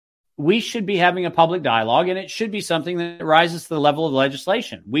we should be having a public dialogue, and it should be something that rises to the level of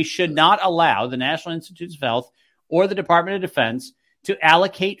legislation. We should not allow the National Institutes of Health or the Department of Defense to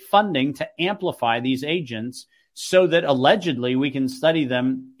allocate funding to amplify these agents so that allegedly we can study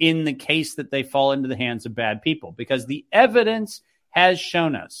them in the case that they fall into the hands of bad people. Because the evidence has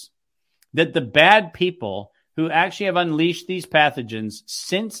shown us that the bad people who actually have unleashed these pathogens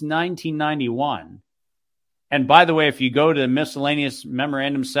since 1991, and by the way, if you go to miscellaneous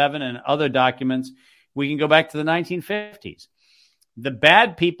Memorandum 7 and other documents, we can go back to the 1950s. The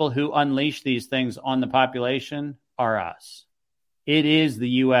bad people who unleash these things on the population are us. It is the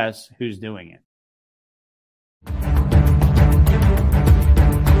U.S. who's doing it.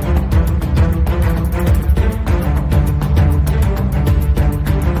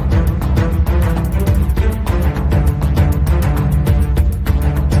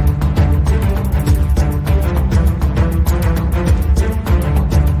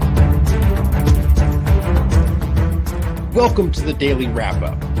 Welcome to the Daily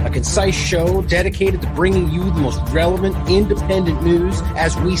Wrap-Up, a concise show dedicated to bringing you the most relevant independent news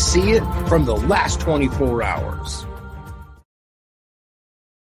as we see it from the last 24 hours.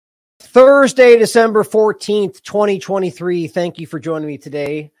 Thursday, December 14th, 2023. Thank you for joining me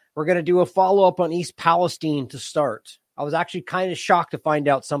today. We're going to do a follow-up on East Palestine to start. I was actually kind of shocked to find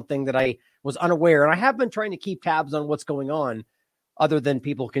out something that I was unaware, and I have been trying to keep tabs on what's going on other than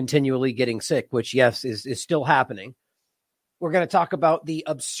people continually getting sick, which, yes, is still happening. We're going to talk about the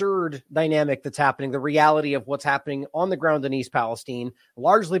absurd dynamic that's happening, the reality of what's happening on the ground in East Palestine,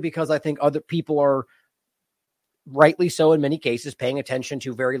 largely because I think other people are, rightly so in many cases, paying attention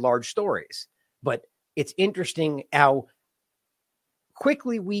to very large stories. But it's interesting how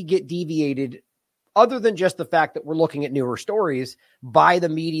quickly we get deviated, other than just the fact that we're looking at newer stories, by the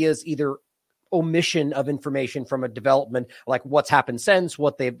media's either omission of information from a development, like what's happened since,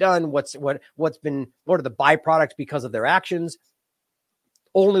 what they've done, what are the byproducts because of their actions,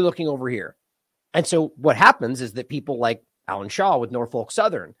 only looking over here. And so what happens is that people like Alan Shaw with Norfolk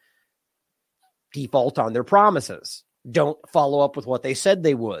Southern default on their promises, don't follow up with what they said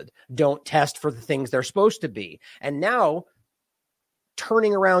they would, don't test for the things they're supposed to be. And now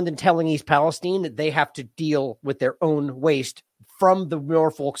turning around and telling East Palestine that they have to deal with their own waste from the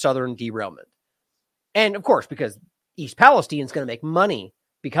Norfolk Southern derailment. And of course, because East Palestine is going to make money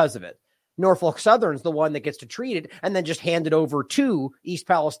because of it, Norfolk Southern is the one that gets to treat it and then just hand it over to East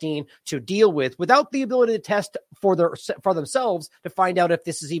Palestine to deal with without the ability to test for themselves to find out if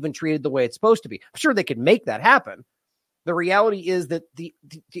this is even treated the way it's supposed to be. I'm sure they could make that happen. The reality is that the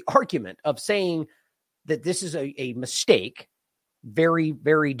argument of saying that this is a mistake, very,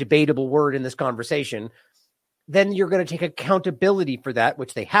 very debatable word in this conversation, then you're going to take accountability for that,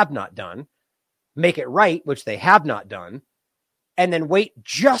 which they have not done, make it right, which they have not done, and then wait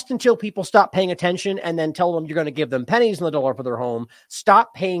just until people stop paying attention and then tell them you're going to give them pennies on the dollar for their home,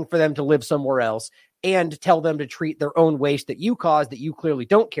 stop paying for them to live somewhere else, and tell them to treat their own waste that you caused, that you clearly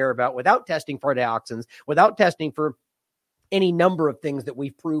don't care about, without testing for dioxins, without testing for any number of things that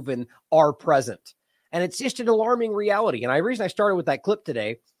we've proven are present. And it's just an alarming reality. And the reason I started with that clip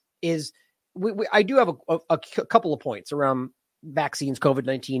today is I do have a couple of points around vaccines,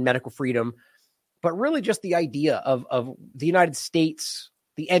 COVID-19, medical freedom, but really just the idea of the United States,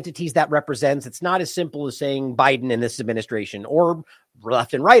 the entities that represents. It's not as simple as saying Biden and this administration or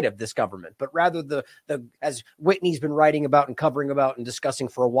left and right of this government, but rather the as Whitney's been writing about and covering about and discussing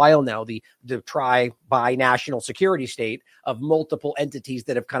for a while now, the tri-bi-national security state of multiple entities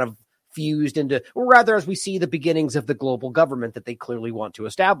that have kind of fused into, or rather, as we see the beginnings of the global government that they clearly want to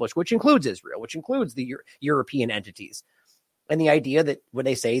establish, which includes Israel, which includes the European entities. And the idea that when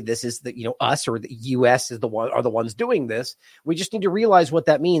they say this is the, us or the U.S. are the ones doing this, we just need to realize what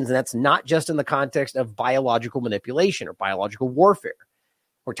that means. And that's not just in the context of biological manipulation or biological warfare.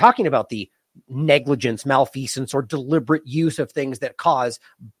 We're talking about the negligence, malfeasance, or deliberate use of things that cause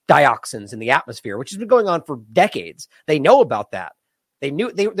dioxins in the atmosphere, which has been going on for decades. They know about that. They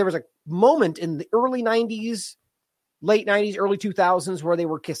knew there was a moment in the early 90s, late 90s, early 2000s where they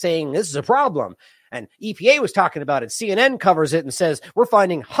were saying this is a problem. And EPA was talking about it. CNN covers it and says, we're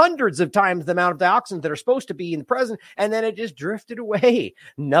finding hundreds of times the amount of dioxins that are supposed to be in the present. And then it just drifted away.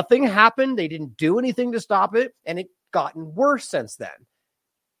 Nothing happened. They didn't do anything to stop it. And it gotten worse since then.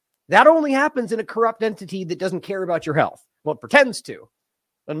 That only happens in a corrupt entity that doesn't care about your health. Well, it pretends to.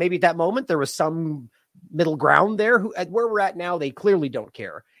 And maybe at that moment, there was some middle ground there. Where we're at now, they clearly don't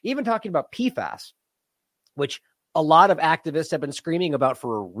care. Even talking about PFAS, which a lot of activists have been screaming about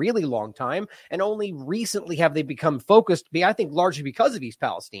for a really long time, and only recently have they become focused, I think largely because of East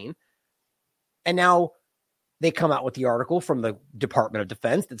Palestine. And now They come out with the article from the Department of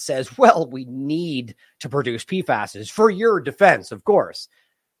Defense that says, well, we need to produce PFASs for your defense, of course.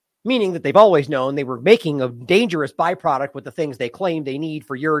 Meaning that they've always known they were making a dangerous byproduct with the things they claim they need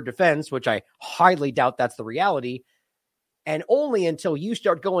for your defense, which I highly doubt that's the reality. And only until you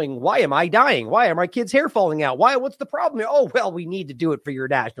start going, why am I dying? Why are my kids' hair falling out? What's the problem? Oh, well, we need to do it for your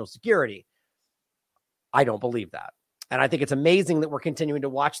national security. I don't believe that. And I think it's amazing that we're continuing to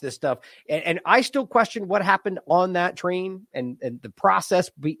watch this stuff. And I still question what happened on that train and the process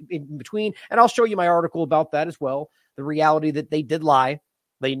in between. And I'll show you my article about that as well. The reality that they did lie.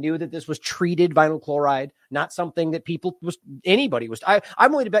 They knew that this was treated vinyl chloride, not something that anybody was.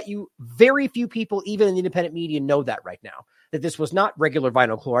 I'm willing to bet you very few people, even in the independent media, know that right now, that this was not regular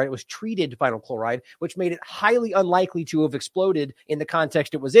vinyl chloride. It was treated vinyl chloride, which made it highly unlikely to have exploded in the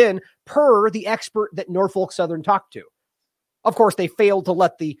context it was in, per the expert that Norfolk Southern talked to. Of course, they failed to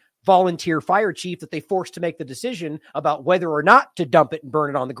let the volunteer fire chief that they forced to make the decision about whether or not to dump it and burn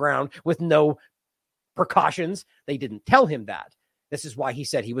it on the ground with no precautions. They didn't tell him that. This is why he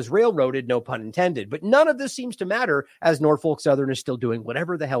said he was railroaded, no pun intended. But none of this seems to matter, as Norfolk Southern is still doing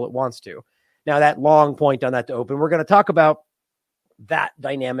whatever the hell it wants to. Now, that long point on that to open, we're going to talk about that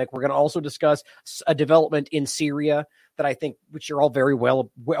dynamic. We're going to also discuss a development in Syria that I think, which you're all very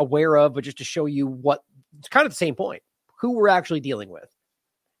well aware of, but just to show you what, it's kind of the same point, who we're actually dealing with.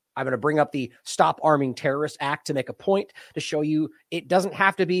 I'm going to bring up the Stop Arming Terrorists Act to make a point to show you it doesn't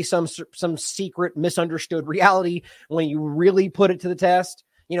have to be some secret misunderstood reality when you really put it to the test.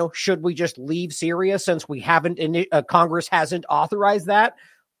 You know, should we just leave Syria since we haven't, Congress hasn't authorized that?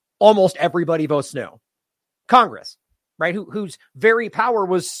 Almost everybody votes no. Congress, right, whose very power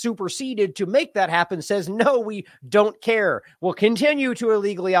was superseded to make that happen, says, no, we don't care. We'll continue to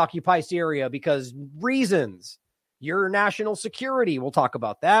illegally occupy Syria because reasons. Your national security. We'll talk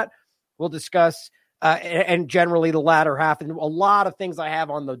about that. We'll discuss, and generally the latter half, and a lot of things I have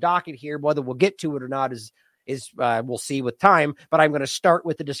on the docket here, whether we'll get to it or not is we'll see with time. But I'm going to start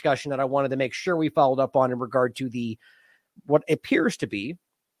with the discussion that I wanted to make sure we followed up on in regard to what appears to be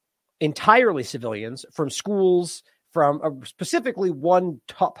entirely civilians from schools, from specifically 2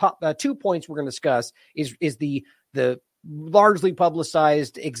 points we're going to discuss is the largely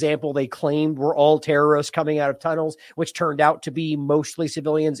publicized example they claimed were all terrorists coming out of tunnels, which turned out to be mostly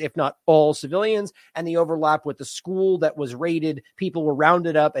civilians, if not all civilians, and the overlap with the school that was raided. People were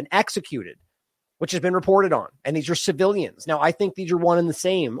rounded up and executed, which has been reported on. And these are civilians. Now, I think these are one and the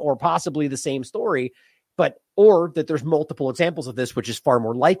same, or possibly the same story, or that there's multiple examples of this, which is far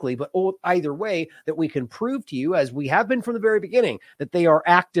more likely. But either way, that we can prove to you, as we have been from the very beginning, that they are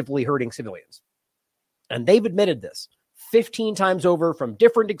actively hurting civilians. And they've admitted this 15 times over from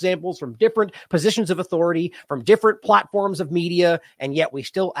different examples, from different positions of authority, from different platforms of media, and yet we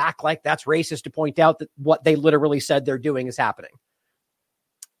still act like that's racist to point out that what they literally said they're doing is happening.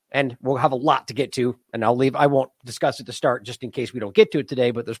 And we'll have a lot to get to, and I won't discuss at the start just in case we don't get to it today,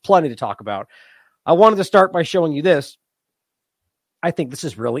 but there's plenty to talk about. I wanted to start by showing you this. I think this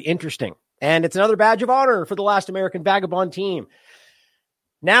is really interesting, and it's another badge of honor for the Last American Vagabond team.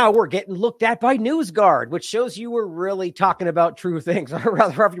 Now we're getting looked at by NewsGuard, which shows you we're really talking about true things, or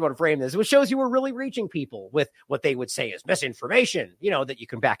rather, however you want to frame this, which shows you we're really reaching people with what they would say is misinformation, that you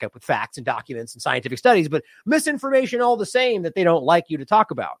can back up with facts and documents and scientific studies, but misinformation all the same that they don't like you to talk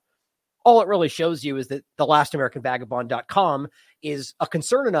about. All it really shows you is that the LastAmericanVagabond.com is a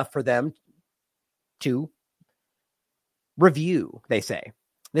concern enough for them to review, they say.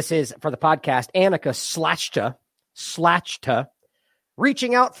 This is for the podcast, Annika Slachta,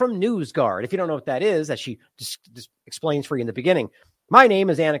 reaching out from NewsGuard. If you don't know what that is, as she just explains for you in the beginning, my name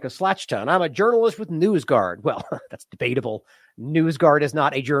is Annika Slachta, and I'm a journalist with NewsGuard. Well, that's debatable. NewsGuard is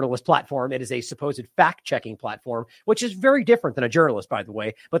not a journalist platform. It is a supposed fact-checking platform, which is very different than a journalist, by the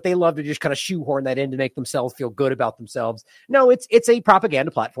way, but they love to just kind of shoehorn that in to make themselves feel good about themselves. No, it's a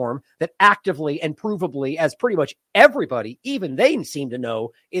propaganda platform that actively and provably, as pretty much everybody, even they seem to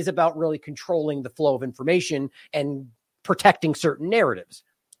know, is about really controlling the flow of information and protecting certain narratives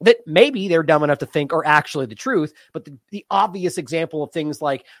that maybe they're dumb enough to think are actually the truth. But the obvious example of things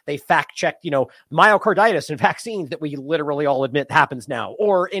like they fact checked, myocarditis and vaccines that we literally all admit happens now,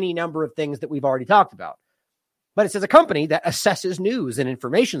 or any number of things that we've already talked about. But it says a company that assesses news and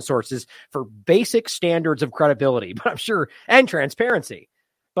information sources for basic standards of credibility, and transparency.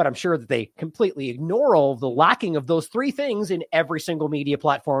 But I'm sure that they completely ignore all of the lacking of those three things in every single media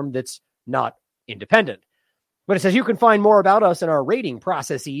platform that's not independent. But it says you can find more about us in our rating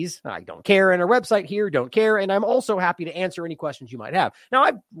processes. I don't care. And our website here, don't care. And I'm also happy to answer any questions you might have.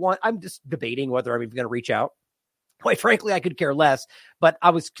 Now, I'm just debating whether I'm even going to reach out Quite frankly, I could care less, but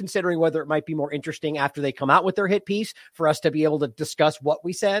I was considering whether it might be more interesting after they come out with their hit piece for us to be able to discuss what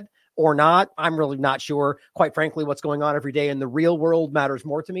we said or not. I'm really not sure. Quite frankly, what's going on every day in the real world matters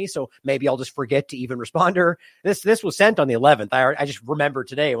more to me. So maybe I'll just forget to even respond to her. This was sent on the 11th. I just remembered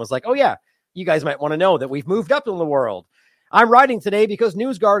today and was like, oh yeah, you guys might want to know that we've moved up in the world. I'm writing today because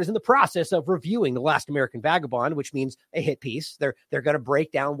NewsGuard is in the process of reviewing The Last American Vagabond, which means a hit piece. They're going to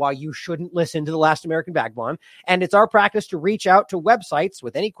break down why you shouldn't listen to The Last American Vagabond. And it's our practice to reach out to websites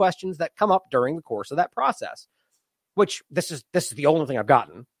with any questions that come up during the course of that process, which this is the only thing I've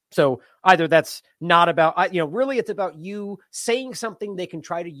gotten. So either that's not about, really it's about you saying something they can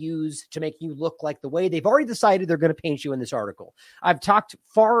try to use to make you look like the way they've already decided they're going to paint you in this article. I've talked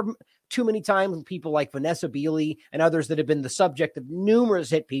far too many times with people like Vanessa Beeley and others that have been the subject of numerous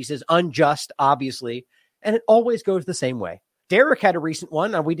hit pieces, unjust, obviously, and it always goes the same way. Derek had a recent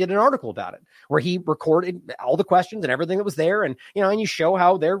one, and we did an article about it, where he recorded all the questions and everything that was there, and you show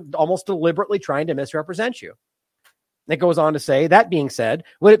how they're almost deliberately trying to misrepresent you. It goes on to say, that being said,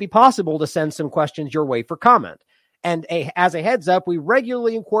 would it be possible to send some questions your way for comment? And as a heads up, we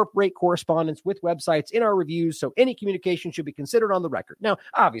regularly incorporate correspondence with websites in our reviews, so any communication should be considered on the record. Now,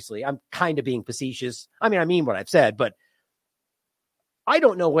 obviously, I'm kind of being facetious. I mean what I've said, but I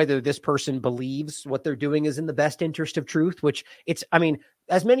don't know whether this person believes what they're doing is in the best interest of truth, which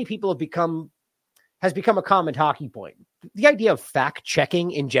as many people has become a common talking point. The idea of fact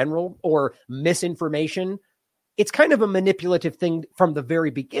checking in general or misinformation, it's kind of a manipulative thing from the very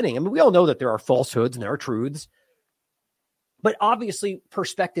beginning. I mean, we all know that there are falsehoods and there are truths. But obviously,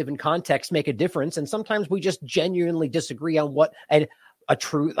 perspective and context make a difference. And sometimes we just genuinely disagree on what a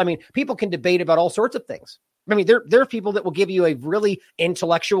truth. I mean, people can debate about all sorts of things. I mean, there are people that will give you a really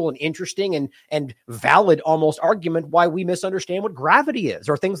intellectual and interesting and valid almost argument why we misunderstand what gravity is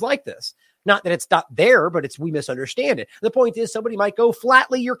or things like this. Not that it's not there, but we misunderstand it. The point is somebody might go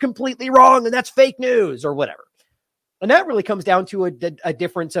flatly, you're completely wrong, and that's fake news or whatever. And that really comes down to a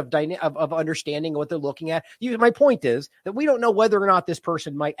difference of understanding what they're looking at. My point is that we don't know whether or not this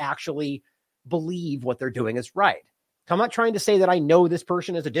person might actually believe what they're doing is right. I'm not trying to say that I know this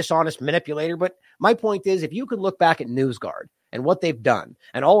person is a dishonest manipulator, but my point is if you can look back at NewsGuard and what they've done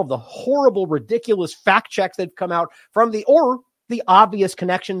and all of the horrible, ridiculous fact checks that have come out from the obvious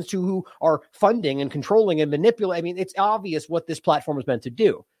connections to who are funding and controlling and manipulating. I mean, it's obvious what this platform is meant to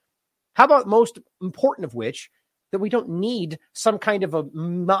do. How about most important of which, that we don't need some kind of a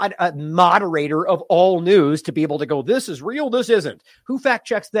moderator of all news to be able to go, this is real, this isn't. Who fact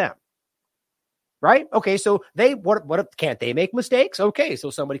checks them? Right? Okay, so what can't they make mistakes? Okay, so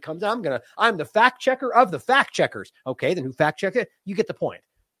somebody comes out, I'm the fact checker of the fact checkers. Okay, then who fact check it? You get the point.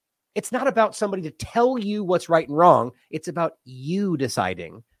 It's not about somebody to tell you what's right and wrong. It's about you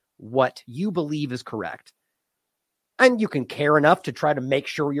deciding what you believe is correct. And you can care enough to try to make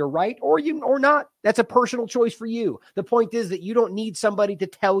sure you're right or not. That's a personal choice for you. The point is that you don't need somebody to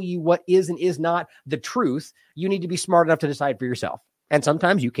tell you what is and is not the truth. You need to be smart enough to decide for yourself. And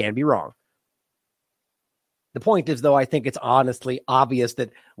sometimes you can be wrong. The point is, though, I think it's honestly obvious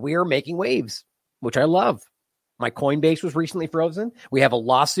that we're making waves, which I love. My Coinbase was recently frozen. We have a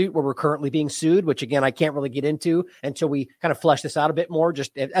lawsuit where we're currently being sued, which, again, I can't really get into until we kind of flesh this out a bit more.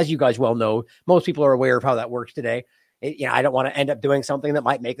 Just as you guys well know, most people are aware of how that works today. I don't want to end up doing something that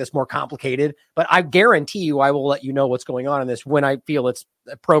might make this more complicated, but I guarantee you I will let you know what's going on in this when I feel it's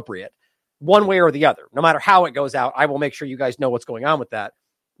appropriate, one way or the other. No matter how it goes out, I will make sure you guys know what's going on with that.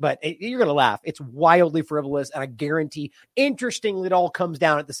 But you're going to laugh. It's wildly frivolous, and I guarantee, interestingly, it all comes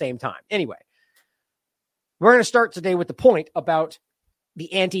down at the same time. Anyway, we're going to start today with the point about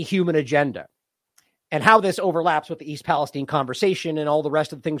the anti-human agenda and how this overlaps with the East Palestine conversation and all the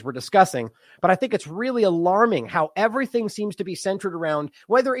rest of the things we're discussing. But I think it's really alarming how everything seems to be centered around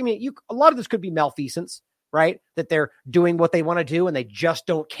a lot of this could be malfeasance, right? That they're doing what they want to do and they just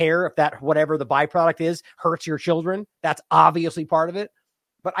don't care if that, whatever the byproduct is, hurts your children. That's obviously part of it.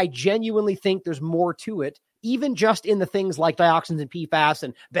 But I genuinely think there's more to it, even just in the things like dioxins and PFAS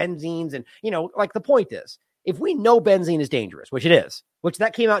and benzenes. And, like the point is, if we know benzene is dangerous, which it is, which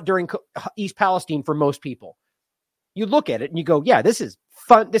that came out during East Palestine for most people, you look at it and you go, yeah, this is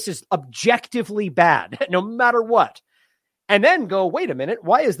fun. This is objectively bad, no matter what. And then go, wait a minute,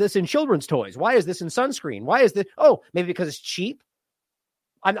 why is this in children's toys? Why is this in sunscreen? Why is this? Oh, maybe because it's cheap.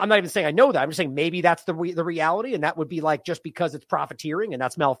 I'm not even saying I know that. I'm just saying maybe that's the reality, and that would be like just because it's profiteering and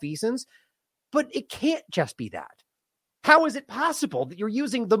that's malfeasance. But it can't just be that. How is it possible that you're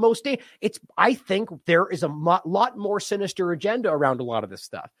using the most? I think there is a lot more sinister agenda around a lot of this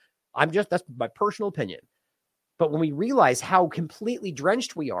stuff. That's my personal opinion. But when we realize how completely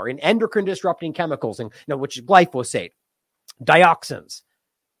drenched we are in endocrine disrupting chemicals, and which is glyphosate, dioxins,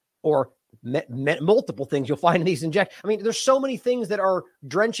 or multiple things you'll find in these injections. I mean, there's so many things that are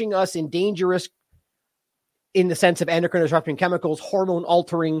drenching us in dangerous, in the sense of endocrine disrupting chemicals, hormone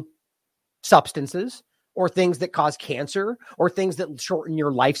altering substances, or things that cause cancer, or things that shorten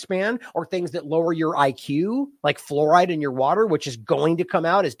your lifespan, or things that lower your IQ, like fluoride in your water, which is going to come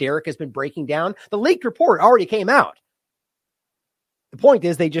out as Derek has been breaking down. The leaked report already came out. The point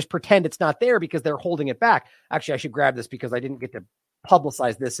is they just pretend it's not there because they're holding it back. Actually, I should grab this because I didn't get to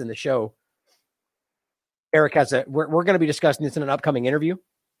publicize this in the show. Derek has we're going to be discussing this in an upcoming interview.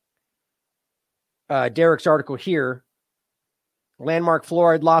 Derek's article here, landmark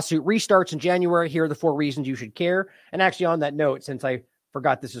fluoride lawsuit restarts in January. Here are the 4 reasons you should care. And actually on that note, since I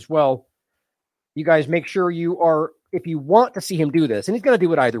forgot this as well, you guys make sure if you want to see him do this, and he's going to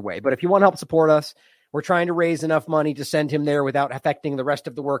do it either way, but if you want to help support us, we're trying to raise enough money to send him there without affecting the rest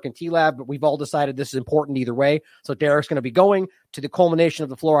of the work in T-Lab, but we've all decided this is important either way. So Derek's going to be going to the culmination of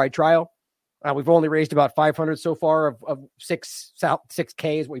the fluoride trial. We've only raised about 500 so far of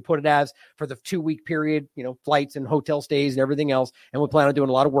 6K is what we put it as for the 2-week period, flights and hotel stays and everything else. And we plan on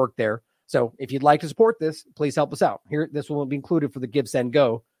doing a lot of work there. So if you'd like to support this, please help us out. Here, this will be included for the Give, Send,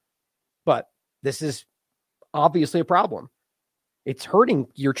 Go. But this is obviously a problem. It's hurting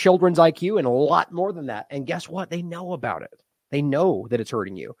your children's IQ and a lot more than that. And guess what? They know about it. They know that it's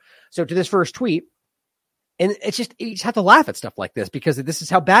hurting you. So to this first tweet, and you just have to laugh at stuff like this because this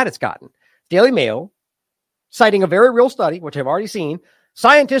is how bad it's gotten. Daily Mail, citing a very real study, which I've already seen,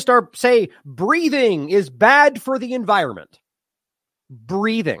 scientists say breathing is bad for the environment.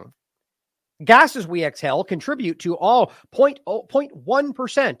 Breathing. Gases we exhale contribute to all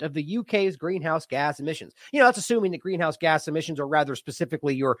 0.1% of the UK's greenhouse gas emissions. That's assuming that greenhouse gas emissions, or rather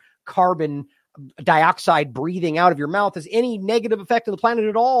specifically your carbon dioxide breathing out of your mouth, has any negative effect on the planet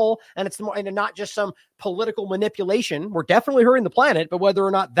at all. And it's not just some political manipulation. We're definitely hurting the planet, but whether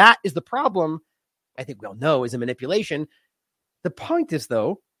or not that is the problem, I think we all know is a manipulation. The point is,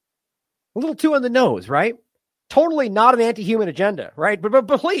 though, a little too on the nose, right? Totally not an anti-human agenda, right? But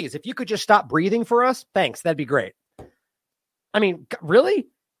please, if you could just stop breathing for us, thanks. That'd be great. I mean, really?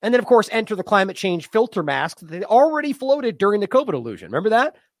 And then, of course, enter the climate change filter masks that already floated during the COVID illusion. Remember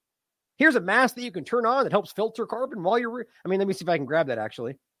that? Here's a mask that you can turn on that helps filter carbon while you're... let me see if I can grab that,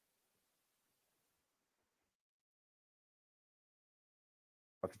 actually.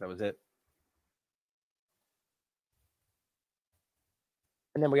 That was it.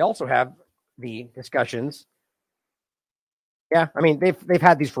 And then we also have the discussions. Yeah, they've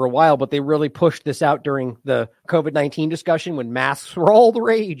had these for a while, but they really pushed this out during the COVID-19 discussion when masks were all the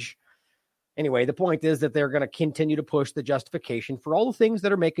rage. Anyway, the point is that they're going to continue to push the justification for all the things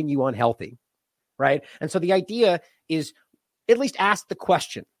that are making you unhealthy, right? And so the idea is at least ask the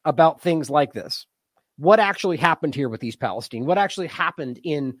question about things like this. What actually happened here with East Palestine? What actually happened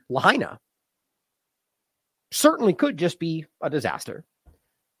in Lahaina? Certainly could just be a disaster.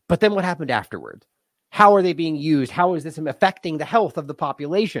 But then what happened afterward? How are they being used? How is this affecting the health of the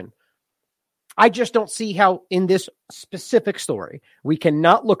population? I just don't see how in this specific story, we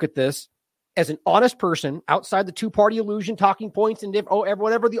cannot look at this as an honest person outside the two-party illusion, talking points, and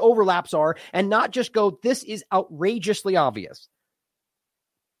whatever the overlaps are, and not just go, this is outrageously obvious.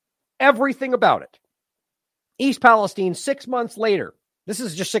 Everything about it. East Palestine, 6 months later. This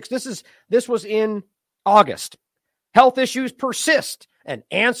was in August. Health issues persist and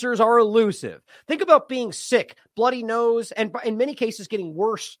answers are elusive. Think about being sick, bloody nose, and in many cases getting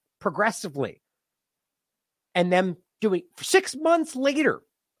worse progressively. And them doing 6 months later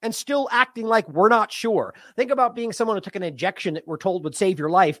and still acting like we're not sure. Think about being someone who took an injection that we're told would save your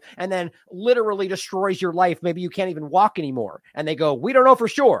life and then literally destroys your life. Maybe you can't even walk anymore. And they go, we don't know for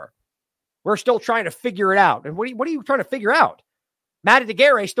sure. We're still trying to figure it out. And what are you trying to figure out? Maddie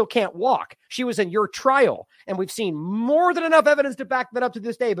Daguerre still can't walk. She was in your trial, and we've seen more than enough evidence to back that up to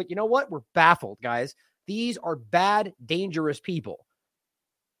this day. But you know what? We're baffled, guys. These are bad, dangerous people.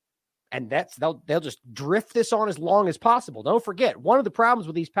 And they'll just drift this on as long as possible. Don't forget, one of the problems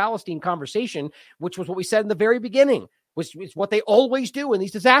with these Palestine conversation, which was what we said in the very beginning, was what they always do in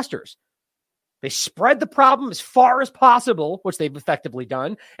these disasters. They spread the problem as far as possible, which they've effectively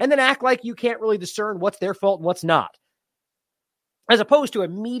done, and then act like you can't really discern what's their fault and what's not. As opposed to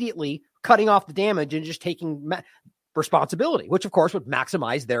immediately cutting off the damage and just taking responsibility, which of course would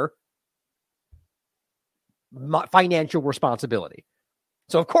maximize their financial responsibility.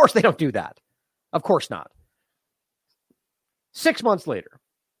 So of course they don't do that. Of course not. 6 months later.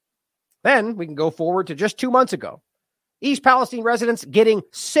 Then we can go forward to just 2 months ago. East Palestine residents getting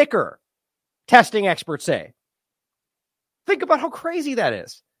sicker, testing experts say. Think about how crazy that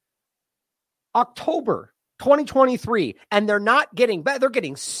is. October 2023, and they're not getting better. They're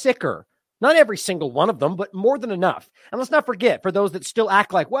getting sicker. Not every single one of them, but more than enough. And let's not forget, for those that still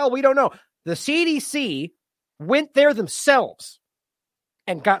act like, well, we don't know, the CDC went there themselves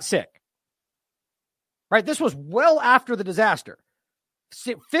and got sick. Right? This was well after the disaster.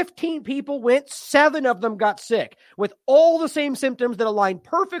 15 people went, 7 of them got sick with all the same symptoms that aligned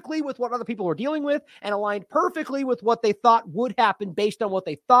perfectly with what other people were dealing with and aligned perfectly with what they thought would happen based on what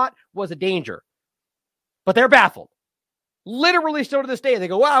they thought was a danger. But they're baffled. Literally still to this day, they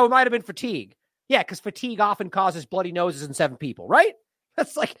go, wow, it might have been fatigue. Yeah, because fatigue often causes bloody noses in 7 people, right?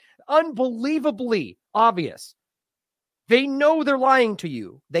 That's like unbelievably obvious. They know they're lying to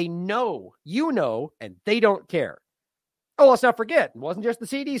you. They know, you know, and they don't care. Oh, let's not forget, it wasn't just the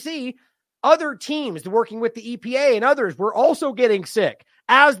CDC. Other teams working with the EPA and others were also getting sick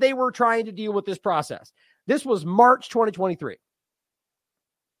as they were trying to deal with this process. This was March 2023.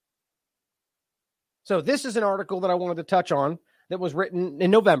 So this is an article that I wanted to touch on that was written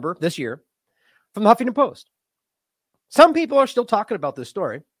in November this year from the Huffington Post. Some people are still talking about this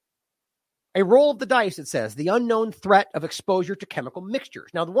story. A roll of the dice, it says, the unknown threat of exposure to chemical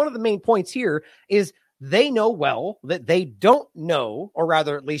mixtures. Now, one of the main points here is they know well that they don't know, or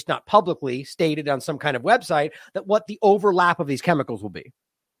rather at least not publicly stated on some kind of website, that what the overlap of these chemicals will be.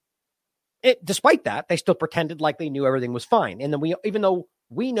 Despite that, they still pretended like they knew everything was fine. And then even though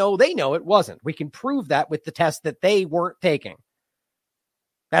we know they know it wasn't, we can prove that with the test that they weren't taking.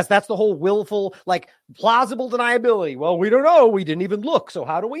 That's the whole willful, like plausible deniability. Well, we don't know. We didn't even look. So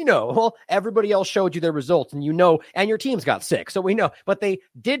how do we know? Well, everybody else showed you their results and you know, and your teams got sick. So we know, but they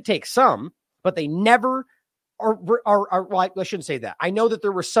did take some, but they never are well, I shouldn't say that. I know that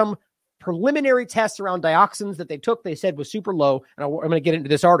there were some preliminary tests around dioxins that they took. They said was super low. And I'm going to get into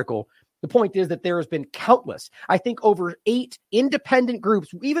this article. The point is that there has been countless, I think over 8 independent groups,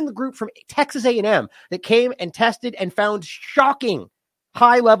 even the group from Texas A&M that came and tested and found shocking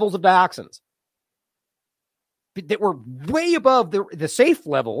high levels of dioxins that were way above the safe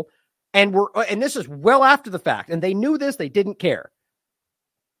level. And this is well after the fact. And they knew this, they didn't care.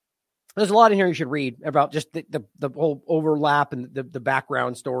 There's a lot in here you should read about just the whole overlap and the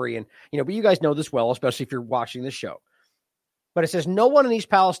background story. And, but you guys know this well, especially if you're watching this show. But it says no one in East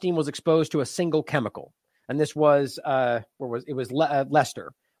Palestine was exposed to a single chemical. And this was,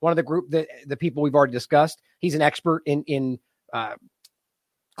 Lester, one of the group, the people we've already discussed. He's an expert in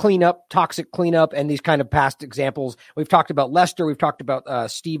cleanup, toxic cleanup, and these kind of past examples. We've talked about Lester. We've talked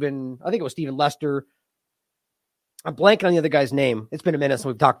about Stephen. I think it was Stephen Lester. I'm blanking on the other guy's name. It's been a minute since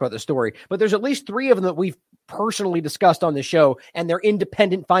we've talked about the story, but there's at least 3 of them that we've personally discussed on the show, and their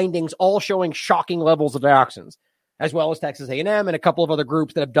independent findings all showing shocking levels of dioxins, as well as Texas A&M and a couple of other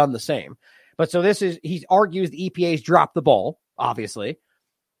groups that have done the same. But so he argues the EPA's dropped the ball, obviously.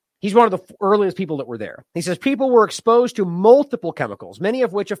 He's one of the earliest people that were there. He says people were exposed to multiple chemicals, many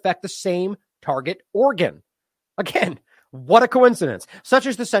of which affect the same target organ. Again, what a coincidence, such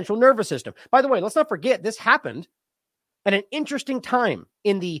as the central nervous system. By the way, let's not forget this happened at an interesting time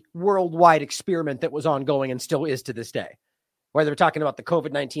in the worldwide experiment that was ongoing and still is to this day, where they're talking about the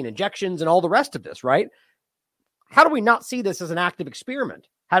COVID-19 injections and all the rest of this, right? How do we not see this as an active experiment?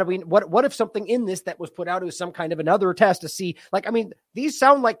 What if something in this that was put out as some kind of another test to see, these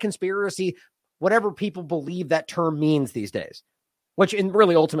sound like conspiracy, whatever people believe that term means these days, which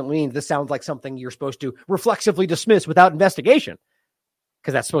really ultimately means this sounds like something you're supposed to reflexively dismiss without investigation,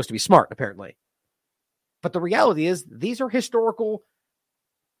 because that's supposed to be smart, apparently. But the reality is these are historical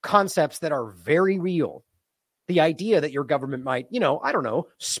concepts that are very real. The idea that your government might,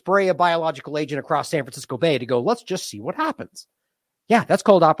 spray a biological agent across San Francisco Bay to go, let's just see what happens. Yeah, that's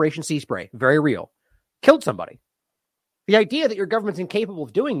called Operation Sea Spray. Very real. Killed somebody. The idea that your government's incapable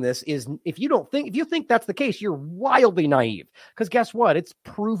of doing this is, if you think that's the case, you're wildly naive. Because guess what? It's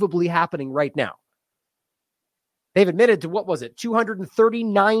provably happening right now. They've admitted to,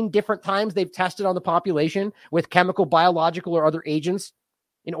 239 different times they've tested on the population with chemical, biological, or other agents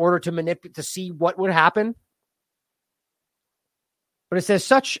in order to manipulate, to see what would happen. But it says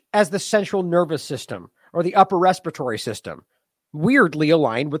such as the central nervous system or the upper respiratory system, weirdly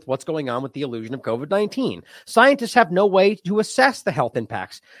aligned with what's going on with the illusion of COVID-19. Scientists have no way to assess the health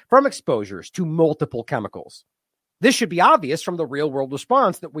impacts from exposures to multiple chemicals. This should be obvious from the real-world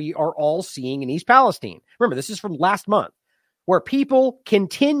response that we are all seeing in East Palestine. Remember, this is from last month, where people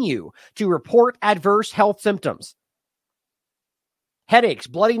continue to report adverse health symptoms. Headaches,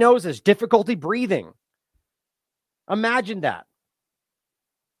 bloody noses, difficulty breathing. Imagine that.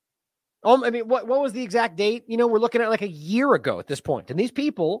 What was the exact date? We're looking at like a year ago at this point, and these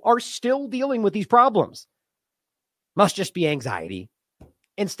people are still dealing with these problems. Must just be anxiety.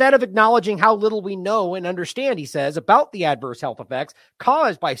 Instead of acknowledging how little we know and understand, he says, about the adverse health effects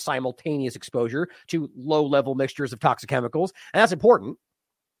caused by simultaneous exposure to low-level mixtures of toxic chemicals. And that's important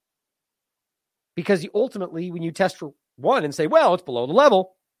because ultimately, when you test for one and say, well, it's below the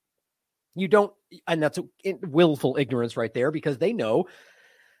level, you don't, and that's willful ignorance right there, because they know,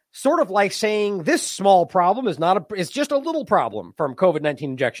 sort of like saying this small problem is it's just a little problem from COVID-19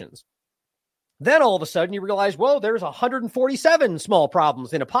 injections. Then all of a sudden you realize, well, there's 147 small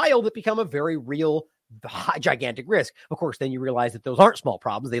problems in a pile that become a very real, gigantic risk. Of course, then you realize that those aren't small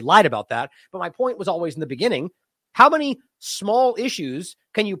problems. They lied about that. But my point was always in the beginning, how many small issues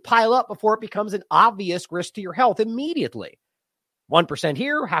can you pile up before it becomes an obvious risk to your health immediately? 1%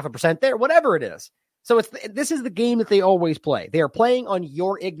 here, 0.5% there, whatever it is. So this is the game that they always play. They are playing on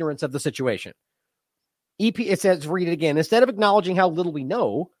your ignorance of the situation. It says, read it again. Instead of acknowledging how little we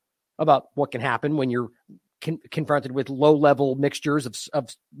know about what can happen when you're confronted with low-level mixtures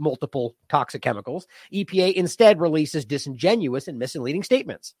of multiple toxic chemicals, EPA instead releases disingenuous and misleading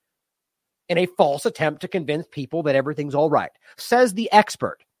statements in a false attempt to convince people that everything's all right, says the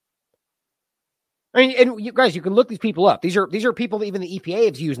expert. I mean, and you guys, you can look these people up. These are people that even the EPA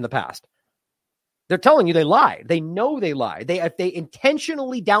has used in the past. They're telling you they lied. They know they lied. They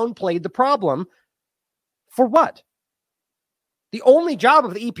intentionally downplayed the problem. For what? The only job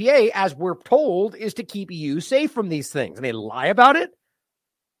of the EPA, as we're told, is to keep you safe from these things. And they lie about it.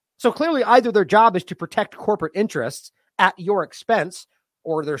 So clearly either their job is to protect corporate interests at your expense,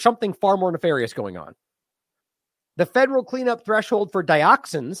 or there's something far more nefarious going on. The federal cleanup threshold for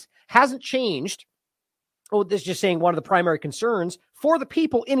dioxins hasn't changed. Oh, this is just saying one of the primary concerns for the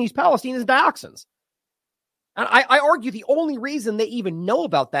people in East Palestine is dioxins. And I argue the only reason they even know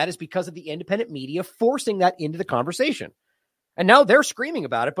about that is because of the independent media forcing that into the conversation. And now they're screaming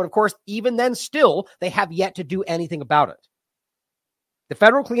about it. But of course, even then still, they have yet to do anything about it. The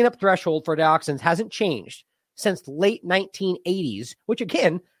federal cleanup threshold for dioxins hasn't changed since late 1980s, which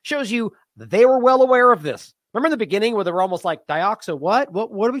again shows you they were well aware of this. Remember in the beginning where they were almost like, dioxo what?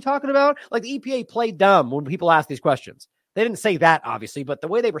 What are we talking about? Like the EPA played dumb when people asked these questions. They didn't say that, obviously, but the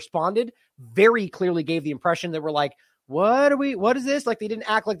way they responded very clearly gave the impression that we're like, what is this? Like they didn't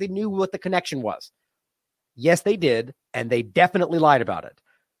act like they knew what the connection was. Yes, they did, and they definitely lied about it.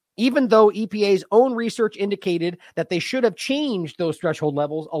 Even though EPA's own research indicated that they should have changed those threshold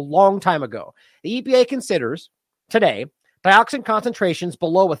levels a long time ago. The EPA considers today dioxin concentrations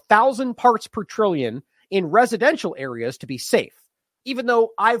below 1,000 parts per trillion in residential areas to be safe, even though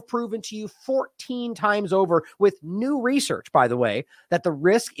I've proven to you 14 times over with new research, by the way, that the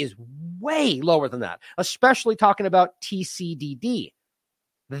risk is way lower than that, especially talking about TCDD,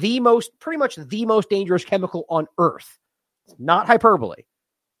 pretty much the most dangerous chemical on Earth. It's not hyperbole.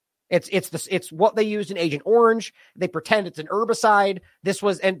 It's what they used in Agent Orange. They pretend it's an herbicide.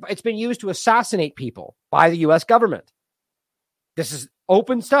 And it's been used to assassinate people by the U.S. government. This is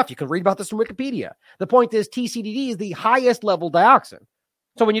open stuff. You can read about this in Wikipedia. The point is TCDD is the highest level dioxin.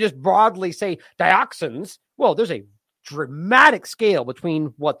 So when you just broadly say dioxins, well, there's a dramatic scale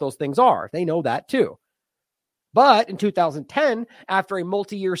between what those things are. They know that too. But in 2010, after a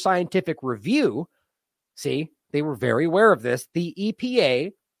multi-year scientific review, they were very aware of this. The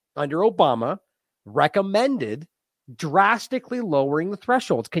EPA under Obama recommended drastically lowering the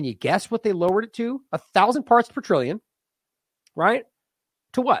thresholds. Can you guess what they lowered it to? 1,000 parts per trillion, right?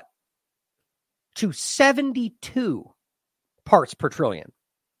 To what? To 72 parts per trillion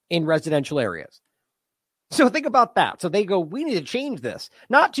in residential areas. So think about that. So they go, we need to change this,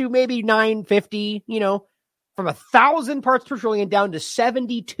 not to maybe 950, from 1,000 parts per trillion down to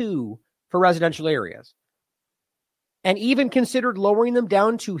 72 for residential areas. And even considered lowering them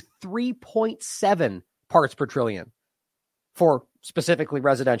down to 3.7 parts per trillion for specifically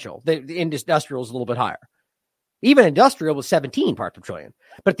residential. The industrial is a little bit higher. Even industrial was 17 parts per trillion.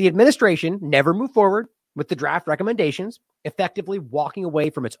 But the administration never moved forward with the draft recommendations, effectively walking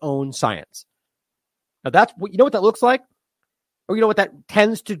away from its own science. Now you know what that looks like? Or you know what that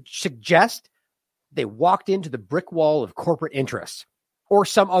tends to suggest? They walked into the brick wall of corporate interests or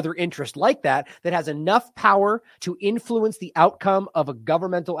some other interest like that has enough power to influence the outcome of a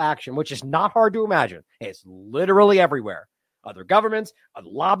governmental action, which is not hard to imagine. It's literally everywhere. Other governments, other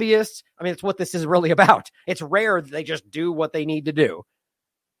lobbyists. I mean, it's what this is really about. It's rare that they just do what they need to do.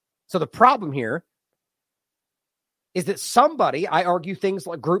 So the problem here is that somebody, I argue things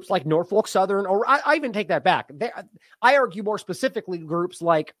like groups like Norfolk Southern, or I even take that back. I argue more specifically groups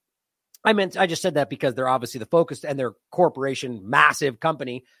like, I just said that because they're obviously the focus and their corporation, massive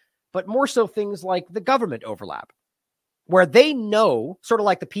company, but more so things like the government overlap, where they know, sort of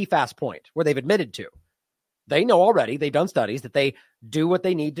like the PFAS point, where they've admitted to, They know already, they've done studies that they do what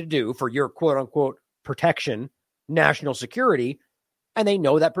they need to do for your quote unquote protection, national security, and they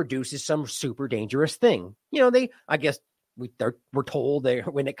know that produces some super dangerous thing. I guess we're told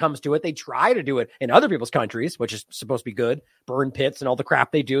when it comes to it, they try to do it in other people's countries, which is supposed to be good, burn pits and all the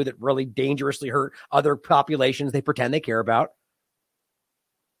crap they do that really dangerously hurt other populations they pretend they care about.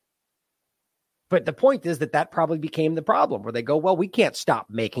 But the point is that probably became the problem, where they go, well, we can't stop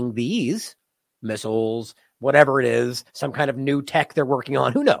making these missiles, whatever it is, some kind of new tech they're working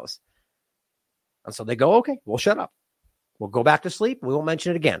on, who knows? And so they go, okay, we'll shut up. We'll go back to sleep. We won't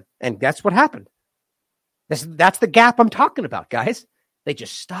mention it again. And that's what happened. That's the gap I'm talking about, guys. They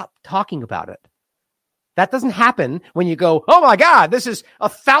just stop talking about it. That doesn't happen when you go, oh my God, this is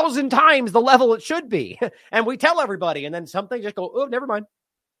 1,000 times the level it should be. And we tell everybody, and then something just go, oh, never mind.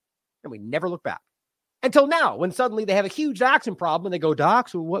 And we never look back. Until now, when suddenly they have a huge dioxin problem and they go,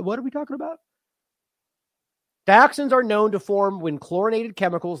 Docs, what are we talking about? Dioxins are known to form when chlorinated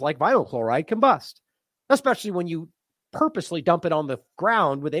chemicals like vinyl chloride combust, especially when you purposely dump it on the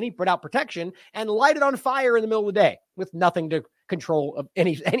ground without protection and light it on fire in the middle of the day with nothing to control of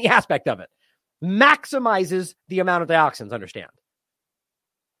any aspect of it. Maximizes the amount of dioxins, understand.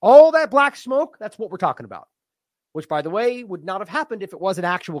 All that black smoke, that's what we're talking about, which, by the way, would not have happened if it was an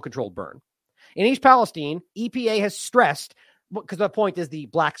actual controlled burn. In East Palestine, EPA has stressed, because the point is the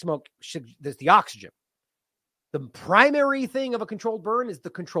black smoke, there's the oxygen. The primary thing of a controlled burn is the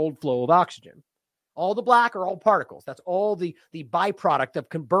controlled flow of oxygen. All the black are all particles. That's all the byproduct of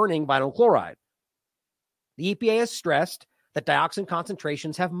burning vinyl chloride. The EPA has stressed that dioxin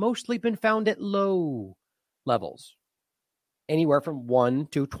concentrations have mostly been found at low levels, anywhere from 1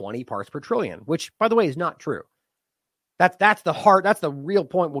 to 20 parts per trillion, which, by the way, is not true. That's the real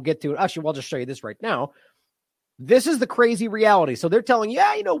point we'll get to. Actually, I'll just show you this right now. This is the crazy reality. So they're telling you,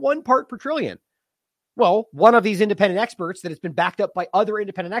 1 part per trillion. Well, one of these independent experts that has been backed up by other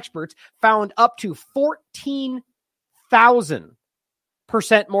independent experts found up to 14,000%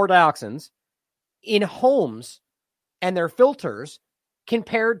 more dioxins in homes and their filters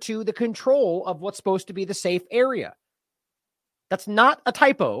compared to the control of what's supposed to be the safe area. That's not a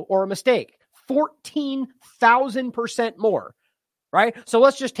typo or a mistake. 14,000% more, right? So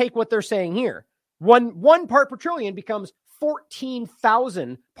let's just take what they're saying here. One part per trillion becomes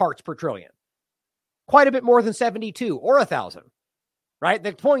 14,000 parts per trillion. Quite a bit more than 72 or 1,000, right?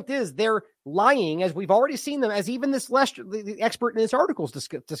 The point is they're lying, as we've already seen them, as even the expert in this article is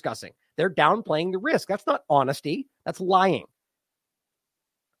discussing. They're downplaying the risk. That's not honesty. That's lying.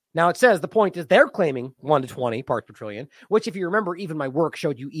 Now it says the point is they're claiming 1 to 20 parts per trillion, which, if you remember, even my work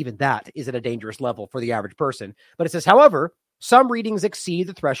showed you even that is at a dangerous level for the average person. But it says, however, some readings exceed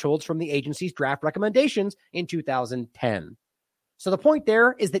the thresholds from the agency's draft recommendations in 2010. So the point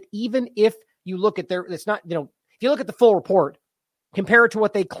there is that even if you look at if you look at the full report, compare it to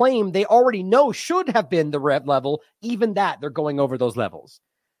what they claim they already know should have been the rev level, even that they're going over those levels.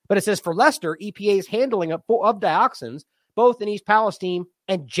 But it says for Leicester, EPA's handling of dioxins, both in East Palestine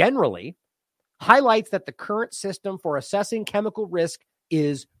and generally, highlights that the current system for assessing chemical risk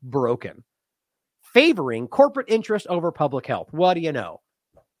is broken, favoring corporate interest over public health. What do you know?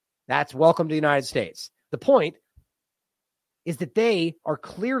 That's welcome to the United States. The point is that they are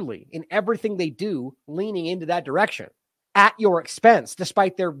clearly, in everything they do, leaning into that direction at your expense,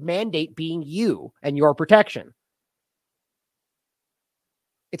 despite their mandate being you and your protection.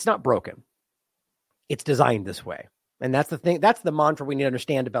 It's not broken. It's designed this way. And that's the thing. That's the mantra we need to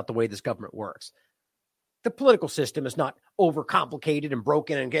understand about the way this government works. The political system is not overcomplicated and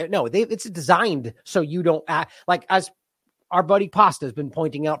broken. It's designed so you don't act like, as our buddy Pasta has been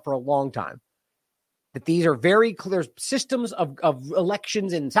pointing out for a long time, that these are very clear systems of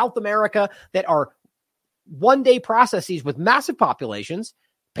elections in South America that are one-day processes with massive populations,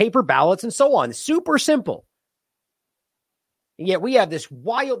 paper ballots, and so on. Super simple. And yet we have this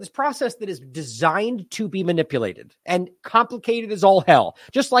process that is designed to be manipulated and complicated as all hell.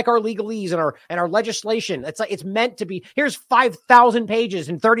 Just like our legalese and our legislation. It's meant to be, here's 5,000 pages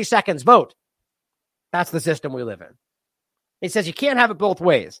in 30 seconds, vote. That's the system we live in. It says you can't have it both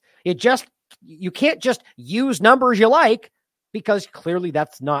ways. You can't just use numbers you like, because clearly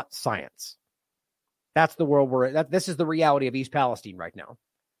that's not science. That's the world we're in. This is the reality of East Palestine right now.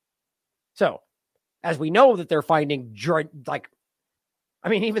 So, as we know that they're finding,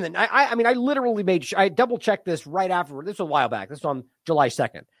 I literally I double checked this right after. This was a while back. This was on July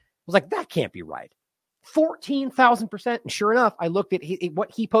 2nd. I was like, that can't be right. 14,000%. And sure enough, I looked at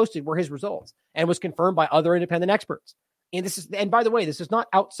what he posted were his results, and was confirmed by other independent experts. And by the way, this is not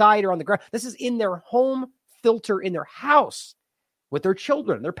outside or on the ground. This is in their home filter in their house with their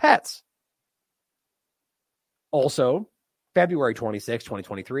children, their pets. Also, February 26,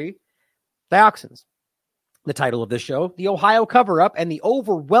 2023, dioxins. The title of this show, The Ohio Cover-Up and the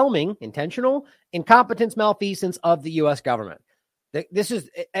Overwhelming Intentional Incompetence Malfeasance of the U.S. Government. This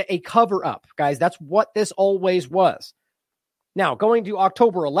is a cover-up, guys. That's what this always was. Now, going to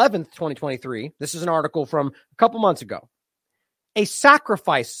October 11th, 2023, this is an article from a couple months ago. A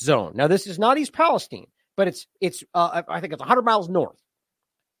sacrifice zone. Now, this is not East Palestine, but it's I think it's 100 miles north.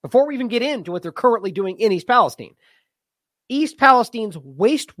 Before we even get into what they're currently doing in East Palestine, East Palestine's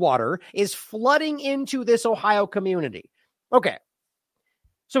wastewater is flooding into this Ohio community. Okay.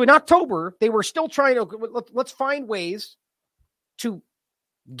 So in October, they were still trying to, let's find ways to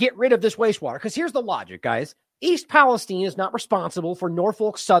get rid of this wastewater. Because here's the logic, guys. East Palestine is not responsible for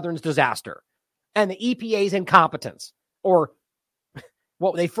Norfolk Southern's disaster and the EPA's incompetence, or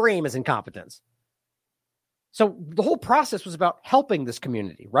what they frame as incompetence. So the whole process was about helping this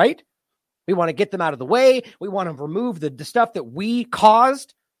community, right? We want to get them out of the way. We want to remove the stuff that we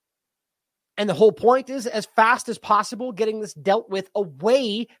caused. And the whole point is, as fast as possible, getting this dealt with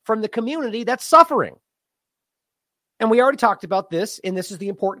away from the community that's suffering. And we already talked about this, and this is the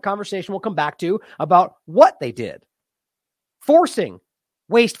important conversation we'll come back to about what they did. Forcing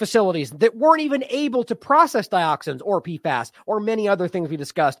waste facilities that weren't even able to process dioxins or PFAS or many other things we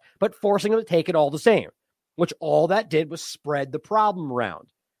discussed, but forcing them to take it all the same, which all that did was spread the problem around.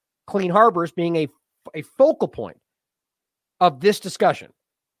 Clean Harbors being a focal point of this discussion.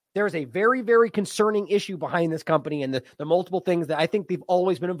 There is a very, very concerning issue behind this company and the multiple things that I think they've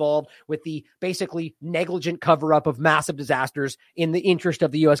always been involved with, the basically negligent cover-up of massive disasters in the interest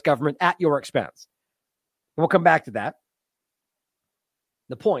of the U.S. government at your expense. We'll come back to that.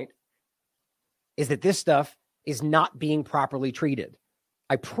 The point is that this stuff is not being properly treated.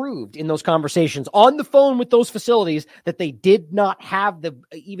 I proved in those conversations on the phone with those facilities that they did not have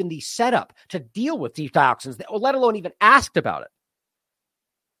even the setup to deal with these dioxins, let alone even asked about it.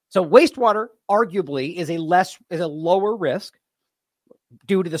 So wastewater arguably is a lower risk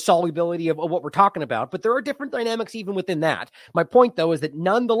due to the solubility of what we're talking about, but there are different dynamics even within that. My point, though, is that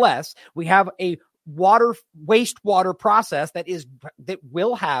nonetheless, we have a wastewater process that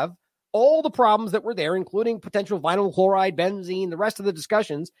will have all the problems that were there, including potential vinyl chloride, benzene, the rest of the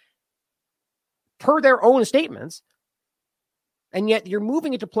discussions, per their own statements. And yet you're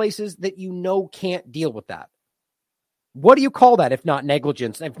moving it to places that can't deal with that. What do you call that if not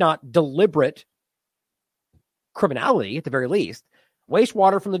negligence, if not deliberate criminality at the very least?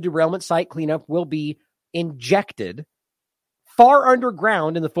 Wastewater from the derailment site cleanup will be injected far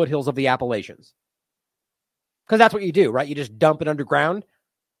underground in the foothills of the Appalachians. Because that's what you do, right? You just dump it underground.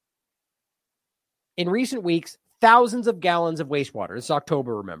 In recent weeks, thousands of gallons of wastewater, this is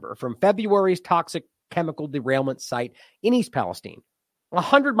October, remember, from February's toxic chemical derailment site in East Palestine,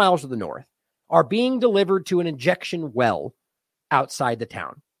 100 miles to the north, are being delivered to an injection well outside the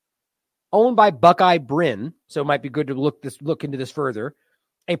town. Owned by Buckeye Bryn, so it might be good to look into this further,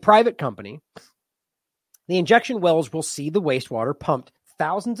 a private company. The injection wells will see the wastewater pumped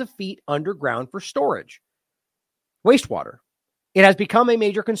thousands of feet underground for storage. Wastewater. It has become a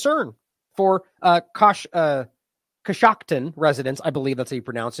major concern for Coshocton residents, I believe that's how you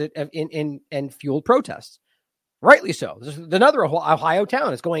pronounce it, and fueled protests. Rightly so. There's another Ohio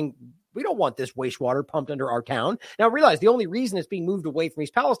town is going, we don't want this wastewater pumped under our town. Now realize the only reason it's being moved away from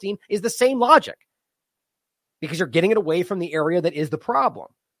East Palestine is the same logic. Because you're getting it away from the area that is the problem.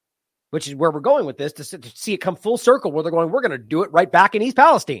 Which is where we're going with this, to see it come full circle, where they're going, we're going to do it right back in East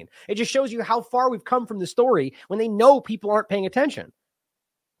Palestine. It just shows you how far we've come from the story when they know people aren't paying attention.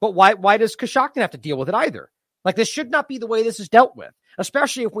 But why does Coshocton have to deal with it either? Like, this should not be the way this is dealt with,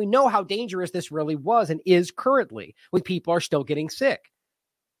 especially if we know how dangerous this really was and is currently, when people are still getting sick.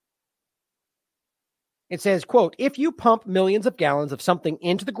 It says, quote, if you pump millions of gallons of something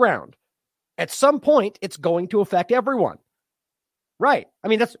into the ground, at some point, it's going to affect everyone. Right. I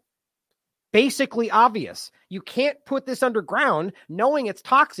mean, that's basically obvious. You can't put this underground knowing it's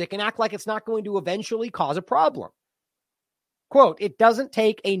toxic and act like it's not going to eventually cause a problem. Quote, it doesn't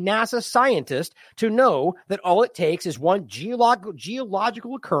take a NASA scientist to know that all it takes is one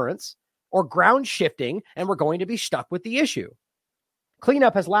geological occurrence or ground shifting, and we're going to be stuck with the issue.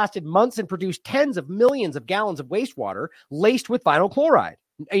 Cleanup has lasted months and produced tens of millions of gallons of wastewater laced with vinyl chloride,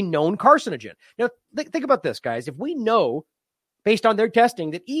 a known carcinogen. Now, think about this, guys. If we know, based on their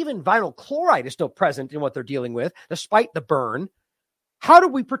testing, that even vinyl chloride is still present in what they're dealing with, despite the burn, how do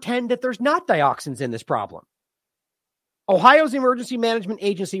we pretend that there's not dioxins in this problem? Ohio's Emergency Management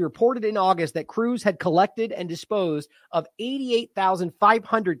Agency reported in August that crews had collected and disposed of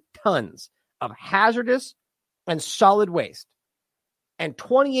 88,500 tons of hazardous and solid waste. and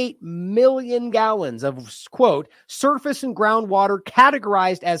 28 million gallons of, quote, surface and groundwater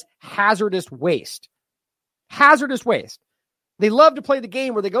categorized as hazardous waste. Hazardous waste. They love to play the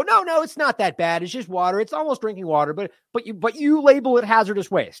game where they go, no, it's not that bad. It's just water. It's almost drinking water, but you label it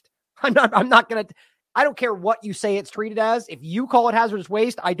hazardous waste. I don't care what you say it's treated as. If you call it hazardous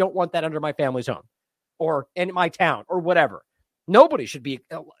waste, I don't want that under my family's home or in my town or whatever. Nobody should be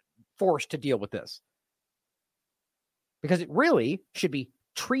forced to deal with this because it really should be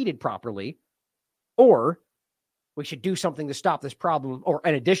treated properly, or we should do something to stop this problem, or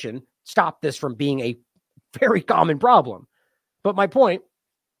in addition, stop this from being a very common problem. But my point,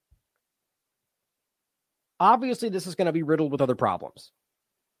 obviously this is going to be riddled with other problems.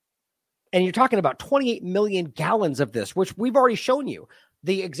 And you're talking about 28 million gallons of this, which we've already shown you.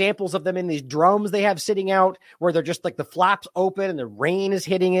 The examples of them in these drums they have sitting out where they're just like the flaps open and the rain is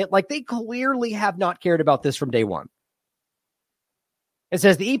hitting it. Like they clearly have not cared about this from day one. It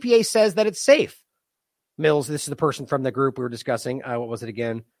says the EPA says that it's safe. Mills, this is the person from the group we were discussing. What was it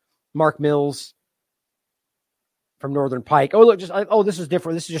again? Mark Mills from Northern Pike. Oh, look, this is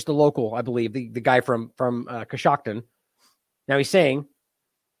different. This is just the local, I believe, the guy from Coshocton. Now he's saying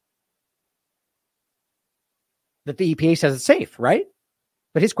that the EPA says it's safe, right?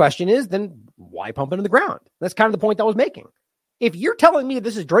 But his question is, then why pump it in the ground? That's kind of the point I was making. If you're telling me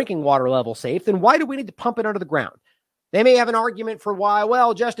this is drinking water level safe, then why do we need to pump it under the ground? They may have an argument for why,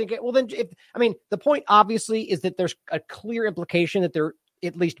 well, just in case. Well, then, the point obviously is that there's a clear implication that there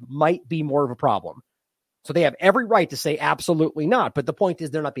at least might be more of a problem. So they have every right to say absolutely not. But the point is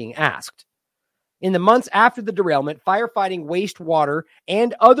they're not being asked. In the months after the derailment, firefighting wastewater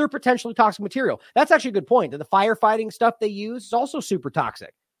and other potentially toxic material. That's actually a good point. That the firefighting stuff they use is also super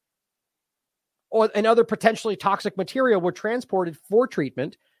toxic. And other potentially toxic material were transported for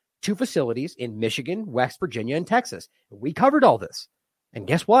treatment to facilities in Michigan, West Virginia, and Texas. We covered all this. And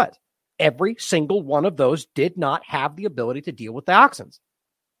guess what? Every single one of those did not have the ability to deal with dioxins.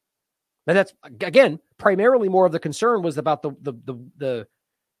 And that's, again, primarily more of the concern was about the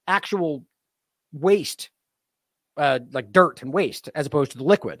actual waste, like dirt and waste, as opposed to the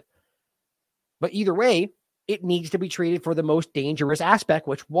liquid. But either way, it needs to be treated for the most dangerous aspect,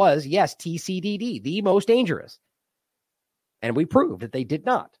 which was, yes, TCDD, the most dangerous. And we proved that they did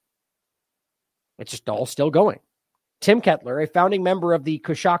not. It's just all still going. Tim Kettler, a founding member of the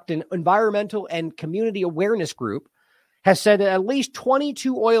Coshocton Environmental and Community Awareness Group, has said that at least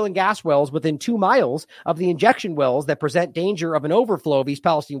 22 oil and gas wells within 2 miles of the injection wells that present danger of an overflow of East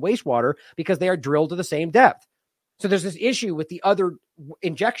Palestine wastewater because they are drilled to the same depth. So there's this issue with the other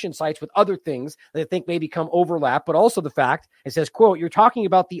injection sites with other things that I think may become overlap, but also the fact, it says, quote, you're talking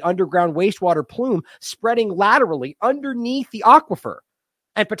about the underground wastewater plume spreading laterally underneath the aquifer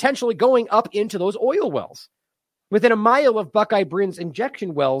and potentially going up into those oil wells. Within a mile of Buckeye Brin's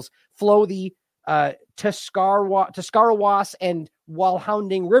injection wells flow the Tuscarawas and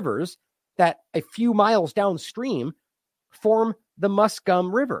Walhounding rivers that a few miles downstream form the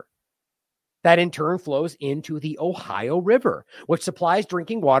Muscum River. That in turn flows into the Ohio River, which supplies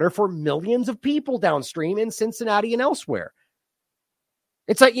drinking water for millions of people downstream in Cincinnati and elsewhere.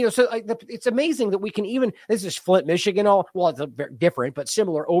 It's like, it's amazing that we can even, this is Flint, Michigan, it's a very different, but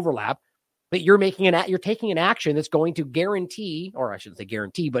similar overlap. That you're taking an action that's going to guarantee, or I shouldn't say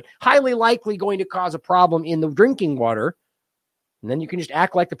guarantee, but highly likely going to cause a problem in the drinking water. And then you can just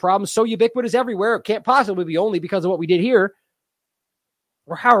act like the problem's so ubiquitous everywhere. It can't possibly be only because of what we did here.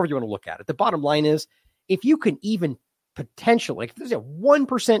 Or however you want to look at it. The bottom line is, if you can even potentially, if there's a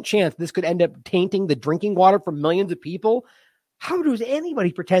 1% chance this could end up tainting the drinking water for millions of people, how does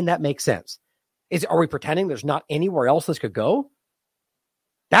anybody pretend that makes sense? Are we pretending there's not anywhere else this could go?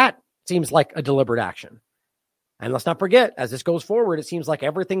 That seems like a deliberate action. And let's not forget, as this goes forward, it seems like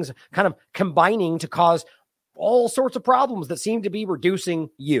everything's kind of combining to cause all sorts of problems that seem to be reducing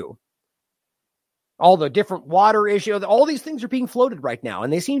you. All the different water issues, all these things are being floated right now,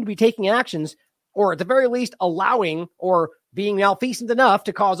 and they seem to be taking actions, or at the very least allowing or being malfeasant enough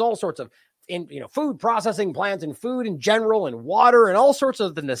to cause all sorts of food processing plants and food in general and water and all sorts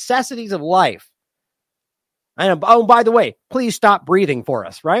of the necessities of life. And by the way, please stop breathing for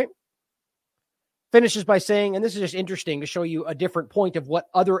us, right? Finishes by saying, and this is just interesting to show you a different point of what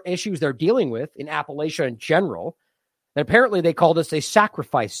other issues they're dealing with in Appalachia in general, that apparently they call this a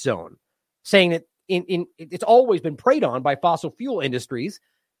sacrifice zone, saying that it's always been preyed on by fossil fuel industries.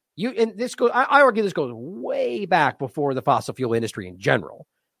 I argue this goes way back before the fossil fuel industry in general,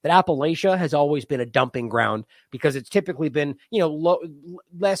 that Appalachia has always been a dumping ground because it's typically been,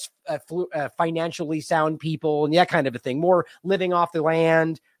 less financially sound people and that kind of a thing, more living off the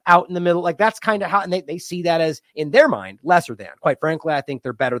land, out in the middle. Like that's kind of how, and they see that as, in their mind, lesser than. Quite frankly, I think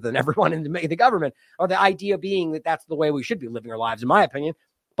they're better than everyone in the government, or the idea being that that's the way we should be living our lives, in my opinion.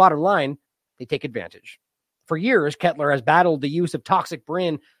 Bottom line, they take advantage. For years, Kettler has battled the use of toxic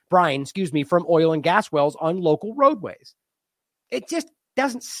brine, from oil and gas wells on local roadways. It just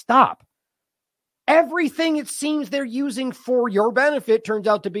doesn't stop. Everything it seems they're using for your benefit turns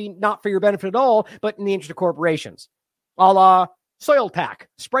out to be not for your benefit at all, but in the interest of corporations. A la soil tack,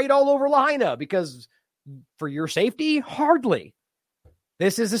 sprayed all over Lahaina, because for your safety, hardly.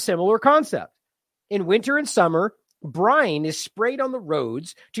 This is a similar concept. In winter and summer, brine is sprayed on the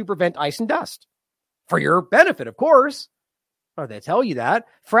roads to prevent ice and dust. For your benefit, of course. Or they tell you that.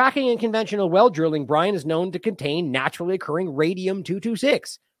 Fracking and conventional well drilling brine is known to contain naturally occurring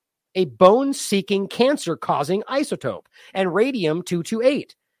radium-226, a bone-seeking, cancer-causing isotope, and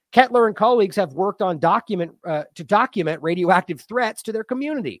radium-228. Kettler and colleagues have worked on to document radioactive threats to their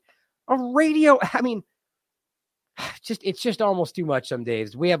community. It's just almost too much some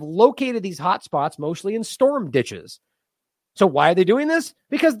days. We have located these hot spots mostly in storm ditches. So why are they doing this?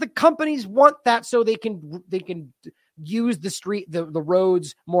 Because the companies want that, so they can use the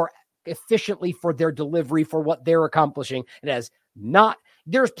roads more efficiently for their delivery, for what they're accomplishing. There's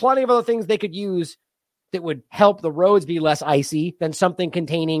plenty of other things they could use that would help the roads be less icy than something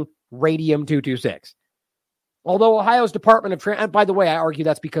containing radium-226. Although Ohio's Department of and by the way, I argue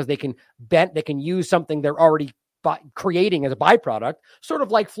that's because they can use something they're already creating as a byproduct, sort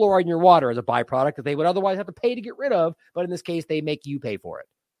of like fluoride in your water as a byproduct that they would otherwise have to pay to get rid of, but in this case, they make you pay for it.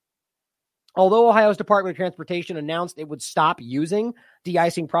 Although Ohio's Department of Transportation announced it would stop using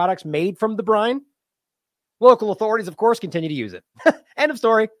de-icing products made from the brine, local authorities, of course, continue to use it. End of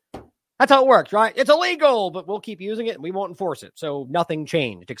story. That's how it works, right? It's illegal, but we'll keep using it and we won't enforce it. So nothing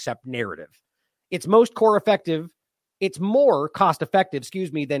changed except narrative. It's more cost effective,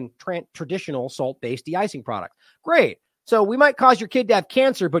 than traditional salt-based de-icing product. Great. So we might cause your kid to have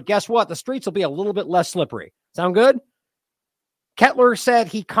cancer, but guess what? The streets will be a little bit less slippery. Sound good? Kettler said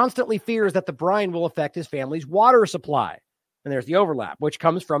he constantly fears that the brine will affect his family's water supply. And there's the overlap, which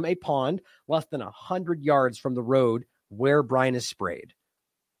comes from a pond less than 100 yards from the road where brine is sprayed.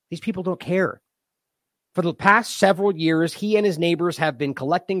 These people don't care. For the past several years, he and his neighbors have been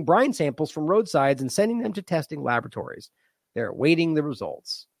collecting brine samples from roadsides and sending them to testing laboratories. They're awaiting the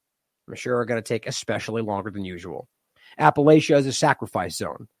results. I'm sure are going to take especially longer than usual. Appalachia is a sacrifice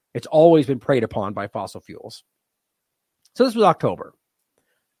zone. It's always been preyed upon by fossil fuels. So this was October.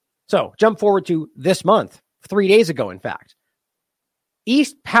 So jump forward to this month, 3 days ago, in fact.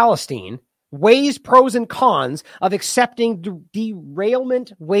 East Palestine weighs pros and cons of accepting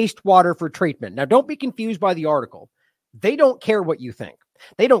derailment wastewater for treatment. Now, don't be confused by the article. They don't care what you think.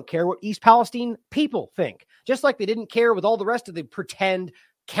 They don't care what East Palestine people think. Just like they didn't care with all the rest of the pretend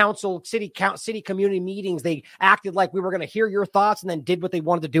city community meetings. They acted like we were going to hear your thoughts and then did what they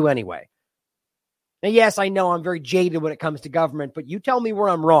wanted to do anyway. Now, yes, I know I'm very jaded when it comes to government, but you tell me where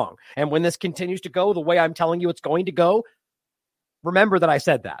I'm wrong. And when this continues to go the way I'm telling you it's going to go, remember that I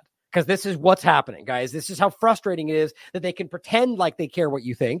said that. Because this is what's happening, guys. This is how frustrating it is that they can pretend like they care what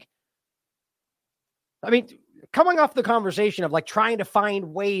you think. I mean, coming off the conversation of like trying to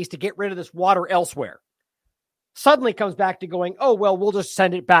find ways to get rid of this water elsewhere, suddenly comes back to going, oh, well, we'll just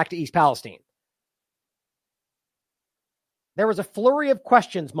send it back to East Palestine. There was a flurry of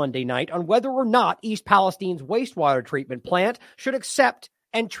questions Monday night on whether or not East Palestine's wastewater treatment plant should accept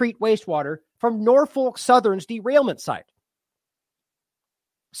and treat wastewater from Norfolk Southern's derailment site.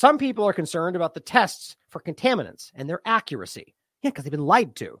 Some people are concerned about the tests for contaminants and their accuracy. Yeah, because they've been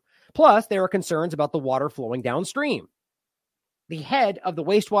lied to. Plus, there are concerns about the water flowing downstream. The head of the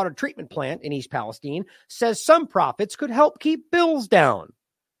wastewater treatment plant in East Palestine says some profits could help keep bills down.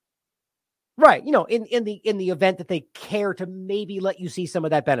 Right, in the event that they care to maybe let you see some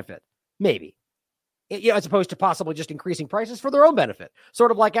of that benefit. Maybe. As opposed to possibly just increasing prices for their own benefit.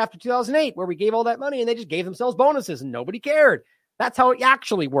 Sort of like after 2008, where we gave all that money and they just gave themselves bonuses and nobody cared. That's how it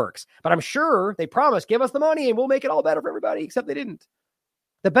actually works. But I'm sure they promised, give us the money and we'll make it all better for everybody, except they didn't.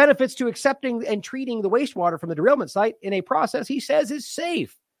 The benefits to accepting and treating the wastewater from the derailment site in a process he says is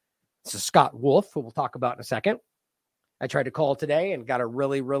safe. This is Scott Wolf, who we'll talk about in a second. I tried to call today and got a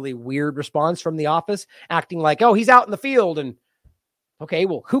really, really weird response from the office, acting like, oh, he's out in the field. And okay,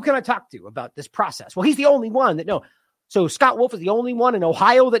 well, who can I talk to about this process? Well, he's the only one that knows. So Scott Wolf is the only one in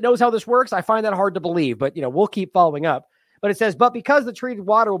Ohio that knows how this works. I find that hard to believe, but we'll keep following up. But it says, but because the treated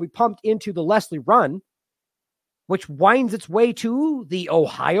water will be pumped into the Leslie Run, which winds its way to the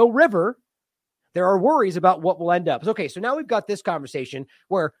Ohio River, there are worries about what will end up. Okay, so now we've got this conversation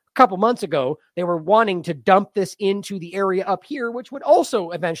where couple months ago, they were wanting to dump this into the area up here, which would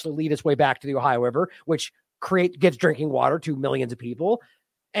also eventually lead its way back to the Ohio River, which gives drinking water to millions of people.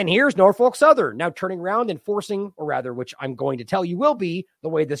 And here's Norfolk Southern now turning around and forcing, or rather, which I'm going to tell you will be the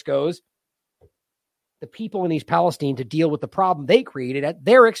way this goes, the people in East Palestine to deal with the problem they created at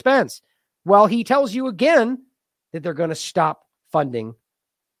their expense. Well, he tells you again that they're going to stop funding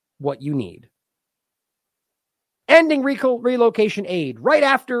what you need. Ending relocation aid right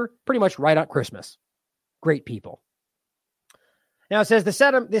after, pretty much right at Christmas. Great people. Now it says this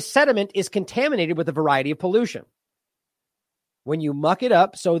sediment is contaminated with a variety of pollution. When you muck it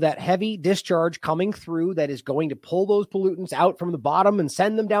up so that heavy discharge coming through that is going to pull those pollutants out from the bottom and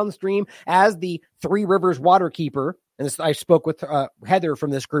send them down the stream, as the Three Rivers waterkeeper, and this, I spoke with Heather from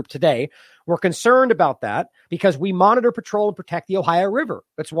this group today, we're concerned about that because we monitor, patrol, and protect the Ohio River.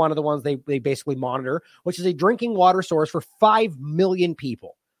 That's one of the ones they basically monitor, which is a drinking water source for 5 million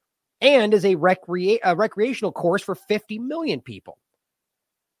people and is a recreational course for 50 million people.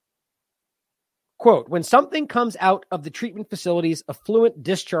 Quote, when something comes out of the treatment facility's effluent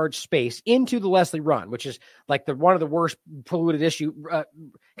discharge space into the Leslie Run, which is like one of the worst polluted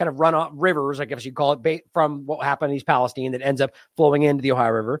kind of runoff rivers, I guess you call it, from what happened in East Palestine that ends up flowing into the Ohio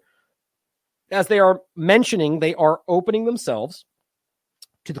River. As they are mentioning, they are opening themselves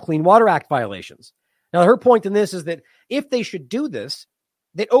to the Clean Water Act violations. Now, her point in this is that if they should do this,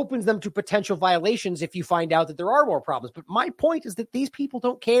 that opens them to potential violations if you find out that there are more problems. But my point is that these people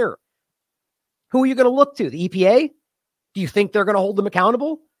don't care. Who are you going to look to? The EPA? Do you think they're going to hold them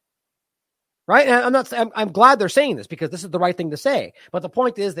accountable? Right? And I'm glad they're saying this because this is the right thing to say. But the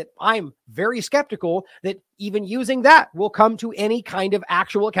point is that I'm very skeptical that even using that will come to any kind of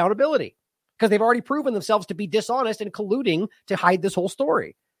actual accountability because they've already proven themselves to be dishonest and colluding to hide this whole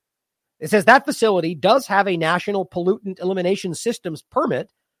story. It says that facility does have a National Pollutant Elimination Systems permit,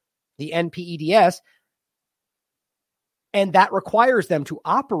 the NPEDS, and that requires them to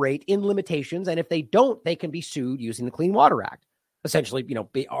operate in limitations. And if they don't, they can be sued using the Clean Water Act. Essentially,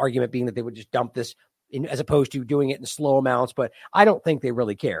 the argument being that they would just dump this in as opposed to doing it in slow amounts. But I don't think they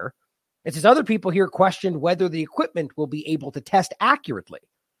really care. It says other people here questioned whether the equipment will be able to test accurately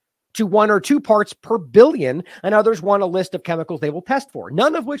to 1 or 2 parts per billion. And others want a list of chemicals they will test for,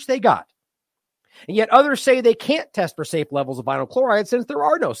 none of which they got. And yet others say they can't test for safe levels of vinyl chloride since there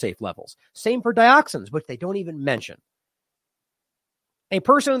are no safe levels. Same for dioxins, which they don't even mention. A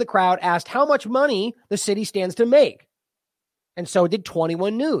person in the crowd asked how much money the city stands to make. And so did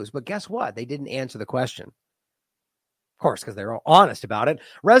 21 News. But guess what? They didn't answer the question. Of course, because they're all honest about it.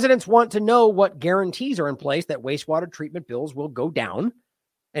 Residents want to know what guarantees are in place that wastewater treatment bills will go down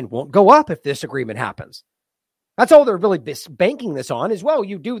and won't go up if this agreement happens. That's all they're really banking this on is, well,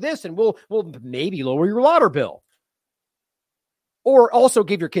 you do this and we'll maybe lower your water bill. Or also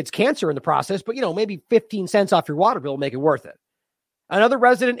give your kids cancer in the process, but maybe 15 cents off your water bill will make it worth it. Another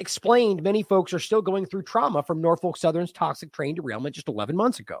resident explained many folks are still going through trauma from Norfolk Southern's toxic train derailment just 11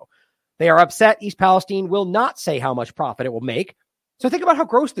 months ago. They are upset East Palestine will not say how much profit it will make. So think about how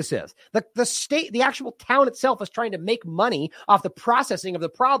gross this is. The state, the actual town itself is trying to make money off the processing of the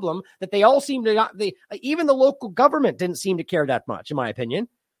problem that they all seem to not, even the local government didn't seem to care that much, in my opinion.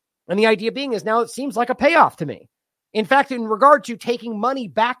 And the idea being is now it seems like a payoff to me. In fact, in regard to taking money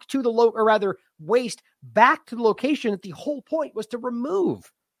back to the waste back to the location that the whole point was to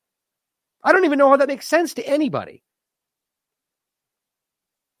remove. I don't even know how that makes sense to anybody.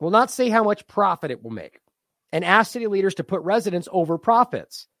 Will not say how much profit it will make and ask city leaders to put residents over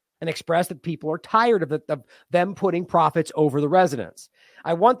profits and express that people are tired of them putting profits over the residents.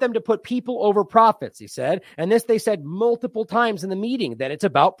 I want them to put people over profits, he said. And this they said multiple times in the meeting, that it's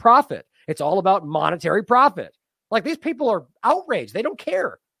about profit. It's all about monetary profit. Like, these people are outraged. They don't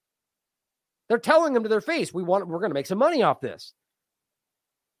care. They're telling them to their face, we're going to make some money off this.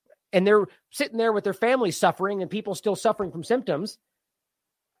 And they're sitting there with their families suffering and people still suffering from symptoms.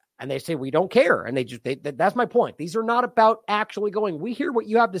 And they say, we don't care. And that's my point. These are not about actually going, we hear what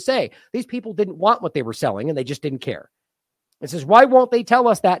you have to say. These people didn't want what they were selling and they just didn't care. It says, why won't they tell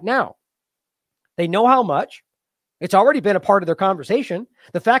us that now? They know how much. It's already been a part of their conversation.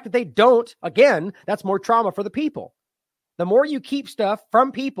 The fact that they don't, again, that's more trauma for the people. The more you keep stuff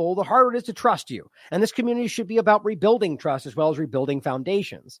from people, the harder it is to trust you. And this community should be about rebuilding trust as well as rebuilding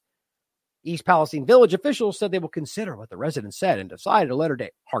foundations. East Palestine Village officials said they will consider what the residents said and decide at a later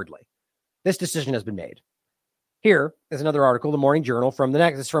date. Hardly. This decision has been made. Here is another article, the Morning Journal,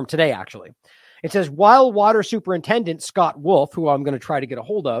 it's from today, actually. It says, while Water Superintendent Scott Wolf, who I'm going to try to get a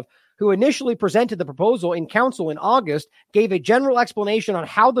hold of, who initially presented the proposal in council in August, gave a general explanation on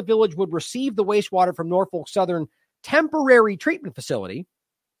how the village would receive the wastewater from Norfolk Southern temporary treatment facility.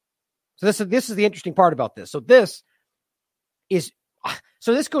 So this is the interesting part about this. So this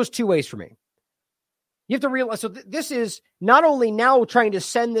goes two ways for me. You have to realize, so this is not only now trying to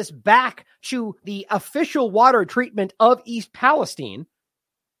send this back to the official water treatment of East Palestine,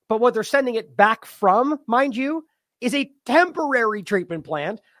 but what they're sending it back from, mind you, is a temporary treatment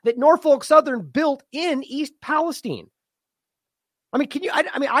plant that Norfolk Southern built in East Palestine. I mean,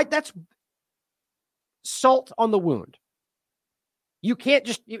 that's salt on the wound. You can't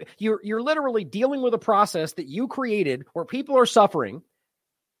just, you're literally dealing with a process that you created where people are suffering,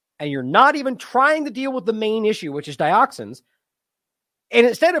 and you're not even trying to deal with the main issue, which is dioxins. And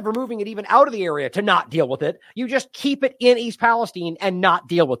instead of removing it even out of the area to not deal with it, you just keep it in East Palestine and not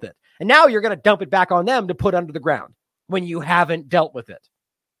deal with it. And now you're going to dump it back on them to put under the ground when you haven't dealt with it.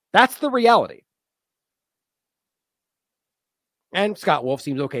 That's the reality. And Scott Wolf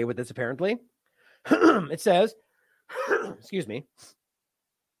seems okay with this, apparently. It says, excuse me,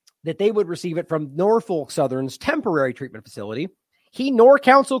 that they would receive it from Norfolk Southern's temporary treatment facility. He nor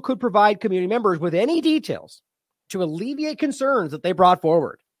council could provide community members with any details to alleviate concerns that they brought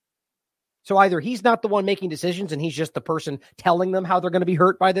forward. So either he's not the one making decisions and he's just the person telling them how they're going to be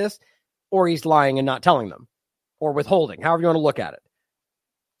hurt by this, or he's lying and not telling them, or withholding, however you want to look at it.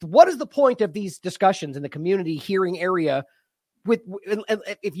 What is the point of these discussions in the community hearing area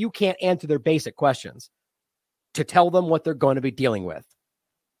if you can't answer their basic questions? To tell them what they're going to be dealing with.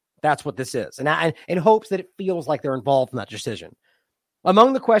 That's what this is. And in hopes that it feels like they're involved in that decision.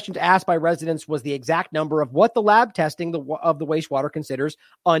 Among the questions asked by residents was the exact number of what the lab testing of the wastewater considers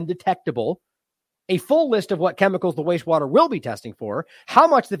undetectable, a full list of what chemicals the wastewater will be testing for, how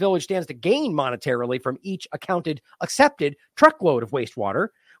much the village stands to gain monetarily from each accepted truckload of wastewater,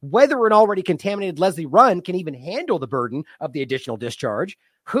 whether an already contaminated Leslie Run can even handle the burden of the additional discharge,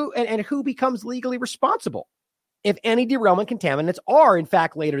 who becomes legally responsible if any derailment contaminants are in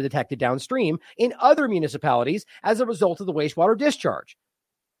fact later detected downstream in other municipalities as a result of the wastewater discharge.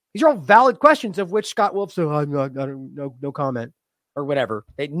 These are all valid questions of which Scott Wolf said, no comment or whatever.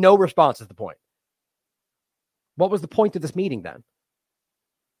 No response is the point. What was the point of this meeting then?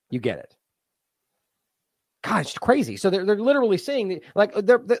 You get it. God, it's crazy. So they're literally saying, like,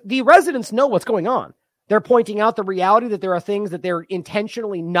 the residents know what's going on. They're pointing out the reality that there are things that they're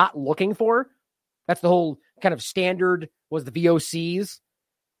intentionally not looking for. That's the whole kind of standard was the VOCs.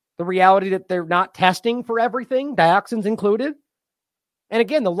 The reality that they're not testing for everything, dioxins included. And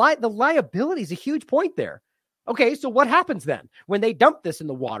again, the liability is a huge point there. Okay, so what happens then when they dump this in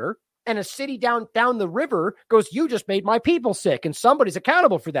the water and a city down the river goes, you just made my people sick and somebody's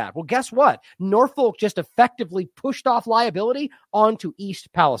accountable for that? Well, guess what? Norfolk just effectively pushed off liability onto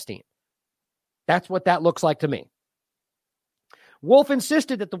East Palestine. That's what that looks like to me. Wolf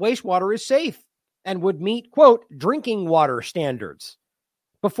insisted that the wastewater is safe and would meet, quote, drinking water standards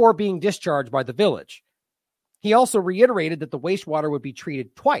before being discharged by the village. He also reiterated that the wastewater would be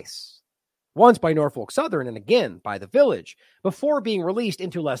treated twice, once by Norfolk Southern and again by the village, before being released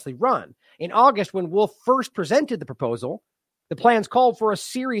into Leslie Run. In August, when Wolf first presented the proposal, the plans called for a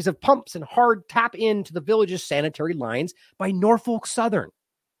series of pumps and hard tap into the village's sanitary lines by Norfolk Southern.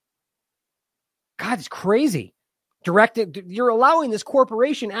 God, it's crazy. You're allowing this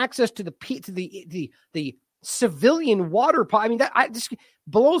corporation access to the civilian water. I mean, that just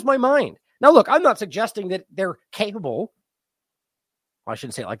blows my mind. Now, look, I'm not suggesting that they're capable. Well, I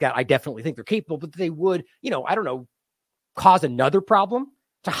shouldn't say it like that. I definitely think they're capable, but they would, I don't know, cause another problem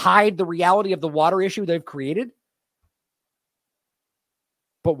to hide the reality of the water issue they've created.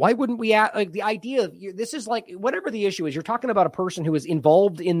 But why wouldn't we like the idea of this is like whatever the issue is, you're talking about a person who is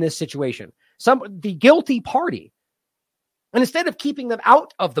involved in this situation, the guilty party. And instead of keeping them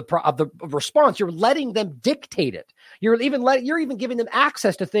out of the response, you're letting them dictate it. You're even giving them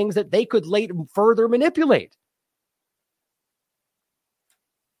access to things that they could later further manipulate.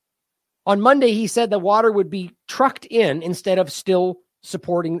 On Monday, he said the water would be trucked in but still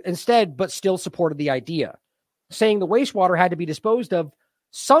supported the idea, saying the wastewater had to be disposed of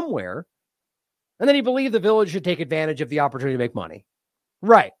somewhere, and then he believed the village should take advantage of the opportunity to make money.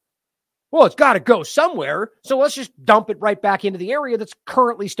 Right. Well, it's got to go somewhere, so let's just dump it right back into the area that's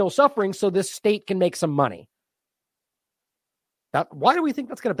currently still suffering so this state can make some money. Why do we think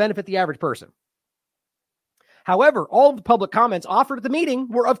that's going to benefit the average person? However, all of the public comments offered at the meeting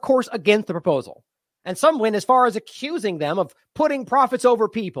were, of course, against the proposal. And some went as far as accusing them of putting profits over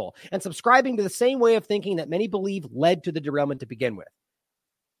people and subscribing to the same way of thinking that many believe led to the derailment to begin with.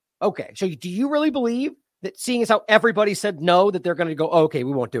 Okay, so do you really believe that, seeing as how everybody said no, that they're going to go, okay,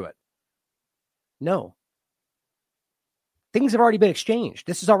 we won't do it? No. Things have already been exchanged.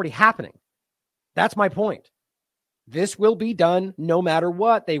 This is already happening. That's my point. This will be done no matter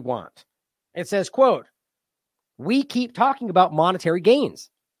what they want. It says, quote, "We keep talking about monetary gains,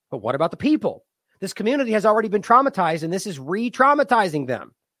 but what about the people? This community has already been traumatized, and this is re-traumatizing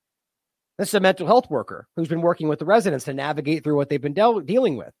them." This is a mental health worker who's been working with the residents to navigate through what they've been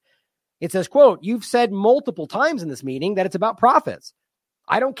dealing with. It says, quote, "You've said multiple times in this meeting that it's about profits.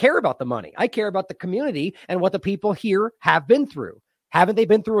 I don't care about the money. I care about the community and what the people here have been through. Haven't they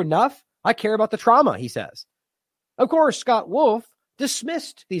been through enough? I care about the trauma," he says. Of course, Scott Wolf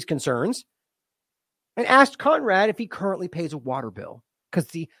dismissed these concerns and asked Conrad if he currently pays a water bill. Because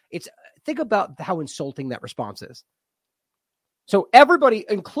think about how insulting that response is. So everybody,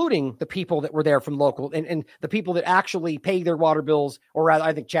 including the people that were there from local and the people that actually pay their water bills, or rather,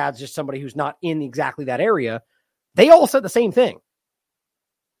 I think Chad's just somebody who's not in exactly that area, they all said the same thing.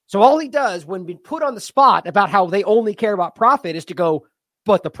 So all he does when being put on the spot about how they only care about profit is to go,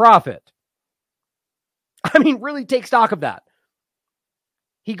 "But the profit." I mean, really take stock of that.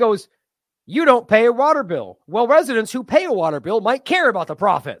 He goes, "You don't pay a water bill." Well, residents who pay a water bill might care about the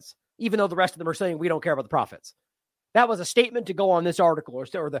profits, even though the rest of them are saying we don't care about the profits. That was a statement to go on this article or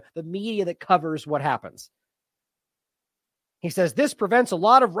the media that covers what happens. He says, "This prevents a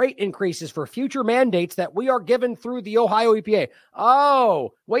lot of rate increases for future mandates that we are given through the Ohio EPA."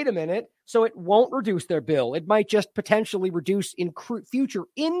 Oh, wait a minute. So it won't reduce their bill. It might just potentially reduce future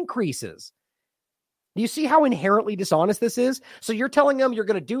increases. Do you see how inherently dishonest this is? So you're telling them you're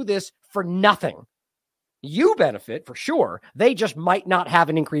going to do this for nothing. You benefit for sure. They just might not have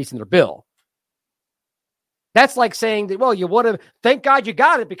an increase in their bill. That's like saying that, well, you would have, thank God you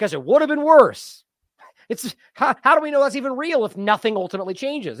got it because it would have been worse. It's how do we know that's even real if nothing ultimately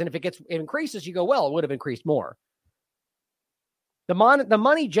changes? And if it increases, you go, well, it would have increased more. The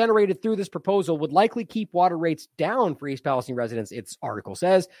money generated through this proposal would likely keep water rates down for East Palestine residents, its article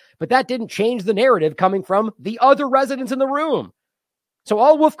says, but that didn't change the narrative coming from the other residents in the room. So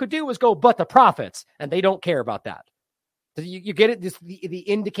all Wolf could do was go, "But the profits," and they don't care about that. You get it? The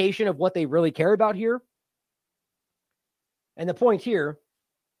indication of what they really care about here? And the point here,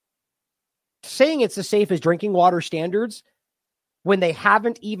 saying it's as safe as drinking water standards when they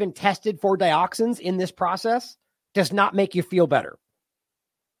haven't even tested for dioxins in this process does not make you feel better.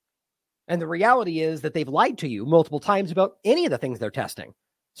 And the reality is that they've lied to you multiple times about any of the things they're testing.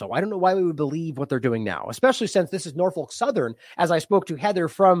 So I don't know why we would believe what they're doing now, especially since this is Norfolk Southern, as I spoke to Heather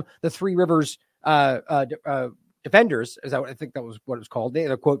from the Three Rivers Defenders, I think that was what it was called. They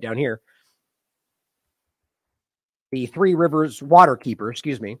had a quote down here. The Three Rivers Waterkeeper,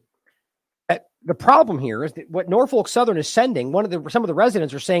 excuse me. The problem here is that what Norfolk Southern is sending, some of the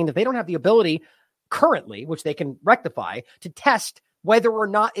residents are saying that they don't have the ability currently, which they can rectify, to test whether or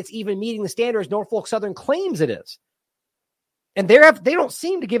not it's even meeting the standards Norfolk Southern claims it is. And they don't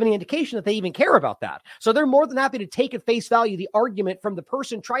seem to give any indication that they even care about that. So they're more than happy to take at face value the argument from the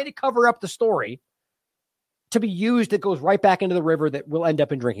person trying to cover up the story to be used that goes right back into the river that will end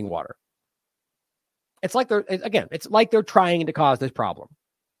up in drinking water. It's like they're trying to cause this problem.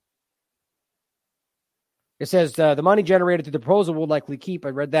 It says the money generated through the proposal will likely keep. I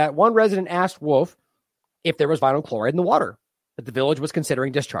read that. One resident asked Wolf if there was vinyl chloride in the water that the village was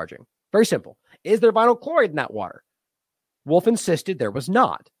considering discharging. Very simple. Is there vinyl chloride in that water? Wolf insisted there was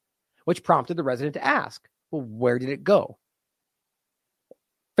not, which prompted the resident to ask, well, where did it go?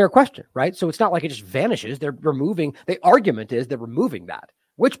 Fair question, right? So it's not like it just vanishes. The argument is they're removing that,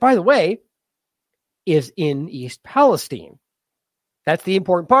 which, by the way, is in East Palestine. That's the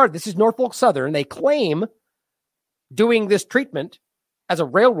important part. This is Norfolk Southern. They claim doing this treatment as a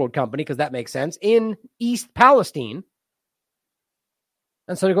railroad company, because that makes sense, in East Palestine.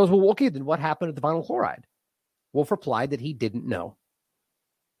 And so he goes, well, okay, then what happened to the vinyl chloride? Wolf replied that he didn't know.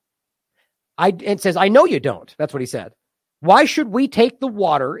 It says, I know you don't. That's what he said. Why should we take the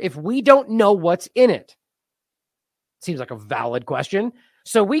water if we don't know what's in it? Seems like a valid question.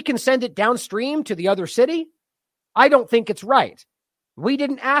 So we can send it downstream to the other city? I don't think it's right. We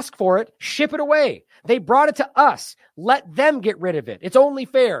didn't ask for it. Ship it away. They brought it to us. Let them get rid of it. It's only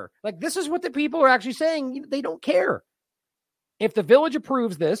fair. Like, this is what the people are actually saying. They don't care. If the village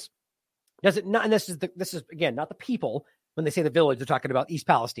approves this, does it not? And this is again, not the people. When they say the village, they're talking about East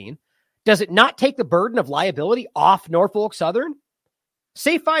Palestine. Does it not take the burden of liability off Norfolk Southern?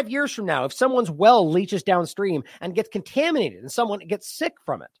 Say 5 years from now, if someone's well leaches downstream and gets contaminated and someone gets sick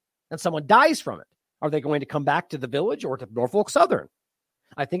from it and someone dies from it, are they going to come back to the village or to Norfolk Southern?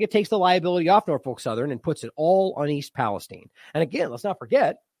 I think it takes the liability off Norfolk Southern and puts it all on East Palestine. And again, let's not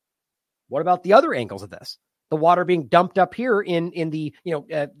forget, what about the other angles of this? The water being dumped up here in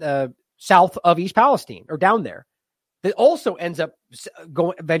the south of East Palestine, or down there, that also ends up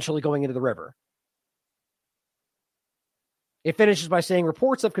eventually going into the river. It finishes by saying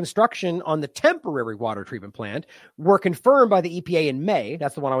reports of construction on the temporary water treatment plant were confirmed by the EPA in May.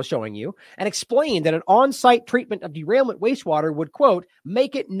 That's the one I was showing you, and explained that an on-site treatment of derailment wastewater would, quote,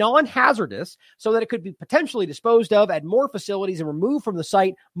 make it non-hazardous so that it could be potentially disposed of at more facilities and removed from the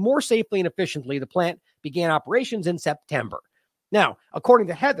site more safely and efficiently. The plant began operations in September. Now, according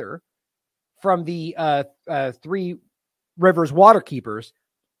to Heather from the Three Rivers Waterkeepers,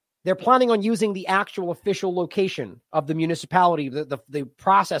 they're planning on using the actual official location of the municipality, the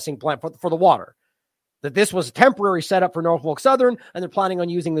processing plant for the water. That this was a temporary setup for Norfolk Southern, and they're planning on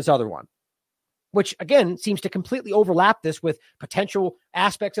using this other one, which, again, seems to completely overlap this with potential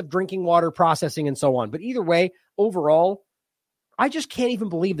aspects of drinking water processing and so on. But either way, overall, I just can't even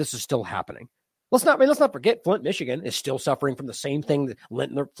believe this is still happening. Let's not forget Flint, Michigan is still suffering from the same thing that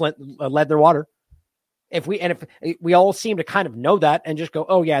Flint led their water. If we all seem to kind of know that and just go,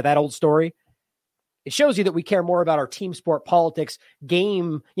 oh yeah, that old story, it shows you that we care more about our team sport politics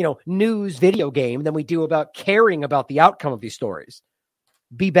game, news video game than we do about caring about the outcome of these stories.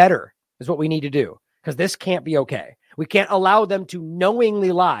 Be better is what we need to do, because this can't be okay. We can't allow them to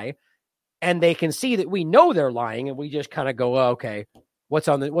knowingly lie, and they can see that we know they're lying, and we just kind of go, oh, okay, what's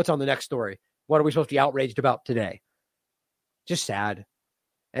on the next story? What are we supposed to be outraged about today? Just sad.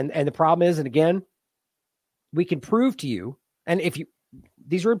 And the problem is, and again, we can prove to you, and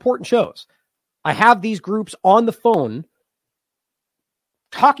these are important shows. I have these groups on the phone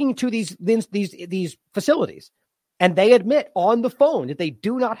talking to these facilities, and they admit on the phone that they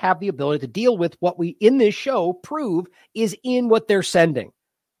do not have the ability to deal with what we in this show prove is in what they're sending.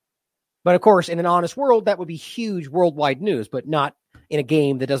 But of course, in an honest world, that would be huge worldwide news, but not in a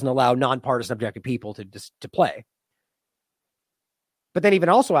game that doesn't allow nonpartisan objective people to play. But then even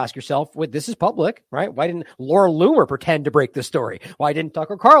also ask yourself, this is public, right? Why didn't Laura Loomer pretend to break this story? Why didn't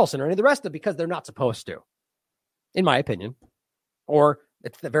Tucker Carlson or any of the rest of them? Because they're not supposed to, in my opinion. Or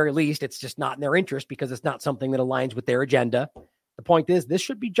at the very least, it's just not in their interest because it's not something that aligns with their agenda. The point is, this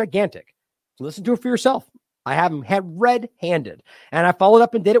should be gigantic. Listen to it for yourself. I have them red-handed. And I followed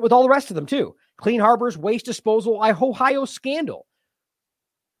up and did it with all the rest of them too. Clean Harbors Waste Disposal Ohio scandal.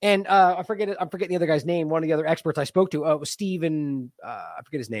 And I'm forgetting the other guy's name. One of the other experts I spoke to was Steven. I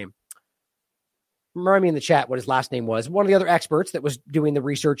forget his name. Remind me in the chat what his last name was. One of the other experts that was doing the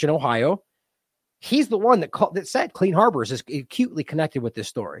research in Ohio. He's the one that said Clean Harbors is acutely connected with this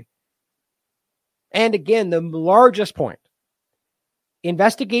story. And again, the largest point.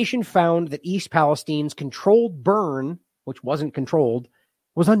 Investigation found that East Palestine's controlled burn, which wasn't controlled,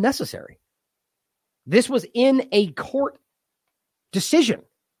 was unnecessary. This was in a court decision.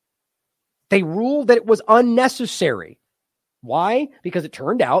 They ruled that it was unnecessary. Why? Because it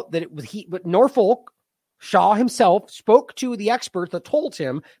turned out that but Norfolk Shaw himself spoke to the experts that told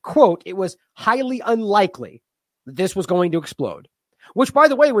him, quote, it was highly unlikely that this was going to explode, which, by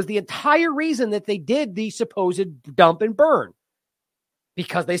the way, was the entire reason that they did the supposed dump and burn,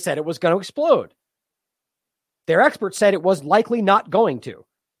 because they said it was going to explode. Their experts said it was likely not going to.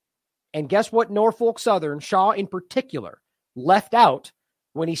 And guess what Norfolk Southern, Shaw in particular, left out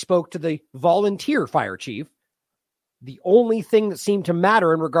when he spoke to the volunteer fire chief? The only thing that seemed to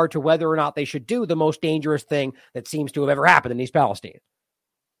matter in regard to whether or not they should do the most dangerous thing that seems to have ever happened in East Palestine.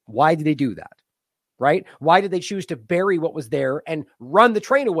 Why did they do that? Right? Why did they choose to bury what was there and run the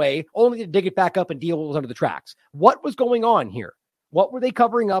train away only to dig it back up and deal with what was under the tracks? What was going on here? What were they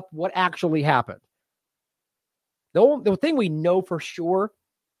covering up? What actually happened? The thing we know for sure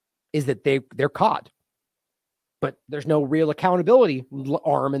is that they're caught. But there's no real accountability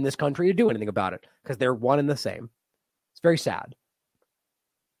arm in this country to do anything about it because they're one and the same. It's very sad.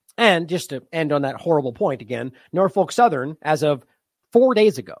 And just to end on that horrible point again, Norfolk Southern, as of 4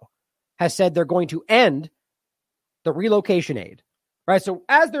 days ago, has said they're going to end the relocation aid. Right? So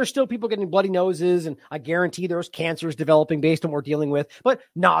as there's still people getting bloody noses, and I guarantee there's cancers developing based on what we're dealing with, but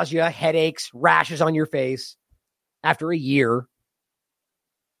nausea, headaches, rashes on your face after a year,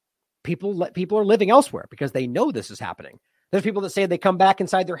 people are living elsewhere because they know this is happening. There's people that say they come back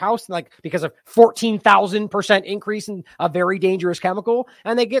inside their house because of 14,000% increase in a very dangerous chemical,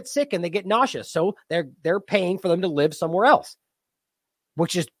 and they get sick and they get nauseous. So they're paying for them to live somewhere else,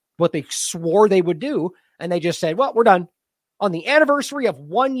 which is what they swore they would do. And they just said, well, we're done on the anniversary of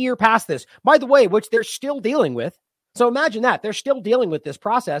 1 year past this, by the way, which they're still dealing with. So imagine that they're still dealing with this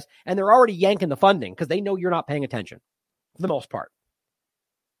process and they're already yanking the funding because they know you're not paying attention for the most part.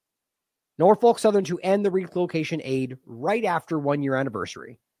 Norfolk Southern to end the relocation aid right after 1 year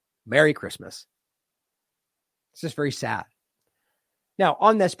anniversary. Merry Christmas. It's just very sad. Now,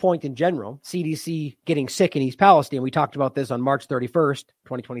 on this point in general, CDC getting sick in East Palestine, we talked about this on March 31st,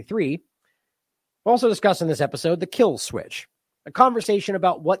 2023. We'll also discuss in this episode the kill switch. a conversation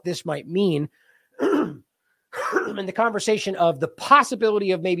about what this might mean, and the conversation of the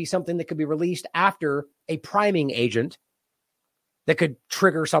possibility of maybe something that could be released after a priming agent that could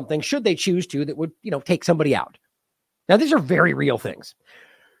trigger something, should they choose to, that would, take somebody out. Now, these are very real things.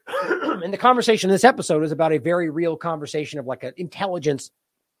 And the conversation in this episode is about a very real conversation of like an intelligence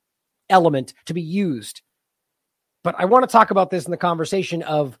element to be used. But I want to talk about this in the conversation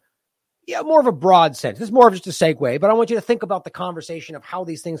of more of a broad sense. This is more of just a segue, but I want you to think about the conversation of how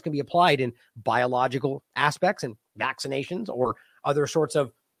these things can be applied in biological aspects and vaccinations or other sorts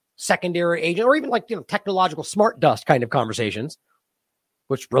of secondary agent, or even like, technological smart dust kind of conversations,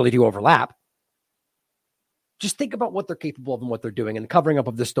 which really do overlap. Just think about what they're capable of and what they're doing and the covering up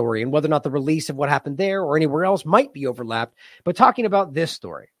of the story and whether or not the release of what happened there or anywhere else might be overlapped. But talking about this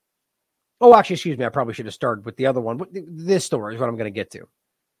story. Oh, actually, excuse me. I probably should have started with the other one. This story is what I'm going to get to.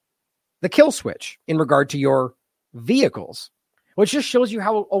 The kill switch in regard to your vehicles, which just shows you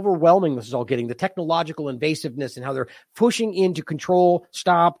how overwhelming this is all getting, the technological invasiveness and how they're pushing in to control,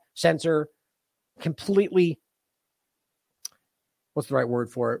 stop, censor, completely, what's the right word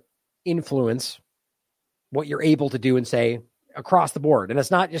for it? Influence what you're able to do and say across the board. And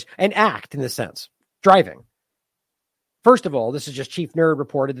it's not just an act in this sense, driving. First of all, this is just Chief Nerd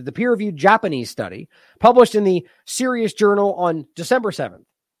reported that the peer-reviewed Japanese study published in the Serious Journal on December 7th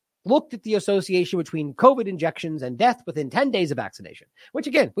looked at the association between COVID injections and death within 10 days of vaccination, which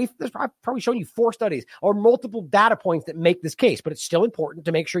again, I've probably shown you 4 studies or multiple data points that make this case, but it's still important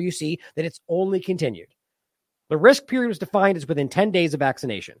to make sure you see that it's only continued. The risk period was defined as within 10 days of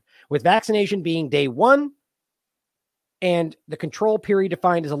vaccination, with vaccination being day 1 and the control period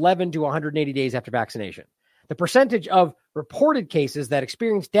defined as 11 to 180 days after vaccination. The percentage of reported cases that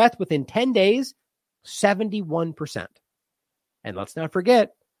experienced death within 10 days, 71%. And let's not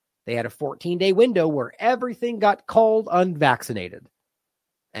forget, they had a 14-day window where everything got called unvaccinated.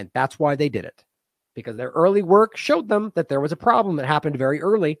 And that's why they did it. Because their early work showed them that there was a problem that happened very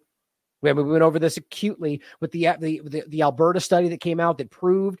early. We went over this acutely with the Alberta study that came out that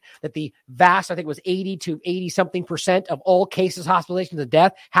proved that the vast, I think it was 80 to 80-something% of all cases, hospitalizations, and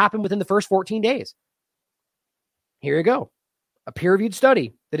death happened within the first 14 days. Here you go. A peer-reviewed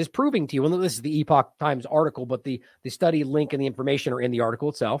study that is proving to you, and this is the Epoch Times article, but the study link and the information are in the article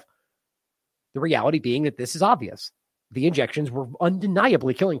itself. The reality being that this is obvious. The injections were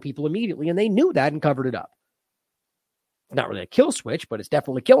undeniably killing people immediately, and they knew that and covered it up. Not really a kill switch, but it's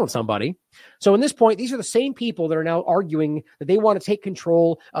definitely killing somebody. So in this point, these are the same people that are now arguing that they want to take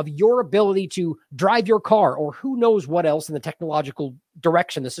control of your ability to drive your car, or who knows what else in the technological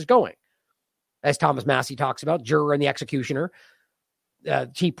direction this is going. As Thomas Massey talks about, juror and the executioner,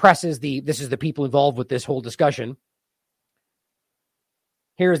 he presses this is the people involved with this whole discussion.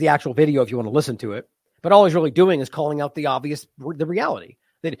 Here's the actual video if you want to listen to it. But all he's really doing is calling out the obvious, the reality.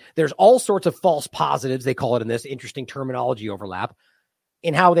 That there's all sorts of false positives, they call it in this interesting terminology overlap,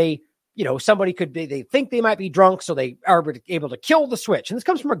 in how they, somebody could be, they think they might be drunk, so they are able to kill the switch. And this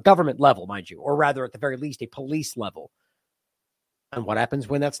comes from a government level, mind you, or rather at the very least, a police level. And what happens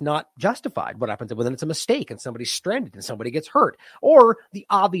when that's not justified? What happens when it's a mistake and somebody's stranded and somebody gets hurt? Or the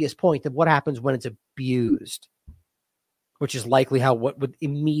obvious point of what happens when it's abused, which is likely what would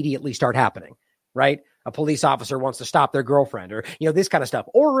immediately start happening, right? A police officer wants to stop their girlfriend, or, this kind of stuff.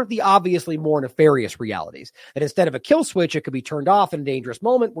 Or the obviously more nefarious realities that instead of a kill switch, it could be turned off in a dangerous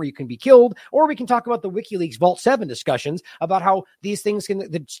moment where you can be killed. Or we can talk about the WikiLeaks Vault 7 discussions about how these things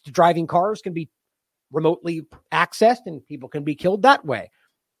the driving cars can be remotely accessed and people can be killed that way.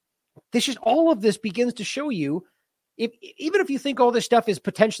 All of this begins to show you, even if you think all this stuff is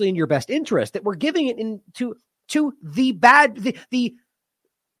potentially in your best interest, that we're giving it to the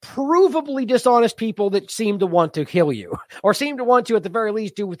provably dishonest people that seem to want to kill you, or seem to want to, at the very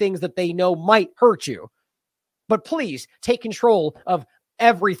least, do things that they know might hurt you. But please take control of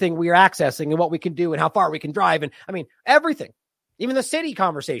everything we are accessing and what we can do and how far we can drive. And everything, even the city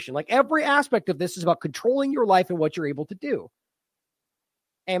conversation, like every aspect of this is about controlling your life and what you're able to do.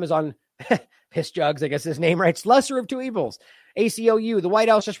 Amazon Piss Jugs, I guess his name writes, lesser of two evils. ACLU, the White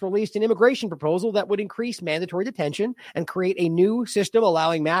House just released an immigration proposal that would increase mandatory detention and create a new system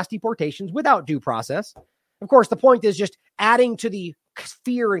allowing mass deportations without due process. Of course, the point is just adding to the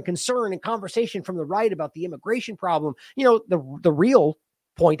fear and concern and conversation from the right about the immigration problem. The real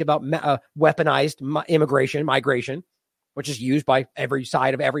point about weaponized migration, which is used by every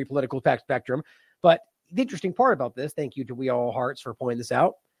side of every political spectrum. But the interesting part about this, thank you to We All Hearts for pointing this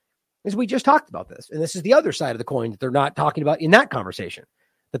out, is we just talked about this. And this is the other side of the coin that they're not talking about in that conversation,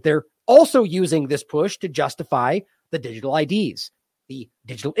 that they're also using this push to justify the digital IDs the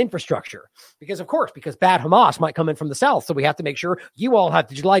digital infrastructure. Because, of course, because bad Hamas might come in from the south. So we have to make sure you all have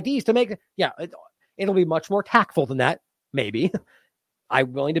digital IDs to make it. Yeah, it'll be much more tactful than that, maybe.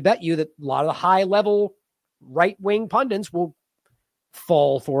 I'm willing to bet you that a lot of the high-level right-wing pundits will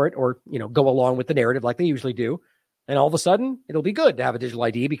fall for it or, go along with the narrative like they usually do. And all of a sudden, it'll be good to have a digital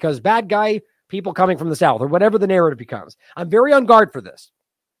ID because bad guy people coming from the south or whatever the narrative becomes. I'm very on guard for this.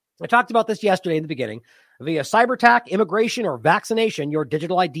 I talked about this yesterday in the beginning. Via cyber attack, immigration, or vaccination, your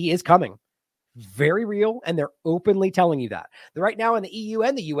digital ID is coming. Very real, and they're openly telling you that. Right now in the EU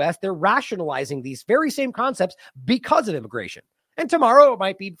and the US, they're rationalizing these very same concepts because of immigration. And tomorrow it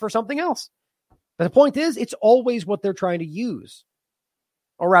might be for something else. But the point is, it's always what they're trying to use.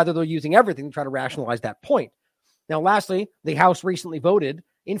 Or rather, they're using everything to try to rationalize that point. Now, lastly, the House recently voted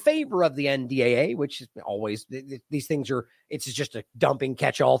in favor of the NDAA, which is always, these things are, it's just a dumping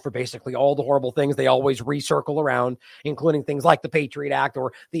catch-all for basically all the horrible things they always recircle around, including things like the Patriot Act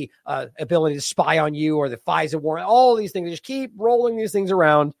or the ability to spy on you or the FISA warrant, all these things. They just keep rolling these things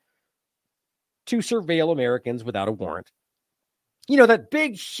around to surveil Americans without a warrant. That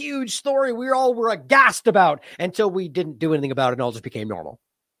big, huge story we all were aghast about until we didn't do anything about it and all just became normal.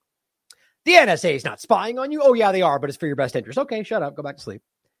 The NSA is not spying on you. Oh, yeah, they are, but it's for your best interest. Okay, shut up. Go back to sleep.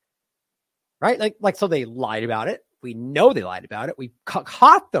 Right? Like so they lied about it. We know they lied about it. We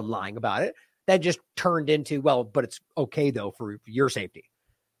caught them lying about it. That just turned into, well, but it's okay, though, for your safety.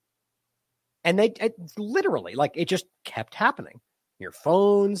 And it literally, it just kept happening. Your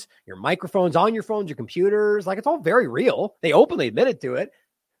phones, your microphones on your phones, your computers, it's all very real. They openly admitted to it.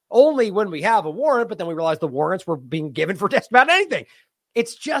 Only when we have a warrant, but then we realized the warrants were being given for just about anything.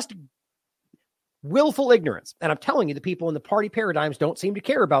 It's just willful ignorance. And I'm telling you, the people in the party paradigms don't seem to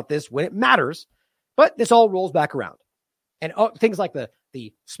care about this when it matters, but this all rolls back around. And things like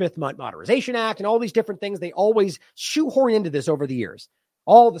the Smith Modernization Act and all these different things, they always shoehorn into this over the years.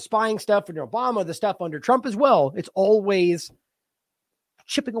 All the spying stuff under Obama, the stuff under Trump as well, it's always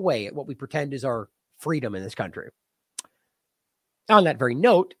chipping away at what we pretend is our freedom in this country. On that very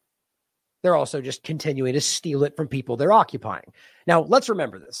note, they're also just continuing to steal it from people they're occupying. Now, let's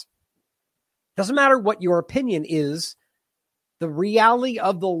remember this. Doesn't matter what your opinion is, the reality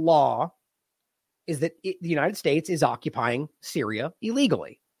of the law is that the United States is occupying Syria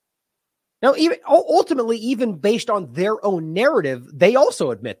illegally. Now, ultimately, even based on their own narrative, they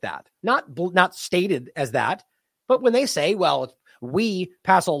also admit that. Not stated as that, but when they say, well, we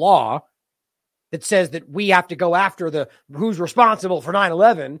pass a law that says that we have to go after who's responsible for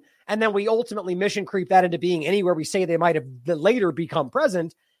 9/11, and then we ultimately mission creep that into being anywhere we say they might have later become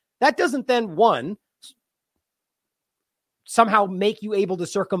present, that doesn't then, one, somehow make you able to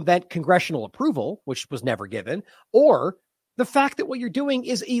circumvent congressional approval, which was never given, or the fact that what you're doing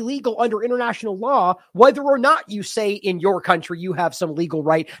is illegal under international law, whether or not you say in your country you have some legal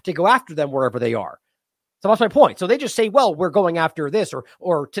right to go after them wherever they are. So that's my point. So they just say, well, we're going after this,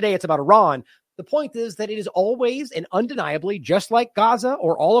 or today it's about Iran. The point is that it is always and undeniably, just like Gaza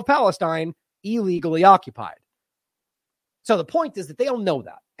or all of Palestine, illegally occupied. So the point is that they don't know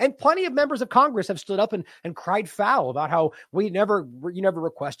that. And plenty of members of Congress have stood up and cried foul about how you never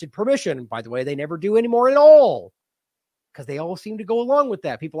requested permission. And by the way, they never do anymore at all, because they all seem to go along with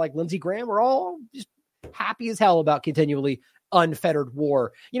that. People like Lindsey Graham are all just happy as hell about continually unfettered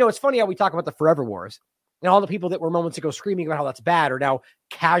war. It's funny how we talk about the forever wars. And all the people that were moments ago screaming about how that's bad are now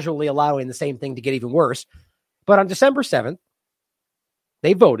casually allowing the same thing to get even worse. But on December 7th,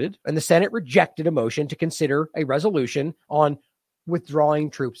 they voted and the Senate rejected a motion to consider a resolution on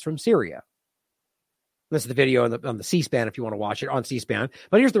withdrawing troops from Syria. This is the video on the C-SPAN if you want to watch it on C-SPAN.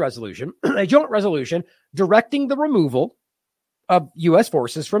 But here's the resolution. A joint resolution directing the removal of U.S.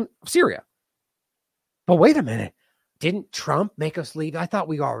 forces from Syria. But wait a minute. Didn't Trump make us leave? I thought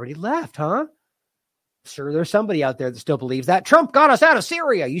we already left, huh? Sure, there's somebody out there that still believes that. Trump got us out of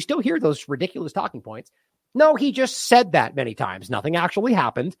Syria. You still hear those ridiculous talking points. No, he just said that many times. Nothing actually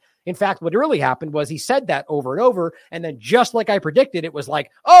happened. In fact, what really happened was he said that over and over. And then just like I predicted, it was like,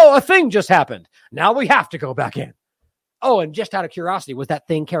 oh, a thing just happened. Now we have to go back in. Oh, and just out of curiosity, was that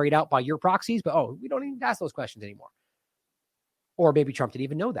thing carried out by your proxies? But we don't even ask those questions anymore. Or maybe Trump didn't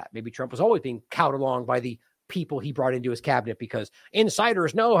even know that. Maybe Trump was always being cowed along by the people he brought into his cabinet because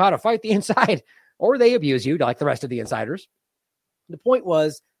insiders know how to fight the inside. Or they abuse you like the rest of the insiders. The point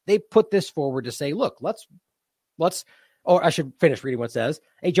was they put this forward to say, look, let's, or I should finish reading what it says.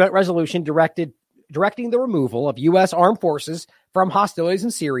 A joint resolution directing the removal of U.S. armed forces from hostilities in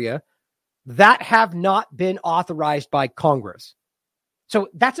Syria that have not been authorized by Congress. So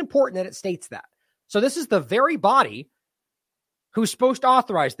that's important that it states that. So this is the very body who's supposed to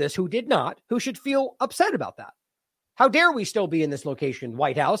authorize this, who did not, who should feel upset about that. How dare we still be in this location,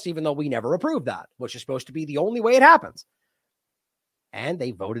 White House, even though we never approved that, which is supposed to be the only way it happens. And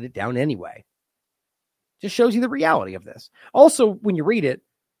they voted it down anyway. Just shows you the reality of this. Also, when you read it,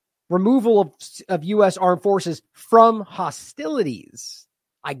 removal of U.S. armed forces from hostilities,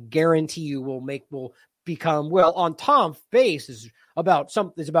 I guarantee you will become, well, entente base is about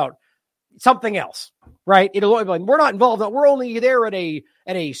something else, right? It'll be like, we're not involved. We're only there at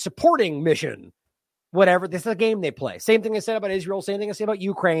a supporting mission. Whatever. This is a game they play. Same thing I said about Israel. Same thing I said about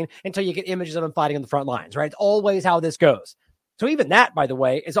Ukraine until you get images of them fighting on the front lines, right? It's always how this goes. So even that, by the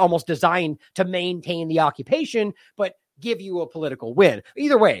way, is almost designed to maintain the occupation, but give you a political win.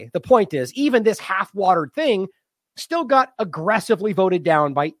 Either way, the point is, even this half-watered thing still got aggressively voted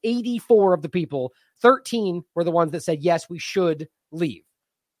down by 84 of the people. 13 were the ones that said, yes, we should leave.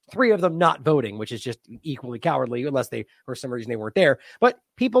 3 of them not voting, which is just equally cowardly, unless they, for some reason, they weren't there. But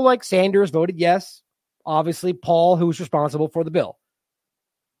people like Sanders voted yes. Obviously, Paul, who's responsible for the bill.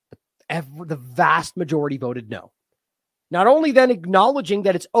 The vast majority voted no. Not only then acknowledging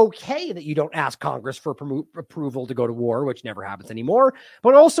that it's okay that you don't ask Congress for approval to go to war, which never happens anymore,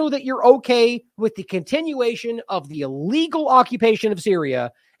 but also that you're okay with the continuation of the illegal occupation of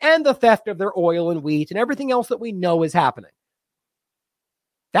Syria and the theft of their oil and wheat and everything else that we know is happening.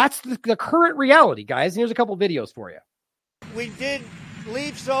 That's the current reality, guys. And here's a couple videos for you. We did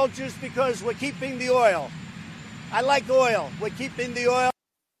leave soldiers because we're keeping the oil. I like oil. We're keeping the oil.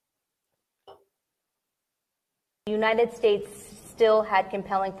 The United States still had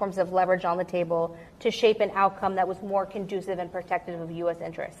compelling forms of leverage on the table to shape an outcome that was more conducive and protective of U.S.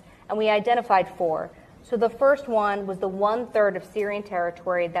 interests. And we identified 4. So the first one was the 1/3 of Syrian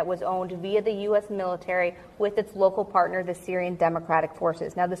territory that was owned via the U.S. military with its local partner, the Syrian Democratic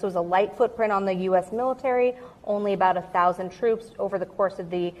Forces. Now, this was a light footprint on the U.S. military, only about 1,000 troops over the course of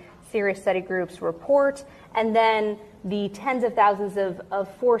the Syria Study Group's report, and then the tens of thousands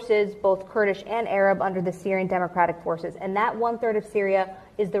of forces, both Kurdish and Arab, under the Syrian Democratic Forces. And that 1/3 of Syria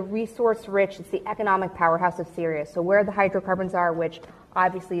is the resource-rich, it's the economic powerhouse of Syria. So where the hydrocarbons are, which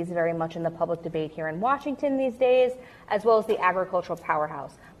obviously is very much in the public debate here in Washington these days, as well as the agricultural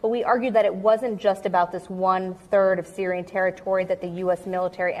powerhouse. But we argued that it wasn't just about this 1/3 of Syrian territory that the U.S.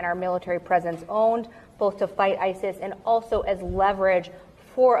 military and our military presence owned, both to fight ISIS and also as leverage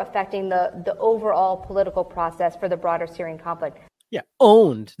for affecting the overall political process for the broader Syrian conflict. Yeah,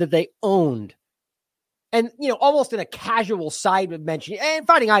 owned, that they owned. And, almost in a casual side mention, and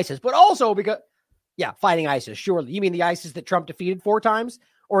fighting ISIS, but also because, fighting ISIS, surely. You mean the ISIS that Trump defeated 4 times?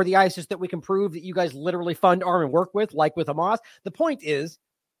 Or the ISIS that we can prove that you guys literally fund, arm, and work with, like with Hamas? The point is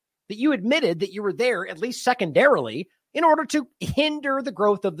that you admitted that you were there, at least secondarily, in order to hinder the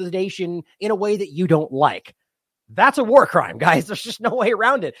growth of the nation in a way that you don't like. That's a war crime, guys. There's just no way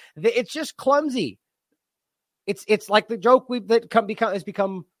around it. It's just clumsy. It's like the joke has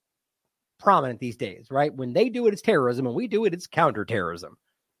become prominent these days, right? When they do it, it's terrorism, and we do it, it's counterterrorism.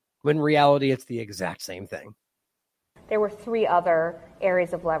 When in reality, it's the exact same thing. There were 3 other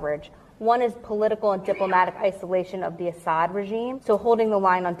areas of leverage. One is political and diplomatic isolation of the Assad regime. So holding the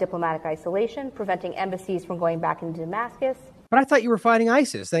line on diplomatic isolation, preventing embassies from going back into Damascus. But I thought you were fighting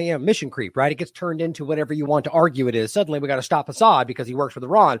ISIS. Mission creep, right? It gets turned into whatever you want to argue it is. Suddenly we got to stop Assad because he works with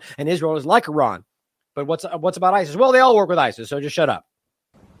Iran, and Israel is like Iran. But what's about ISIS? Well, they all work with ISIS, so just shut up.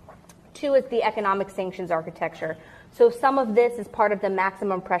 2 is the economic sanctions architecture. So some of this is part of the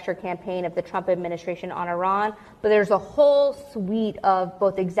maximum pressure campaign of the Trump administration on Iran, but there's a whole suite of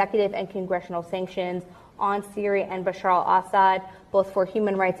both executive and congressional sanctions on Syria and Bashar al-Assad, both for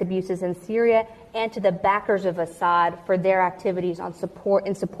human rights abuses in Syria and to the backers of Assad for their activities in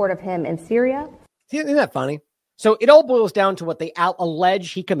support of him in Syria. Isn't that funny? So it all boils down to what they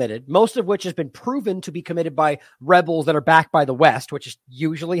allege he committed, most of which has been proven to be committed by rebels that are backed by the West, which is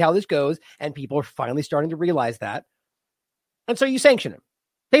usually how this goes, and people are finally starting to realize that. And so you sanction him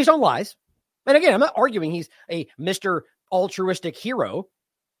based on lies. And again, I'm not arguing he's a Mr. altruistic hero,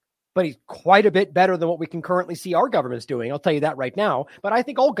 but he's quite a bit better than what we can currently see our government's doing. I'll tell you that right now. But I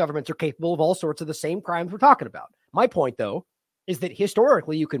think all governments are capable of all sorts of the same crimes we're talking about. My point, though, is that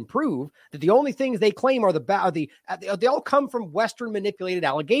historically you can prove that the only things they claim are they all come from Western manipulated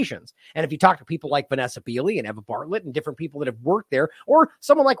allegations. And if you talk to people like Vanessa Beeley and Eva Bartlett and different people that have worked there, or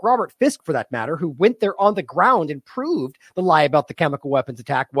someone like Robert Fisk, for that matter, who went there on the ground and proved the lie about the chemical weapons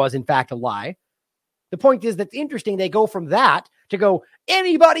attack was in fact a lie. The point is that's interesting. They go from that to go,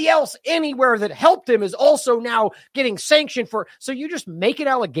 anybody else anywhere that helped him is also now getting sanctioned for. So you just make an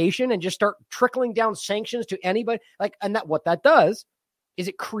allegation and just start trickling down sanctions to anybody. What that does is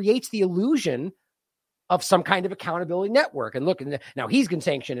it creates the illusion of some kind of accountability network. And look, and now he's been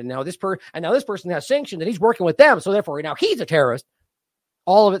sanctioned, and now this person has sanctioned, and he's working with them, so therefore now he's a terrorist.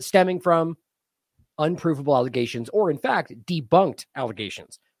 All of it stemming from unprovable allegations, or in fact, debunked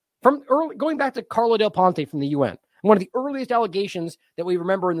allegations. Going back to Carla Del Ponte from the UN, one of the earliest allegations that we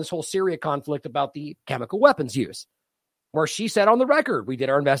remember in this whole Syria conflict about the chemical weapons use, where she said on the record, we did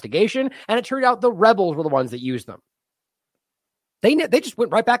our investigation, and it turned out the rebels were the ones that used them. They just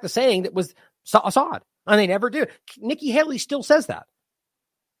went right back to saying that was Assad, and they never did. Nikki Haley still says that.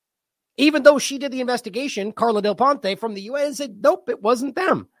 Even though she did the investigation, Carla Del Ponte from the UN said, nope, it wasn't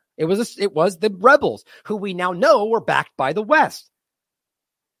them. It was the rebels, who we now know were backed by the West.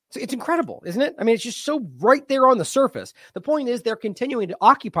 So it's incredible, isn't it? I mean, it's just so right there on the surface. The point is they're continuing to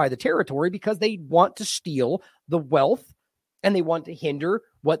occupy the territory because they want to steal the wealth, and they want to hinder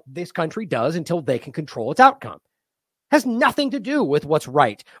what this country does until they can control its outcome. Has nothing to do with what's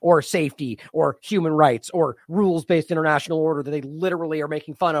right or safety or human rights or rules-based international order that they literally are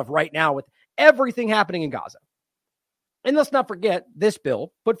making fun of right now with everything happening in Gaza. And let's not forget this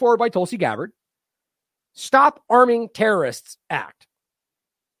bill put forward by Tulsi Gabbard, Stop Arming Terrorists Act.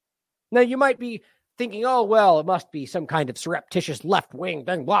 Now, you might be thinking, oh, well, it must be some kind of surreptitious left-wing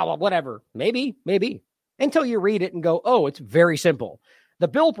thing, blah, blah, whatever. Maybe. Until you read it and go, oh, it's very simple. The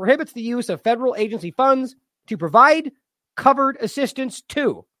bill prohibits the use of federal agency funds to provide covered assistance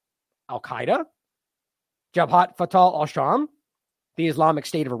to Al-Qaeda, Jabhat Fatah al-Sham, the Islamic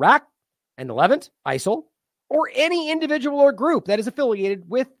State of Iraq, and the Levant, ISIL, or any individual or group that is affiliated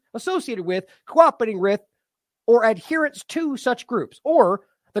with, associated with, cooperating with, or adherents to such groups, or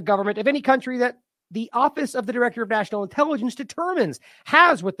the government of any country that the Office of the Director of National Intelligence determines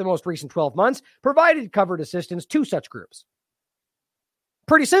has, with the most recent 12 months, provided covered assistance to such groups.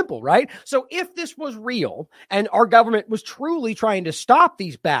 Pretty simple, right? So if this was real and our government was truly trying to stop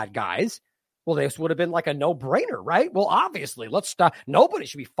these bad guys, well, this would have been like a no-brainer, right? Well, obviously, let's stop. Nobody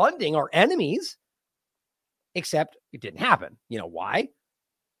should be funding our enemies, except it didn't happen. You know why?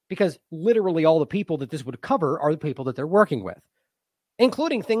 Because literally all the people that this would cover are the people that they're working with,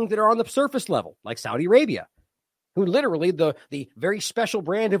 including things that are on the surface level, like Saudi Arabia, who literally the very special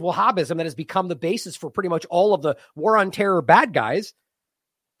brand of Wahhabism that has become the basis for pretty much all of the war on terror bad guys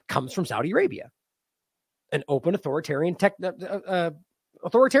comes from Saudi Arabia, an open authoritarian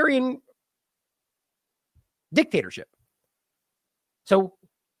dictatorship. So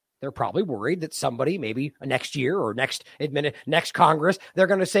they're probably worried that somebody, maybe next year or next Congress, they're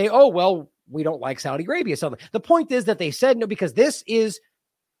going to say, oh, well, we don't like Saudi Arabia. So the point is that they said no, because this is,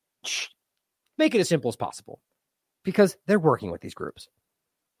 make it as simple as possible, because they're working with these groups.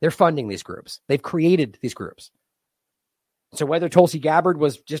 They're funding these groups. They've created these groups. So whether Tulsi Gabbard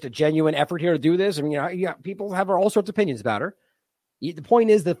was just a genuine effort here to do this, I mean, people have all sorts of opinions about her. The point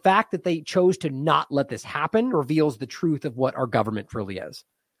is the fact that they chose to not let this happen reveals the truth of what our government really is.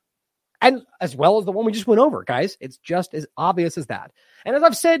 And as well as the one we just went over, guys, it's just as obvious as that. And as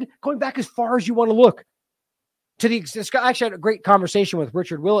I've said, going back as far as you want to look, I actually had a great conversation with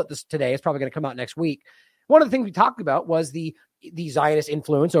Richard Willett today. It's probably going to come out next week. One of the things we talked about was the Zionist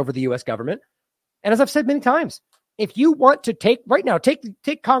influence over the U.S. government. And as I've said many times, if you want to take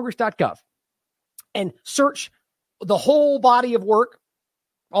congress.gov and search the whole body of work,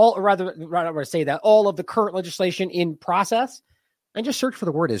 all of the current legislation in process, and just search for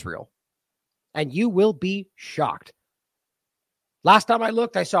the word Israel, and you will be shocked. Last time I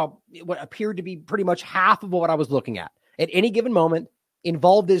looked, I saw what appeared to be pretty much half of what I was looking at any given moment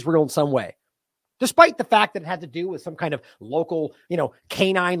involved Israel in some way, despite the fact that it had to do with some kind of local,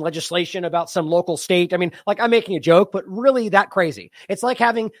 canine legislation about some local state. I mean, like, I'm making a joke, but really that crazy. It's like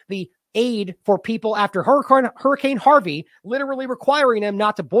having the aid for people after Hurricane Harvey, literally requiring them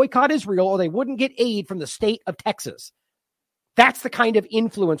not to boycott Israel or they wouldn't get aid from the state of Texas. That's the kind of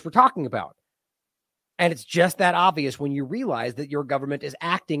influence we're talking about. And it's just that obvious when you realize that your government is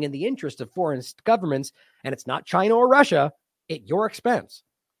acting in the interest of foreign governments, and it's not China or Russia at your expense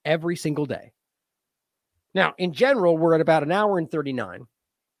every single day. Now, in general, we're at about an hour and 39.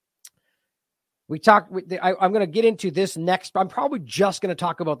 I'm going to get into this next. I'm probably just going to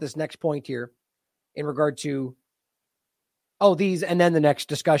talk about this next point here in regard to, these, and then the next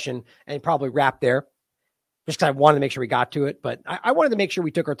discussion, and probably wrap there. Just because I wanted to make sure we got to it, but I wanted to make sure we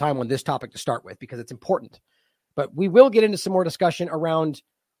took our time on this topic to start with because it's important. But we will get into some more discussion around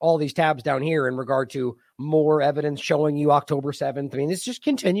all these tabs down here in regard to more evidence showing you October 7th. I mean, this just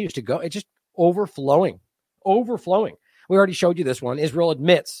continues to go. It's just overflowing. We already showed you this one. Israel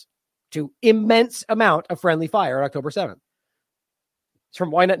admits to immense amount of friendly fire on October 7th. It's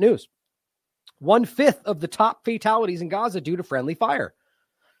from Ynet News. 1/5 of the top fatalities in Gaza due to friendly fire.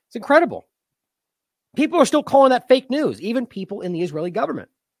 It's incredible. People are still calling that fake news, even people in the Israeli government.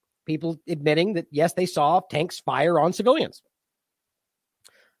 People admitting that, yes, they saw tanks fire on civilians.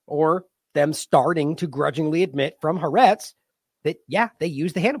 Or them starting to grudgingly admit from Haaretz that, yeah, they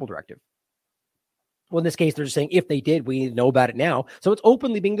used the Hannibal Directive. Well, in this case, they're just saying, if they did, we need to know about it now. So it's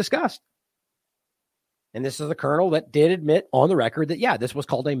openly being discussed. And this is the colonel that did admit on the record that, yeah, this was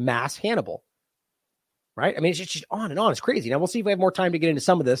called a mass Hannibal. Right? I mean, it's just on and on. It's crazy. Now, we'll see if we have more time to get into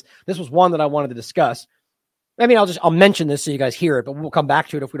some of this. This was one that I wanted to discuss. I mean, I'll mention this so you guys hear it, but we'll come back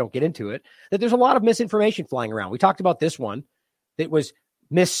to it if we don't get into it. That there's a lot of misinformation flying around. We talked about this one that was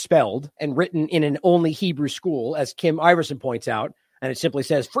misspelled and written in an only Hebrew school, as Kim Iverson points out. And it simply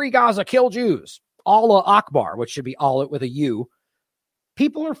says, "Free Gaza, kill Jews. Allah Akbar," which should be Allah with a U.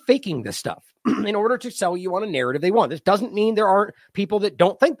 People are faking this stuff in order to sell you on a narrative they want. This doesn't mean there aren't people that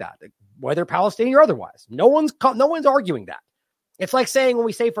don't think that, whether Palestinian or otherwise. No one's arguing that. It's like saying when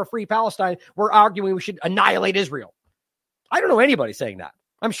we say for free Palestine, we're arguing we should annihilate Israel. I don't know anybody saying that.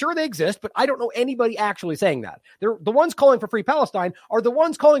 I'm sure they exist, but I don't know anybody actually saying that. The ones calling for free Palestine are the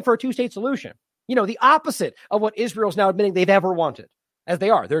ones calling for a two-state solution. You know, the opposite of what Israel's now admitting they've ever wanted, as they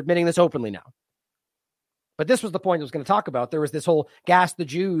are. They're admitting this openly now. But this was the point I was going to talk about. There was this whole gas the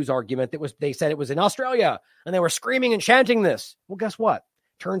Jews argument they said it was in Australia, and they were screaming and chanting this. Well, guess what?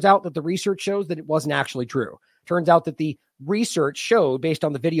 Turns out that the research shows that it wasn't actually true. Turns out that the research showed, based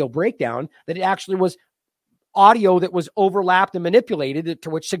on the video breakdown, that it actually was audio that was overlapped and manipulated, to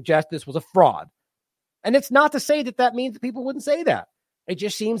which suggests this was a fraud. And it's not to say that that means that people wouldn't say that. It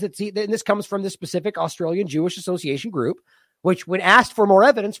just seems that, and this comes from the specific Australian Jewish Association group, which, when asked for more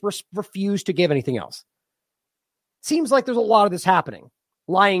evidence, refused to give anything else. Seems like there's a lot of this happening,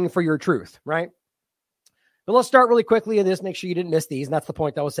 lying for your truth, right? But let's start really quickly in this. Make sure you didn't miss these. And that's the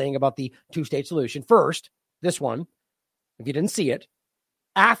point I was saying about the two-state solution. First, this one, if you didn't see it,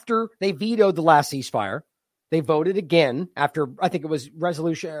 after they vetoed the last ceasefire, they voted again after, I think it was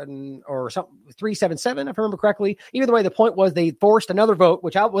resolution or something, 377, if I remember correctly. Either way, the point was they forced another vote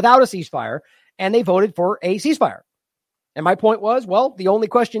without a ceasefire, and they voted for a ceasefire. And my point was, well, the only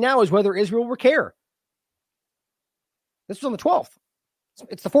question now is whether Israel will care. This was on the 12th.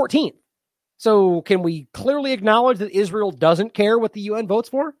 It's the 14th. So can we clearly acknowledge that Israel doesn't care what the UN votes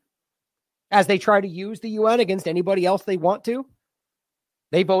for, as they try to use the UN against anybody else they want to?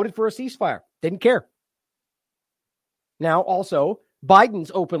 They voted for a ceasefire. Didn't care. Now, also,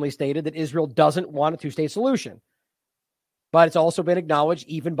 Biden's openly stated that Israel doesn't want a two-state solution. But it's also been acknowledged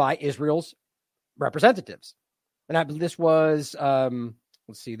even by Israel's representatives. And I believe this was,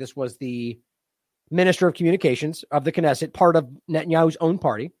 this was the Minister of Communications of the Knesset, part of Netanyahu's own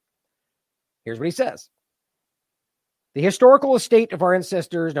party. Here's what he says. The historical estate of our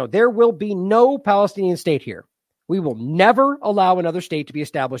ancestors, no, there will be no Palestinian state here. We will never allow another state to be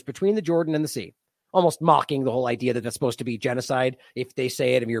established between the Jordan and the sea. Almost mocking the whole idea that that's supposed to be genocide if they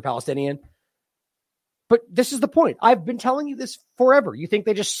say it if you're Palestinian. But this is the point. I've been telling you this forever. You think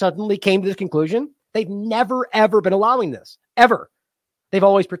they just suddenly came to this conclusion? They've never, ever been allowing this. Ever. They've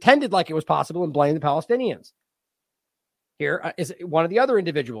always pretended like it was possible and blamed the Palestinians. Here is one of the other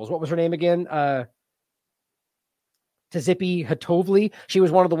individuals. What was her name again? Tzipi Hatovli. She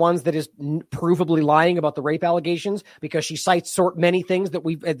was one of the ones that is provably lying about the rape allegations because she cites many things that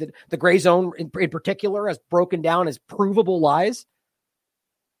the gray zone in particular has broken down as provable lies.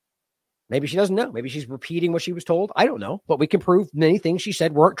 Maybe she doesn't know. Maybe she's repeating what she was told. I don't know. But we can prove many things she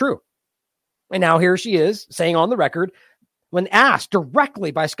said weren't true. And now here she is saying on the record, when asked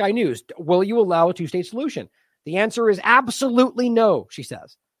directly by Sky News, will you allow a two-state solution? The answer is absolutely no, she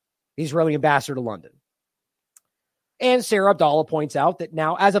says. The Israeli ambassador to London. And Sarah Abdallah points out that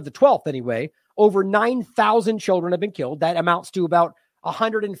now, as of the 12th anyway, over 9,000 children have been killed. That amounts to about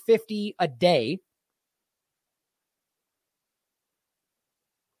 150 a day.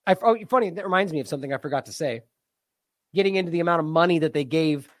 Funny, that reminds me of something I forgot to say. Getting into the amount of money that they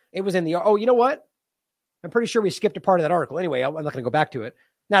gave. It was in the, you know what? I'm pretty sure we skipped a part of that article. Anyway, I'm not going to go back to it.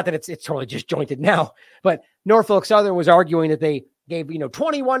 Not that it's totally disjointed now, but Norfolk Southern was arguing that they gave,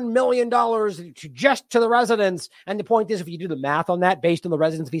 $21 million to the residents. And the point is, if you do the math on that based on the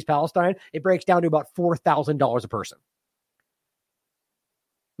residents of East Palestine, it breaks down to about $4,000 a person.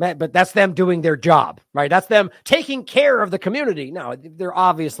 But that's them doing their job, right? That's them taking care of the community. No, they're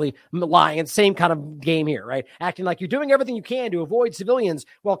obviously lying. It's the same kind of game here, right? Acting like you're doing everything you can to avoid civilians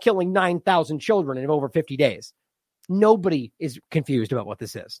while killing 9,000 children in over 50 days. Nobody is confused about what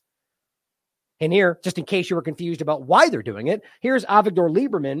this is. And here, just in case you were confused about why they're doing it, here's Avigdor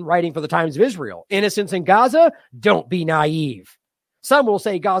Lieberman writing for the Times of Israel. Innocents in Gaza? Don't be naive. Some will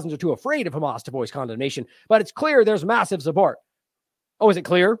say Gazans are too afraid of Hamas to voice condemnation, but it's clear there's massive support. Oh, is it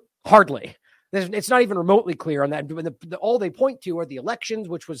clear? Hardly. It's not even remotely clear on that. All they point to are the elections,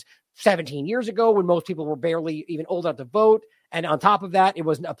 which was 17 years ago when most people were barely even old enough to vote. And on top of that, it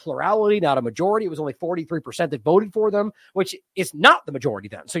was a plurality, not a majority. It was only 43% that voted for them, which is not the majority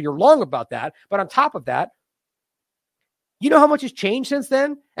then. So you're wrong about that. But on top of that, you know how much has changed since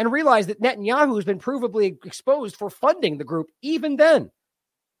then? And realize that Netanyahu has been provably exposed for funding the group even then,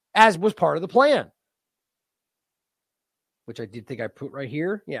 as was part of the plan. Which I did think I put right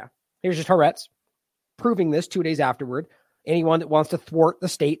here. Yeah. Here's just Haaretz proving this 2 days afterward. Anyone that wants to thwart the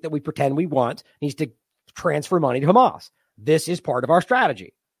state that we pretend we want needs to transfer money to Hamas. This is part of our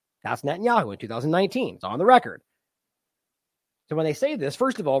strategy. That's Netanyahu in 2019. It's on the record. So when they say this,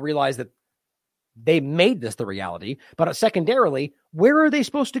 first of all, realize that they made this the reality. But secondarily, where are they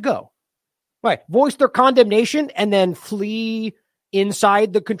supposed to go? Right. Voice their condemnation and then flee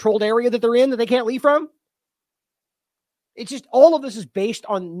inside the controlled area that they're in that they can't leave from? It's just all of this is based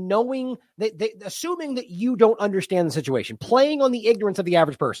on knowing that assuming that you don't understand the situation, playing on the ignorance of the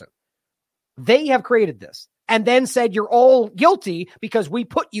average person. They have created this and then said you're all guilty because we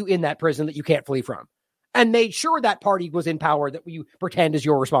put you in that prison that you can't flee from, and made sure that party was in power that you pretend is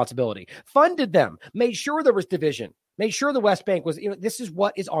your responsibility, funded them, made sure there was division, made sure the West Bank was, this is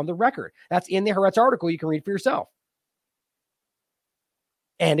what is on the record. That's in the Haaretz article. You can read for yourself.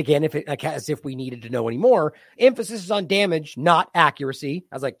 And again, as if we needed to know any more, emphasis is on damage, not accuracy.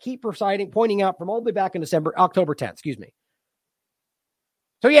 As I keep pointing out from all the way back in October 10th,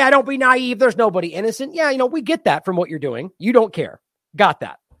 So yeah, don't be naive. There's nobody innocent. Yeah, we get that from what you're doing. You don't care. Got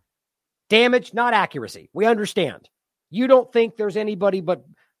that. Damage, not accuracy. We understand. You don't think there's anybody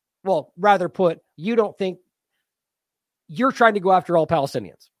you don't think you're trying to go after all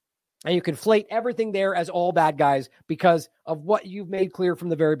Palestinians. And you conflate everything there as all bad guys because of what you've made clear from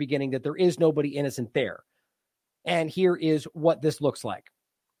the very beginning, that there is nobody innocent there. And here is what this looks like.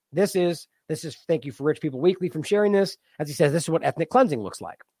 This is thank you for Rich People Weekly from sharing this. As he says, this is what ethnic cleansing looks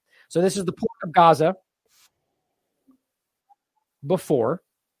like. So this is the port of Gaza before.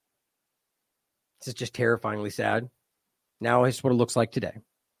 This is just terrifyingly sad. Now it's what it looks like today.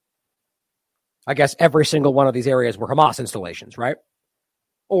 I guess every single one of these areas were Hamas installations, right?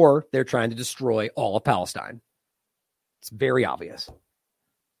 Or they're trying to destroy all of Palestine. It's very obvious.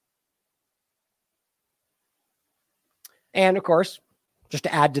 And of course, just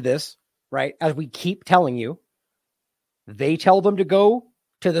to add to this, right, as we keep telling you, they tell them to go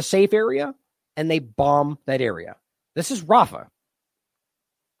to the safe area and they bomb that area. This is Rafah,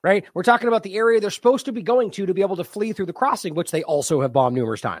 right? We're talking about the area they're supposed to be going to be able to flee through the crossing, which they also have bombed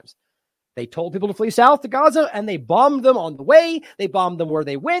numerous times. They told people to flee south to Gaza, and they bombed them on the way. They bombed them where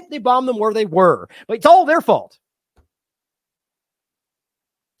they went. They bombed them where they were. But it's all their fault.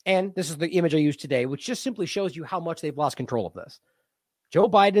 And this is the image I used today, which just simply shows you how much they've lost control of this. Joe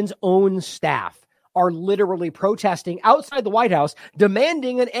Biden's own staff are literally protesting outside the White House,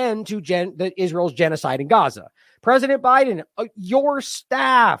 demanding an end to Israel's genocide in Gaza. President Biden, your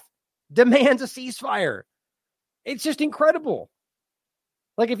staff demands a ceasefire. It's just incredible.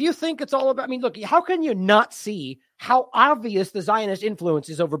 Like, if you think it's all about, look, how can you not see how obvious the Zionist influence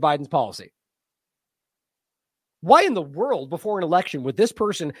is over Biden's policy? Why in the world, before an election, would this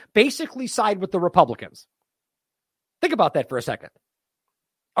person basically side with the Republicans? Think about that for a second.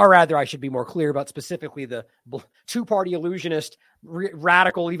 Or rather, I should be more clear about specifically the two-party illusionist,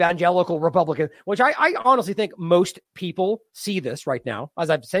 radical, evangelical Republican, which I honestly think most people see this right now. As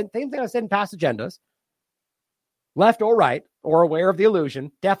I've said, same thing I said in past agendas. Left or right, or aware of the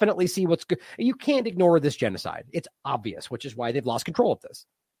illusion, definitely see what's good. You can't ignore this genocide. It's obvious, which is why they've lost control of this.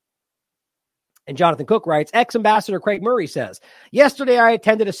 And Jonathan Cook writes, ex-ambassador Craig Murray says, yesterday I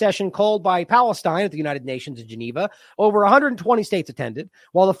attended a session called by Palestine at the United Nations in Geneva. Over 120 states attended.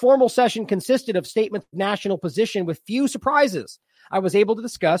 While the formal session consisted of statements of national position with few surprises, I was able to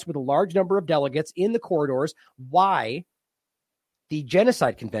discuss with a large number of delegates in the corridors why the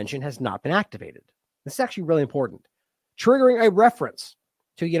Genocide Convention has not been activated. This is actually really important. Triggering a reference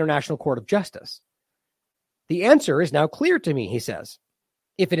to the International Court of Justice. The answer is now clear to me, he says.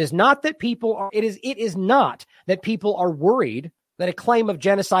 If it is not that people are, it is not that people are worried that a claim of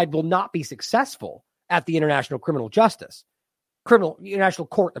genocide will not be successful at the International Court of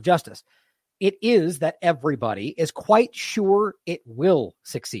Justice. It is that everybody is quite sure it will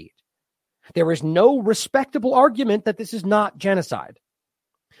succeed. There is no respectable argument that this is not genocide.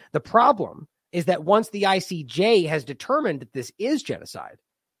 The problem is that once the ICJ has determined that this is genocide,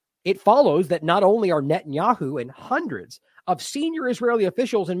 it follows that not only are Netanyahu and hundreds of senior Israeli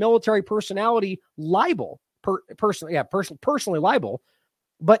officials and military personality liable, personally liable,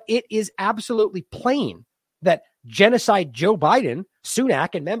 but it is absolutely plain that genocide Joe Biden,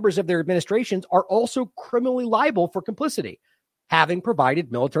 Sunak, and members of their administrations are also criminally liable for complicity, having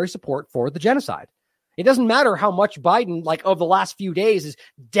provided military support for the genocide. It doesn't matter how much Biden, like of the last few days, is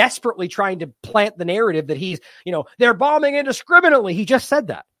desperately trying to plant the narrative that he's, they're bombing indiscriminately. He just said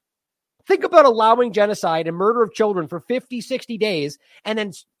that. Think about allowing genocide and murder of children for 50, 60 days, and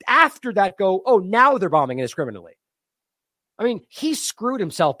then after that go, oh, now they're bombing indiscriminately. I mean, he screwed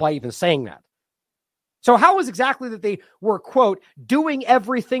himself by even saying that. So how is exactly that they were, quote, doing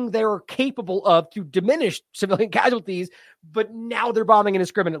everything they were capable of to diminish civilian casualties, but now they're bombing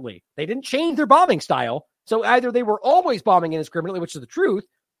indiscriminately? They didn't change their bombing style. So either they were always bombing indiscriminately, which is the truth,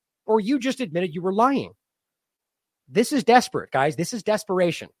 or you just admitted you were lying. This is desperate, guys. This is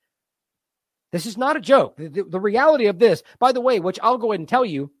desperation. This is not a joke. The reality of this, by the way, which I'll go ahead and tell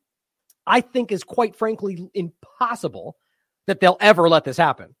you, I think is quite frankly impossible that they'll ever let this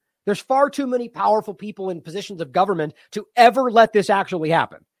happen. There's far too many powerful people in positions of government to ever let this actually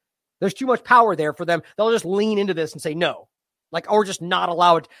happen. There's too much power there for them. They'll just lean into this and say no, or just not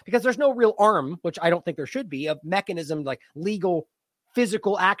allow it, because there's no real arm, which I don't think there should be, a mechanism like legal,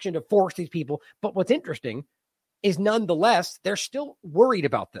 physical action to force these people. But what's interesting is nonetheless, they're still worried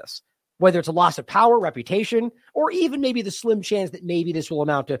about this, whether it's a loss of power, reputation, or even maybe the slim chance that maybe this will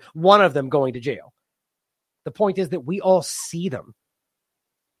amount to one of them going to jail. The point is that we all see them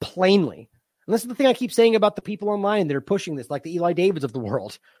plainly. And this is the thing I keep saying about the people online that are pushing this, like the Eli Davids of the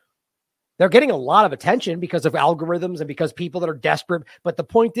world. They're getting a lot of attention because of algorithms and because people that are desperate. But the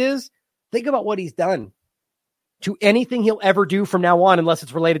point is, think about what he's done to anything he'll ever do from now on, unless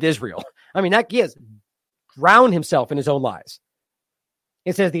it's related to Israel. I mean, he has drowned himself in his own lies.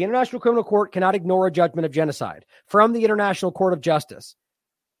 It says the International Criminal Court cannot ignore a judgment of genocide from the International Court of Justice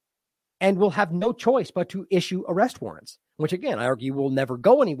and will have no choice but to issue arrest warrants, which again, I argue will never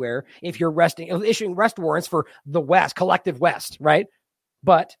go anywhere if you're issuing arrest warrants for the West, collective West, right?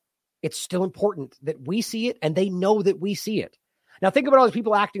 But it's still important that we see it and they know that we see it. Now think about all these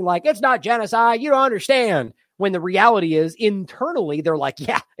people acting like it's not genocide. You don't understand. When the reality is internally, they're like,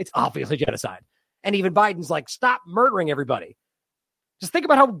 yeah, it's obviously genocide. And even Biden's like, stop murdering everybody. Just think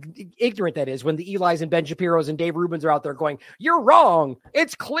about how ignorant that is when the Eli's and Ben Shapiro's and Dave Rubin's are out there going, you're wrong.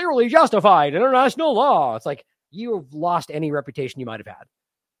 It's clearly justified in international law. It's like you have lost any reputation you might have had.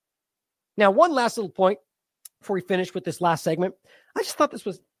 Now, one last little point before we finish with this last segment. I just thought this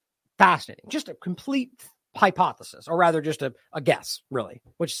was fascinating. Just a complete hypothesis, or rather just a guess, really,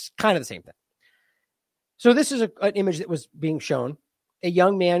 which is kind of the same thing. So this is an image that was being shown. A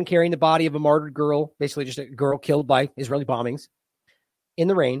young man carrying the body of a martyred girl, basically just a girl killed by Israeli bombings, in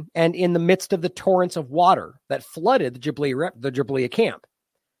the rain and in the midst of the torrents of water that flooded the Jabalia camp.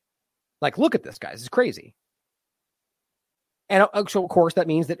 Like, look at this, guys. It's crazy. And so, of course, that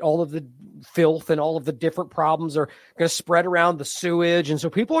means that all of the filth and all of the different problems are going to spread around the sewage. And so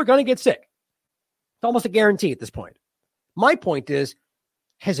people are going to get sick. It's almost a guarantee at this point. My point is,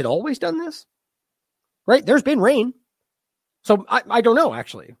 has it always done this? Right? There's been rain. So I don't know,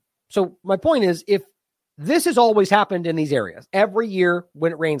 actually. So my point is, if this has always happened in these areas every year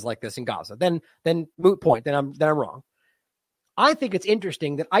when it rains like this in Gaza, then moot point, then I'm wrong. I think it's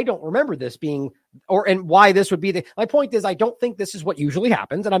interesting that I don't remember this being, and why this would be my point is, I don't think this is what usually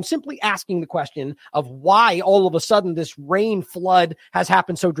happens. And I'm simply asking the question of why all of a sudden this rain flood has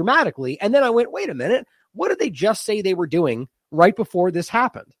happened so dramatically. And then I went, wait a minute, what did they just say they were doing right before this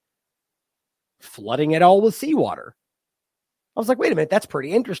happened? Flooding it all with seawater. I was like, wait a minute, that's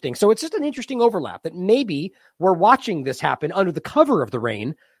pretty interesting. So it's just an interesting overlap that maybe we're watching this happen under the cover of the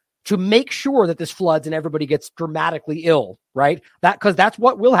rain to make sure that this floods and everybody gets dramatically ill, right? Because that's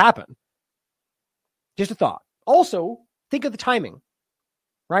what will happen. Just a thought. Also, think of the timing,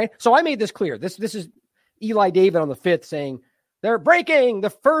 right? So I made this clear. This is Eli David on the 5th saying, they're breaking the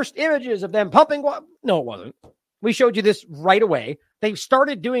first images of them pumping water. No, it wasn't. We showed you this right away. They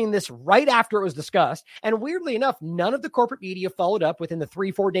started doing this right after it was discussed. And weirdly enough, none of the corporate media followed up within the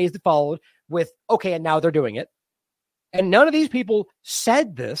 3-4 days that followed with, okay, and now they're doing it. And none of these people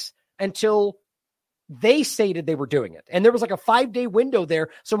said this until they stated they were doing it. And there was like a 5-day window there.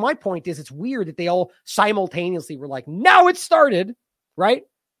 So my point is, it's weird that they all simultaneously were like, now it started, right?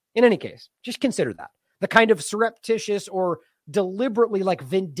 In any case, just consider that. The kind of surreptitious or deliberately like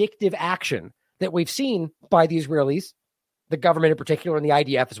vindictive action that we've seen by the Israelis, the government in particular, and the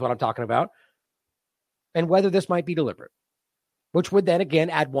IDF is what I'm talking about, and whether this might be deliberate, which would then again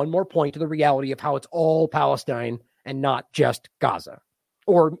add one more point to the reality of how it's all Palestine and not just Gaza,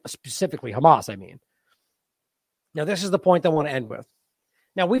 or specifically Hamas, I mean. Now, this is the point I want to end with.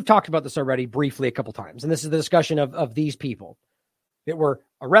 Now, we've talked about this already briefly a couple times, and this is the discussion of these people that were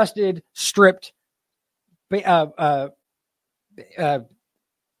arrested, stripped,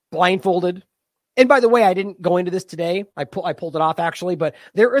 blindfolded. And by the way, I didn't go into this today. I pulled it off actually, but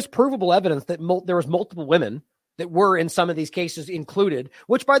there is provable evidence that there was multiple women that were in some of these cases included,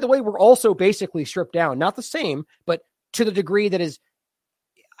 which by the way, were also basically stripped down. Not the same, but to the degree that is,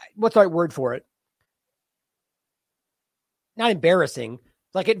 what's the right word for it? Not embarrassing.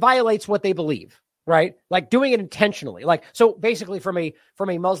 Like it violates what they believe, right? Like doing it intentionally. Like, so basically from a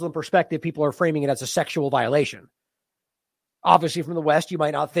Muslim perspective, people are framing it as a sexual violation. Obviously from the West, you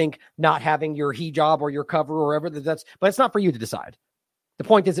might not think not having your hijab or your cover or whatever but it's not for you to decide. The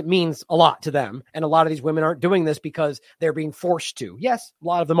point is it means a lot to them. And a lot of these women aren't doing this because they're being forced to. Yes, a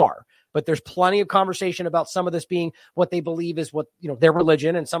lot of them are. But there's plenty of conversation about some of this being what they believe is what, their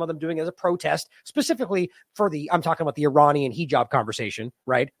religion, and some of them doing it as a protest, specifically I'm talking about the Iranian hijab conversation,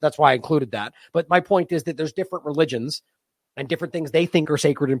 right? That's why I included that. But my point is that there's different religions and different things they think are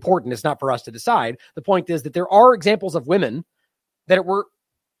sacred and important. It's not for us to decide. The point is that there are examples of women that were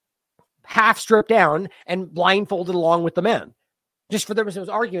half stripped down and blindfolded along with the men. Just for those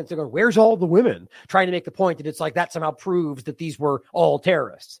arguments, they're going, where's all the women? Trying to make the point that it's like that somehow proves that these were all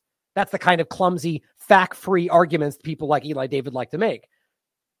terrorists. That's the kind of clumsy, fact-free arguments that people like Eli David like to make.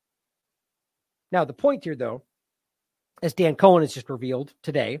 Now, the point here, though, as Dan Cohen has just revealed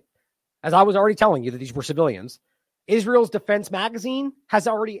today, as I was already telling you that these were civilians, Israel's Defense Magazine has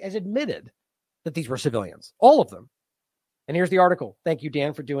admitted that these were civilians, all of them. And here's the article. Thank you,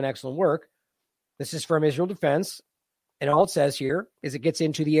 Dan, for doing excellent work. This is from Israel Defense. And all it says here is it gets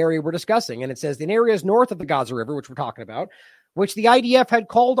into the area we're discussing. And it says in areas north of the Gaza River, which we're talking about, which the IDF had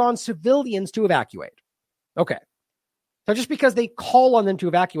called on civilians to evacuate. Okay. So just because they call on them to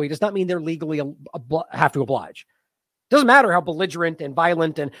evacuate does not mean they're legally have to oblige. Doesn't matter how belligerent and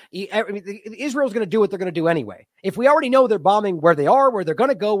violent and Israel's going to do what they're going to do anyway. If we already know they're bombing where they are, where they're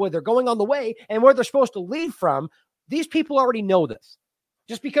going to go, where they're going on the way, and where they're supposed to leave from, these people already know this.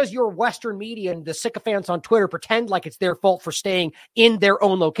 Just because your Western media and the sycophants on Twitter pretend like it's their fault for staying in their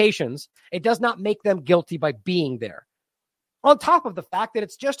own locations, it does not make them guilty by being there. On top of the fact that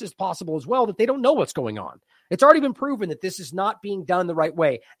it's just as possible as well that they don't know what's going on. It's already been proven that this is not being done the right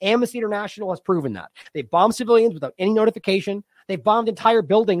way. Amnesty International has proven that. They bombed civilians without any notification. They bombed entire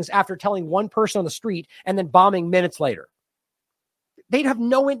buildings after telling one person on the street and then bombing minutes later. They'd have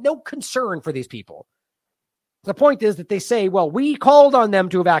no concern for these people. The point is that they say, well, we called on them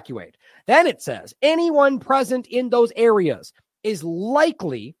to evacuate. Then it says anyone present in those areas is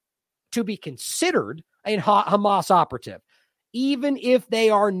likely to be considered a Hamas operative, even if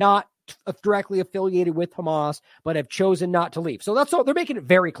they are not directly affiliated with Hamas, but have chosen not to leave. So that's all. They're making it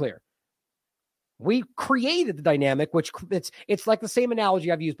very clear. We created the dynamic, which it's like the same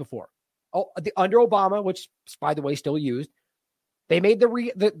analogy I've used before. Under Obama, which by the way still used, they made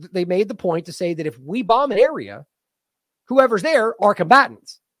the point to say that if we bomb an area, whoever's there are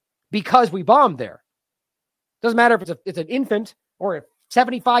combatants because we bombed there. Doesn't matter if it's an infant or a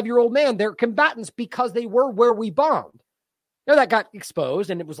 75-year-old man, they're combatants because they were where we bombed. Now that got exposed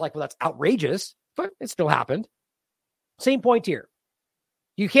and it was like, well, that's outrageous, but it still happened. Same point here.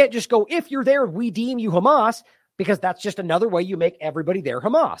 You can't just go, if you're there, we deem you Hamas, because that's just another way you make everybody there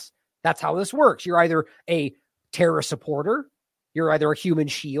Hamas. That's how this works. You're either a terrorist supporter, you're either a human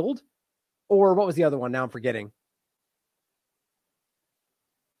shield, or what was the other one? Now I'm forgetting.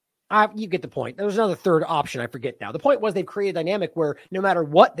 You get the point. There was another third option. I forget now. The point was they've created a dynamic where no matter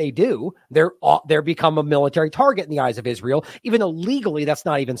what they do, they're become a military target in the eyes of Israel, even though legally that's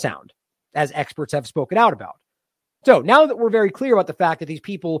not even sound, as experts have spoken out about. So now that we're very clear about the fact that these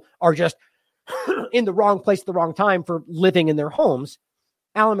people are just in the wrong place at the wrong time for living in their homes,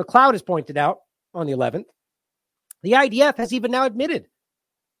 Alan McLeod has pointed out on the 11th, the IDF has even now admitted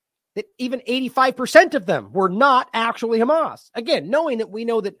that even 85% of them were not actually Hamas. Again, knowing that we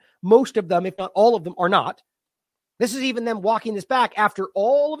know that most of them, if not all of them, are not. This is even them walking this back after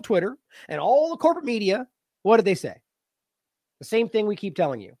all of Twitter and all the corporate media. What did they say? The same thing we keep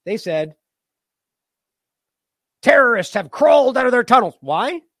telling you. They said, terrorists have crawled out of their tunnels.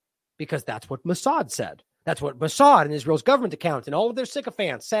 Why? Because that's what Mossad said. That's what Mossad and Israel's government accounts and all of their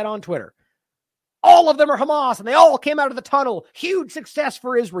sycophants said on Twitter. All of them are Hamas, and they all came out of the tunnel. Huge success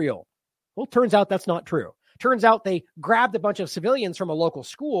for Israel. Well, turns out that's not true. Turns out they grabbed a bunch of civilians from a local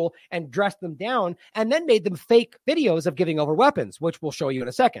school and dressed them down and then made them fake videos of giving over weapons, which we'll show you in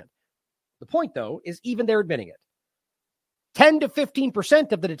a second. The point, though, is even they're admitting it. 10 to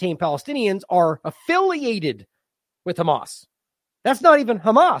 15% of the detained Palestinians are affiliated with Hamas. That's not even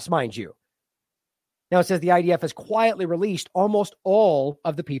Hamas, mind you. Now it says the IDF has quietly released almost all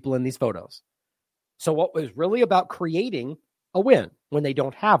of the people in these photos. So what was really about creating a win when they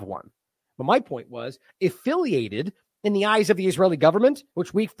don't have one? But my point was affiliated in the eyes of the Israeli government,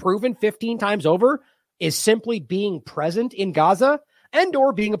 which we've proven 15 times over, is simply being present in Gaza and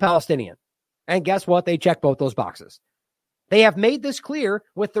or being a Palestinian. And guess what? They check both those boxes. They have made this clear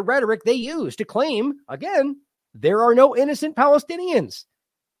with the rhetoric they use to claim, again, there are no innocent Palestinians,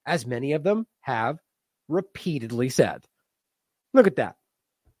 as many of them have repeatedly said. Look at that.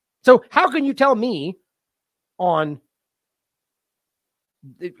 So how can you tell me on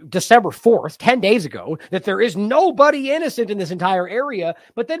December 4th, 10 days ago, that there is nobody innocent in this entire area,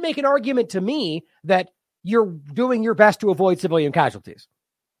 but then make an argument to me that you're doing your best to avoid civilian casualties?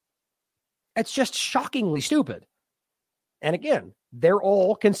 It's just shockingly stupid. And again, they're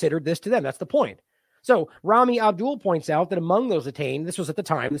all considered this to them. That's the point. So Rami Abdul points out that among those detained, this was at the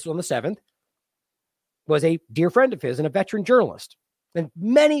time, this was on the 7th, was a dear friend of his and a veteran journalist. And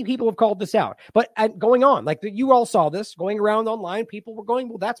many people have called this out. But going on, like you all saw this going around online, people were going,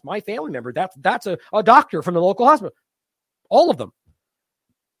 well, that's my family member. That's a doctor from the local hospital. All of them.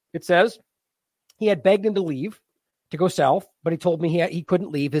 It says he had begged him to leave, to go south, but he told me he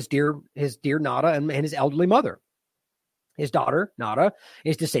couldn't leave his dear Nada and his elderly mother. His daughter, Nada,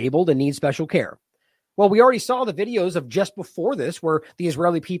 is disabled and needs special care. Well, we already saw the videos of just before this where the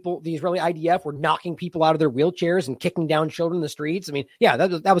Israeli IDF were knocking people out of their wheelchairs and kicking down children in the streets. I mean, yeah,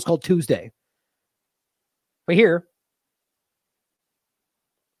 that was called Tuesday. But here,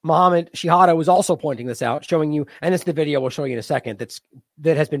 Mohammed Shihada was also pointing this out, showing you, and it's the video we'll show you in a second,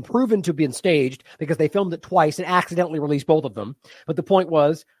 that has been proven to be staged because they filmed it twice and accidentally released both of them. But the point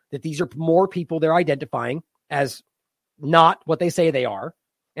was that these are more people they're identifying as not what they say they are.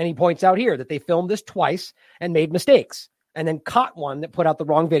 And he points out here that they filmed this twice and made mistakes and then caught one that put out the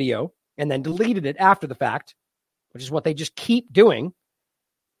wrong video and then deleted it after the fact, which is what they just keep doing.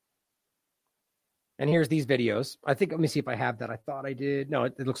 And here's these videos. I think, let me see if I have that. I thought I did. No,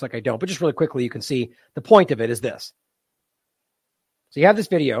 it looks like I don't. But just really quickly, you can see the point of it is this. So you have this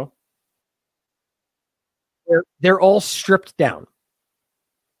video. They're all stripped down.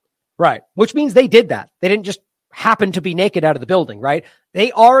 Right. Which means they did that. They didn't just happen to be naked out of the building, right?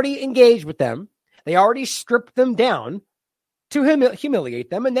 They already engaged with them. They already stripped them down to humiliate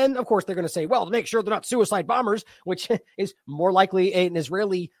them. And then, of course, they're going to say, well, to make sure they're not suicide bombers, which is more likely an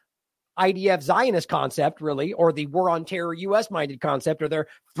Israeli IDF Zionist concept, really, or the war on terror U.S.-minded concept, or they're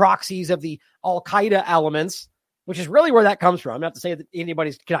proxies of the Al-Qaeda elements, which is really where that comes from. Not to say that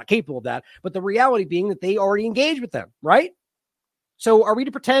anybody's not capable of that, but the reality being that they already engaged with them, right? So are we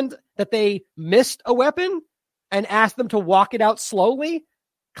to pretend that they missed a weapon and ask them to walk it out slowly?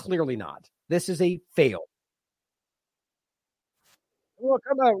 Clearly not. This is a fail. Well,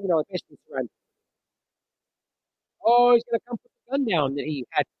 come on, friend. Oh, he's going to come put the gun down that he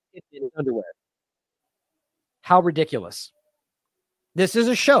had in his underwear. How ridiculous. This is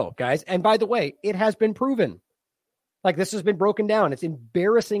a show, guys. And by the way, it has been proven. Like, this has been broken down. It's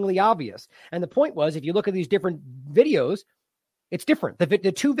embarrassingly obvious. And the point was, if you look at these different videos, it's different.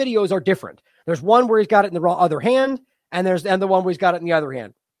 The two videos are different. There's one where he's got it in the other hand, and there's the one where he's got it in the other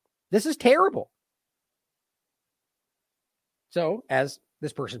hand. This is terrible. So, as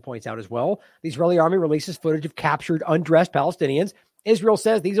this person points out as well, the Israeli army releases footage of captured, undressed Palestinians. Israel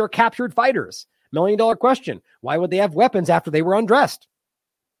says these are captured fighters. $1 million question. Why would they have weapons after they were undressed?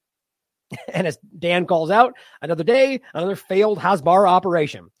 And as Dan calls out, another day, another failed Hasbara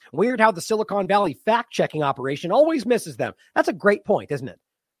operation. Weird how the Silicon Valley fact-checking operation always misses them. That's a great point, isn't it?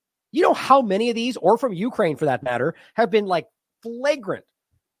 You know how many of these, or from Ukraine for that matter, have been like flagrant,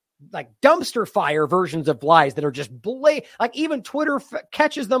 like dumpster fire versions of lies that are just like even Twitter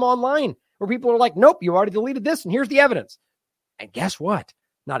catches them online where people are like, nope, you already deleted this and here's the evidence. And guess what?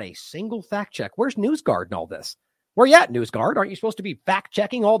 Not a single fact check. Where's NewsGuard and all this? Where you at, NewsGuard? Aren't you supposed to be fact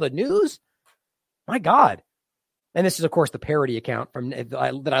checking all the news? My God. And this is, of course, the parody account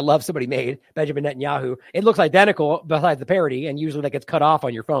that I love somebody made, Benjamin Netanyahu. It looks identical besides the parody, and usually that gets cut off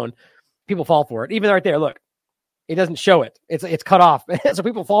on your phone. People fall for it. Even right there, look. It doesn't show it. It's cut off. So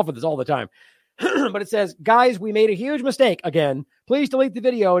people fall for this all the time. But it says, guys, we made a huge mistake again. Please delete the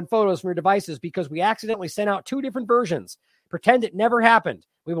video and photos from your devices because we accidentally sent out 2 different versions. Pretend it never happened.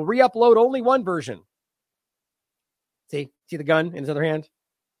 We will re-upload only one version. See the gun in his other hand?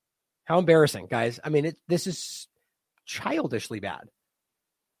 How embarrassing, guys. I mean, this is childishly bad.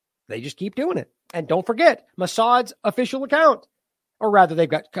 They just keep doing it. And don't forget, Mossad's official account, or rather, they've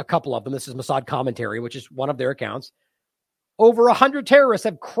got a couple of them. This is Mossad Commentary, which is one of their accounts. Over 100 terrorists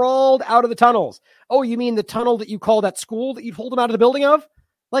have crawled out of the tunnels. Oh, you mean the tunnel that you call that school that you pulled them out of the building of?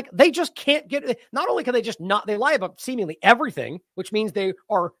 Like, they just can't get, not only can they just not, they lie about seemingly everything, which means they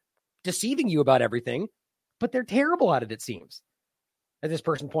are deceiving you about everything, but they're terrible at it, it seems. as this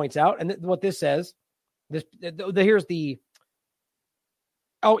person points out. And what this says, here's the,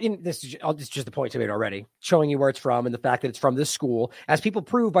 this is just the point I made already, showing you where it's from and the fact that it's from this school, as people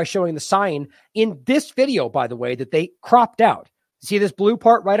prove by showing the sign in this video, by the way, that they cropped out. See this blue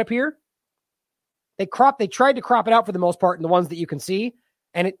part right up here? They tried to crop it out for the most part in the ones that you can see,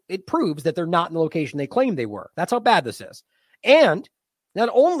 and it proves that they're not in the location they claim they were. That's how bad this is. And not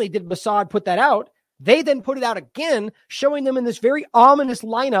only did Mossad put that out, they then put it out again, showing them in this very ominous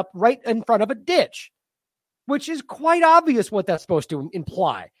lineup right in front of a ditch, which is quite obvious what that's supposed to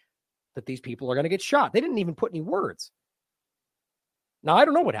imply, that these people are going to get shot. They didn't even put any words. Now, I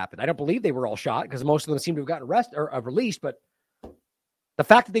don't know what happened. I don't believe they were all shot because most of them seem to have gotten arrested or released, but the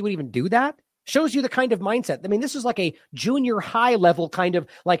fact that they would even do that shows you the kind of mindset. I mean, this is like a junior high level kind of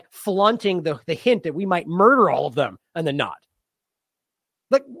like flaunting the hint that we might murder all of them and then not.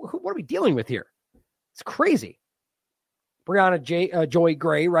 Like, what are we dealing with here? It's crazy. Brianna Joy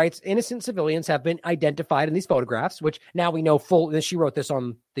Gray writes, innocent civilians have been identified in these photographs, which now we know she wrote this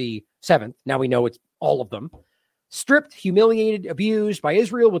on the 7th. Now we know it's all of them. Stripped, humiliated, abused by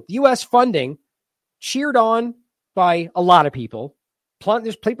Israel with U.S. funding, cheered on by a lot of people.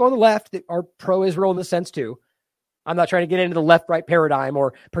 There's people on the left that are pro-Israel in the sense too. I'm not trying to get into the left-right paradigm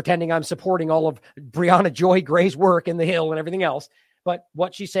or pretending I'm supporting all of Brianna Joy Gray's work in the Hill and everything else. But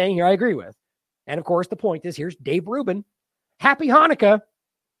what she's saying here, I agree with. And of course, the point is, here's Dave Rubin. Happy Hanukkah.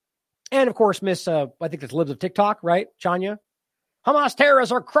 And of course, Miss, I think that's Libs of TikTok, right, Chanya? Hamas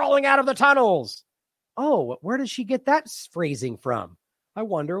terrorists are crawling out of the tunnels. Oh, where did she get that phrasing from? I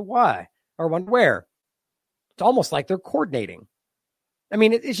wonder why, or wonder where. It's almost like they're coordinating. I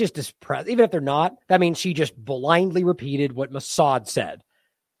mean, it's just even if they're not, that means she just blindly repeated what Mossad said.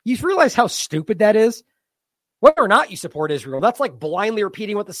 You realize how stupid that is? Whether or not you support Israel, that's like blindly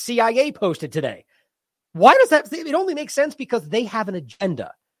repeating what the CIA posted today. Why does that? It only makes sense because they have an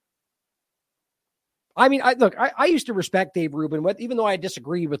agenda. I mean, I used to respect Dave Rubin, even though I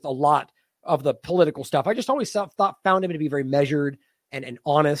disagreed with a lot of the political stuff. I just always found him to be very measured and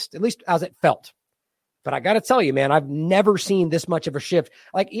honest, at least as it felt. But I got to tell you, man, I've never seen this much of a shift.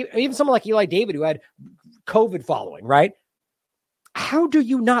 Like even someone like Eli David, who had COVID following, right? How do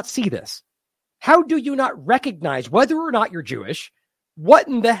you not see this? How do you not recognize, whether or not you're Jewish, what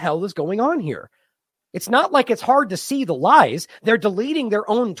in the hell is going on here? It's not like it's hard to see the lies. They're deleting their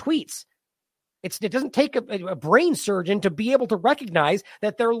own tweets. It doesn't take a brain surgeon to be able to recognize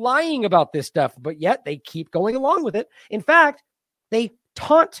that they're lying about this stuff, but yet they keep going along with it. In fact, they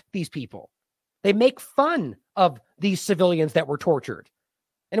taunt these people. They make fun of these civilians that were tortured.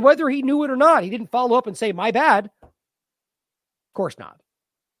 And whether he knew it or not, he didn't follow up and say, my bad. Of course not.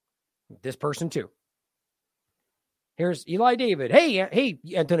 This person too. Here's Eli David. Hey,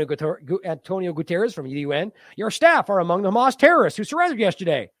 Antonio Guterres from the UN. Your staff are among the Hamas terrorists who surrendered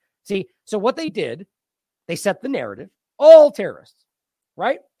yesterday. See, so what they did, they set the narrative, all terrorists,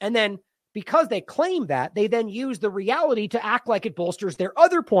 right? And then because they claim that, they then use the reality to act like it bolsters their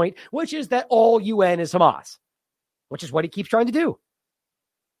other point, which is that all UN is Hamas, which is what he keeps trying to do.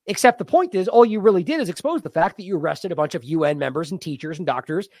 Except the point is, all you really did is expose the fact that you arrested a bunch of UN members and teachers and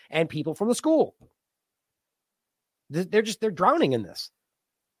doctors and people from the school. They're drowning in this.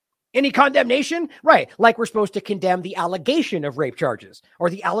 Any condemnation? Right. Like we're supposed to condemn the allegation of rape charges or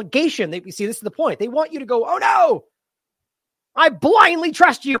the allegation that we see. This is the point. They want you to go, oh no, I blindly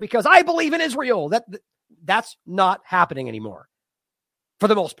trust you because I believe in Israel. That's not happening anymore for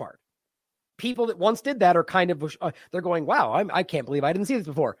the most part. People that once did that are kind of, they're going, wow, I can't believe I didn't see this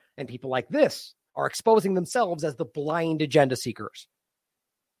before. And people like this are exposing themselves as the blind agenda seekers.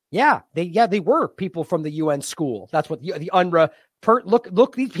 Yeah, they were people from the UN school. That's what the UNRWA,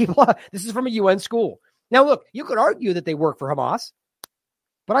 look, these people, this is from a UN school. Now, look, you could argue that they work for Hamas,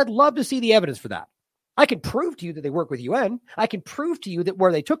 but I'd love to see the evidence for that. I can prove to you that they work with UN. I can prove to you that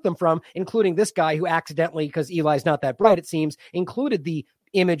where they took them from, including this guy who accidentally, because Eli's not that bright, it seems, included the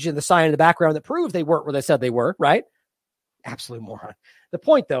image and the sign in the background that proves they weren't where they said they were, right? Absolute moron. The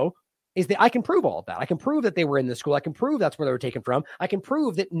point, though, is that I can prove all of that. I can prove that they were in the school. I can prove that's where they were taken from. I can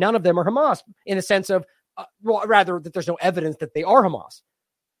prove that none of them are Hamas in a sense of, rather that there's no evidence that they are Hamas.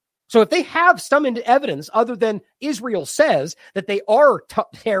 So if they have some evidence other than Israel says that they are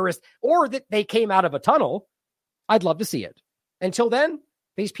terrorists or that they came out of a tunnel, I'd love to see it. Until then,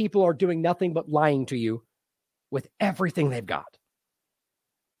 these people are doing nothing but lying to you with everything they've got.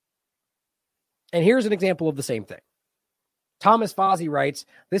 And here's an example of the same thing. Thomas Fozzi writes,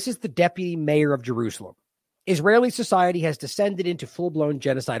 this is the deputy mayor of Jerusalem. Israeli society has descended into full-blown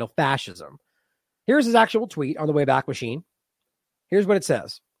genocidal fascism. Here's his actual tweet on the Wayback Machine. Here's what it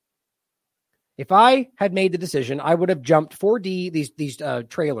says. If I had made the decision, I would have jumped 4D, these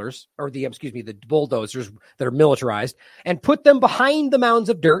trailers, or the bulldozers that are militarized, and put them behind the mounds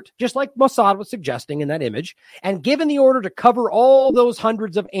of dirt, just like Mossad was suggesting in that image, and given the order to cover all those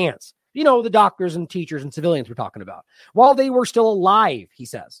hundreds of ants. You know, the doctors and teachers and civilians we're talking about, while they were still alive, he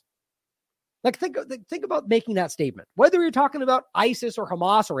says. Like, think about making that statement, whether you're talking about ISIS or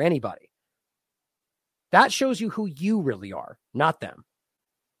Hamas or anybody. That shows you who you really are, not them.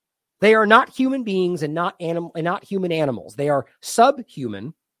 They are not human beings and not human animals. They are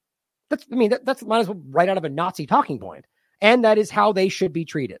subhuman. That's might as well right out of a Nazi talking point. And that is how they should be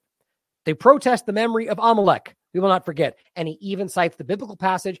treated. They protest the memory of Amalek. We will not forget. And he even cites the biblical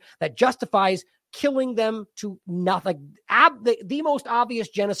passage that justifies killing them to nothing. The most obvious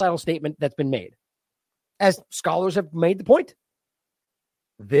genocidal statement that's been made. As scholars have made the point.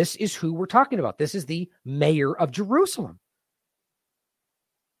 This is who we're talking about. This is the mayor of Jerusalem.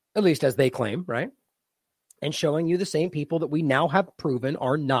 At least as they claim, right? And showing you the same people that we now have proven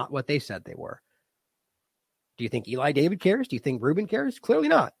are not what they said they were. Do you think Eli David cares? Do you think Reuben cares? Clearly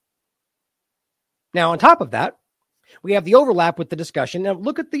not. Now, on top of that, we have the overlap with the discussion. Now,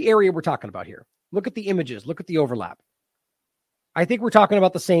 look at the area we're talking about here. Look at the images. Look at the overlap. I think we're talking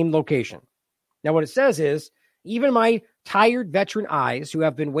about the same location. Now, what it says is, even my tired veteran eyes, who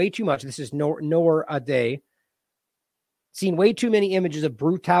have been way too much, this is Noor a day, seen way too many images of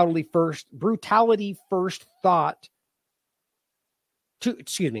brutality first thought,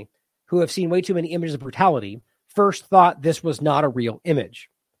 who have seen way too many images of brutality, first thought this was not a real image.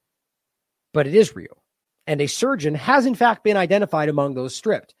 But it is real. And a surgeon has in fact been identified among those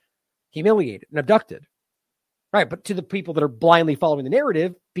stripped, humiliated, and abducted. Right, but to the people that are blindly following the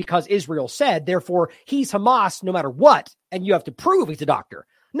narrative, because Israel said, therefore, he's Hamas no matter what, and you have to prove he's a doctor.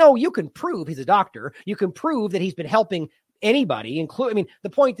 No, you can prove he's a doctor. You can prove that he's been helping anybody, the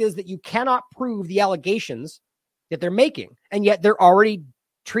point is that you cannot prove the allegations that they're making, and yet they're already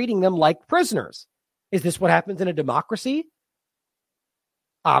treating them like prisoners. Is this what happens in a democracy?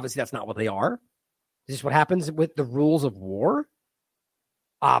 Obviously, that's not what they are. Is this what happens with the rules of war?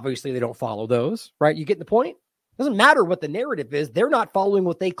 Obviously, they don't follow those, right? You get the point? It doesn't matter what the narrative is. They're not following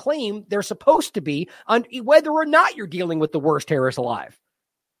what they claim they're supposed to be, whether or not you're dealing with the worst terrorists alive.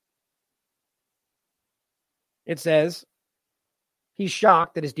 It says, he's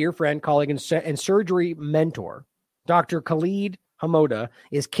shocked that his dear friend, colleague, and surgery mentor, Dr. Khalid Hamoda,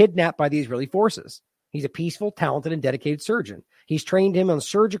 is kidnapped by the Israeli forces. He's a peaceful, talented, and dedicated surgeon. He's trained him on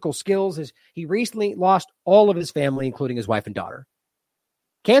surgical skills as he recently lost all of his family, including his wife and daughter.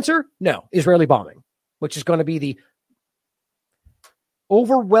 Cancer? No. Israeli bombing, which is going to be the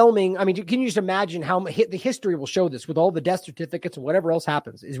overwhelming. Can you just imagine how the history will show this with all the death certificates and whatever else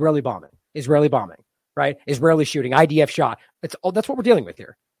happens? Israeli bombing, right? Israeli shooting, IDF shot. That's what we're dealing with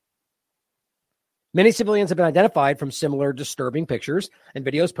here. Many civilians have been identified from similar disturbing pictures and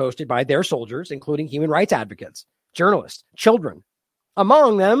videos posted by their soldiers, including human rights advocates, journalists, children.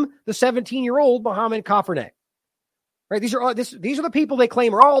 Among them, the 17-year-old Mohammed Kafrene. Right? These are the people they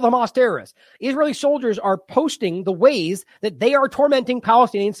claim are all the Hamas terrorists. Israeli soldiers are posting the ways that they are tormenting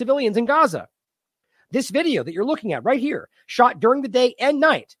Palestinian civilians in Gaza. This video that you're looking at right here, shot during the day and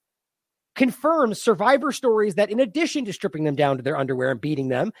night, confirms survivor stories that in addition to stripping them down to their underwear and beating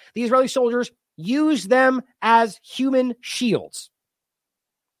them, the Israeli soldiers use them as human shields.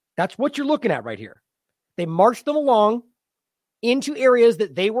 That's what you're looking at right here. They marched them along into areas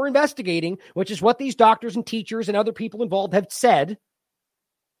that they were investigating, which is what these doctors and teachers and other people involved have said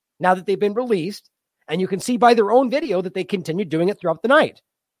now that they've been released. And you can see by their own video that they continued doing it throughout the night.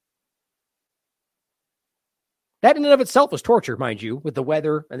 That in and of itself was torture, mind you, with the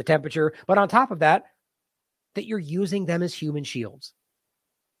weather and the temperature. But on top of that, that you're using them as human shields.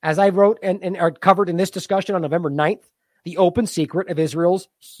 As I wrote and are covered in this discussion on November 9th, the open secret of Israel's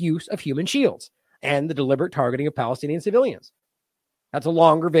use of human shields and the deliberate targeting of Palestinian civilians. That's a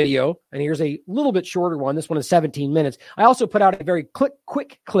longer video, and here's a little bit shorter one. This one is 17 minutes. I also put out a very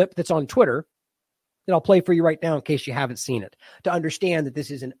quick clip that's on Twitter that I'll play for you right now in case you haven't seen it, to understand that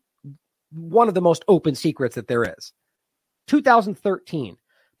this is one of the most open secrets that there is. 2013,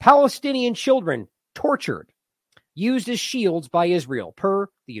 Palestinian children tortured, used as shields by Israel, per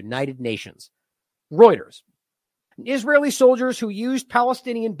the United Nations. Reuters. Israeli soldiers who used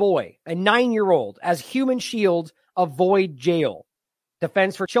Palestinian boy, a 9-year-old, as human shields avoid jail.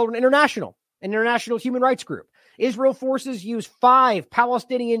 Defense for Children International, an international human rights group. Israel forces use 5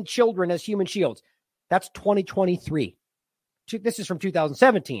 Palestinian children as human shields. That's 2023. This is from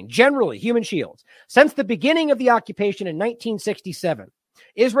 2017. Generally, human shields. Since the beginning of the occupation in 1967,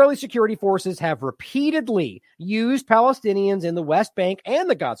 Israeli security forces have repeatedly used Palestinians in the West Bank and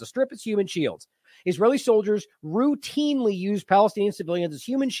the Gaza Strip as human shields. Israeli soldiers routinely use Palestinian civilians as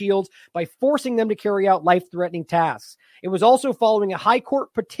human shields by forcing them to carry out life-threatening tasks. It was also following a high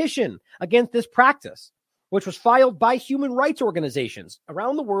court petition against this practice, which was filed by human rights organizations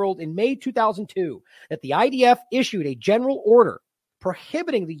around the world in May 2002, that the IDF issued a general order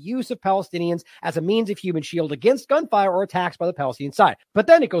prohibiting the use of Palestinians as a means of human shield against gunfire or attacks by the Palestinian side. But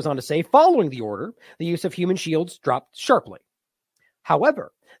then it goes on to say, following the order, the use of human shields dropped sharply.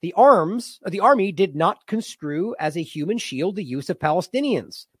 However, the army did not construe as a human shield the use of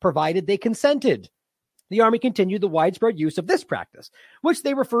Palestinians, provided they consented. The army continued the widespread use of this practice, which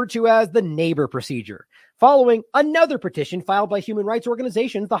they referred to as the neighbor procedure. Following another petition filed by human rights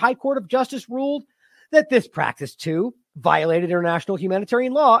organizations, the High Court of Justice ruled that this practice, too, violated international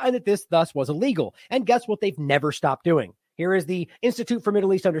humanitarian law and that this thus was illegal. And guess what they've never stopped doing? Here is the Institute for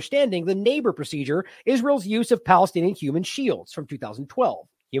Middle East Understanding, the neighbor procedure, Israel's use of Palestinian human shields from 2012.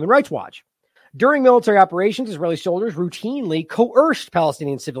 Human Rights Watch. During military operations, Israeli soldiers routinely coerced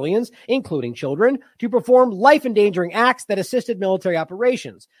Palestinian civilians, including children, to perform life-endangering acts that assisted military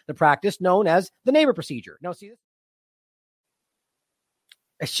operations, the practice known as the neighbor procedure. Now, see this?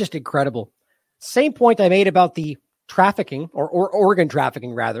 It's just incredible. Same point I made about the trafficking, or organ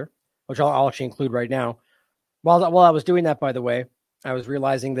trafficking, rather, which I'll actually include right now. While I was doing that, by the way, I was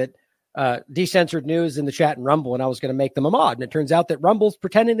realizing that decensored news in the chat and Rumble, and I was going to make them a mod. And it turns out that Rumble's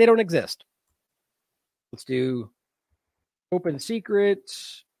pretending they don't exist. Let's do open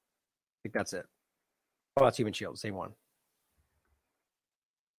secrets. I think that's it. Oh, that's human shield. Same one.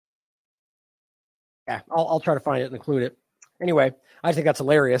 Yeah, I'll try to find it and include it. Anyway, I think that's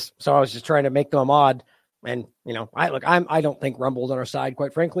hilarious. So I was just trying to make them a mod. And, you know, I don't think Rumble's on our side,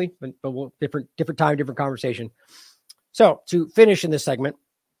 quite frankly, but we'll different time, different conversation. So to finish in this segment,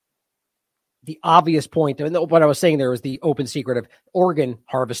 the obvious point, and what I was saying there was the open secret of organ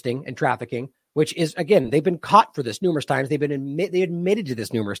harvesting and trafficking, which is, again, they've been caught for this numerous times. They admitted to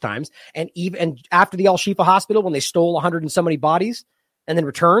this numerous times. And even after the Al-Shifa hospital, when they stole 100 and so many bodies and then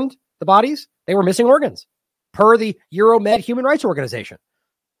returned the bodies, they were missing organs per the Euromed Human Rights Organization.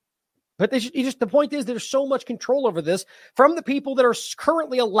 But the point is there's so much control over this from the people that are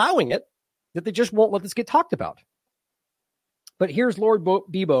currently allowing it that they just won't let this get talked about. But here's Lord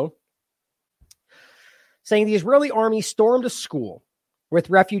Bibo saying the Israeli army stormed a school with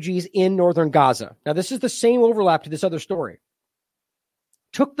refugees in northern Gaza. Now, this is the same overlap to this other story.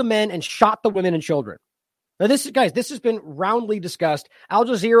 Took the men and shot the women and children. Now, this has been roundly discussed. Al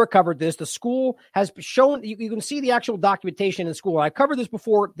Jazeera covered this. The school has shown, you can see the actual documentation in school. I covered this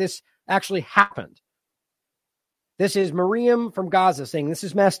before this actually happened. This is Miriam from Gaza saying this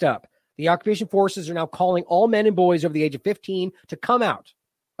is messed up. The occupation forces are now calling all men and boys over the age of 15 to come out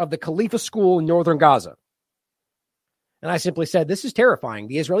of the Khalifa school in northern Gaza. And I simply said, this is terrifying.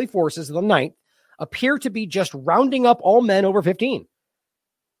 The Israeli forces of the 9th appear to be just rounding up all men over 15.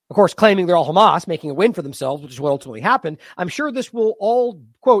 Of course, claiming they're all Hamas, making a win for themselves, which is what ultimately happened. I'm sure this will all,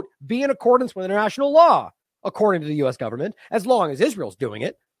 quote, be in accordance with international law, according to the U.S. government, as long as Israel's doing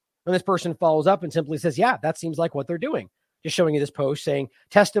it. And this person follows up and simply says, yeah, that seems like what they're doing. Just showing you this post saying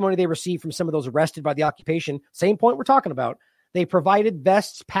testimony they received from some of those arrested by the occupation. Same point we're talking about. They provided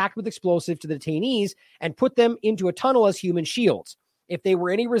vests packed with explosives to the detainees and put them into a tunnel as human shields. If they were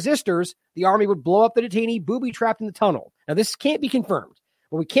any resistors, the army would blow up the detainee booby-trapped in the tunnel. Now, this can't be confirmed.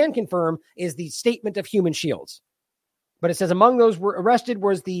 What we can confirm is the statement of human shields. But it says among those were arrested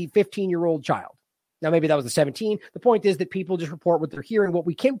was the 15-year-old child. Now, maybe that was the 17. The point is that people just report what they're hearing. What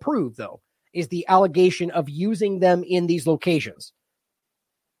we can prove, though, is the allegation of using them in these locations.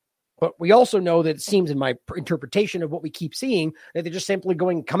 But we also know that it seems in my interpretation of what we keep seeing that they're just simply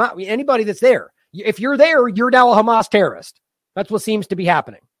going, come out. Anybody that's there, if you're there, you're now a Hamas terrorist. That's what seems to be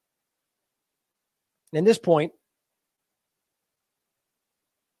happening. And this point,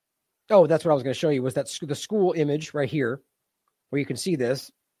 oh, that's what I was going to show you, was that the school image right here, where you can see this.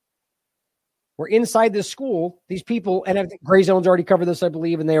 We're inside this school, these people, and I think Gray Zone's already covered this, I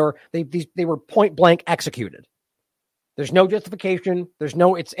believe, and they were point blank executed. There's no justification. There's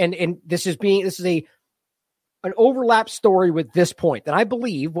no, and this is an overlap story with this point. And I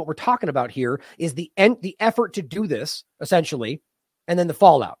believe what we're talking about here is the effort to do this, essentially, and then the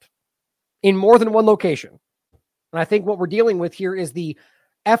fallout in more than one location. And I think what we're dealing with here is the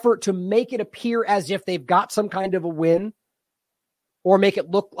effort to make it appear as if they've got some kind of a win, or make it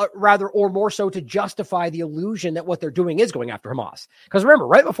look rather, or more so to justify the illusion that what they're doing is going after Hamas. Because remember,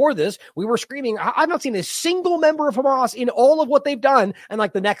 right before this, we were screaming, I've not seen a single member of Hamas in all of what they've done. And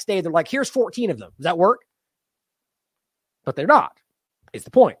like the next day, they're like, here's 14 of them. Does that work? But they're not. is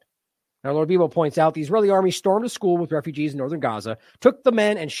the point. Now, Lord Bebo points out the Israeli army stormed a school with refugees in northern Gaza, took the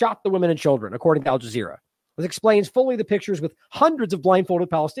men, and shot the women and children, according to Al Jazeera. This explains fully the pictures with hundreds of blindfolded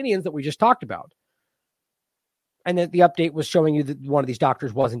Palestinians that we just talked about. And that the update was showing you that one of these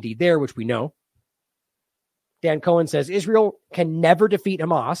doctors was indeed there, which we know. Dan Cohen says Israel can never defeat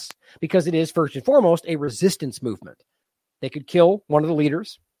Hamas because it is, first and foremost, a resistance movement. They could kill one of the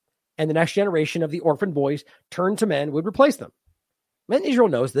leaders, and the next generation of the orphan boys turned to men would replace them. And Israel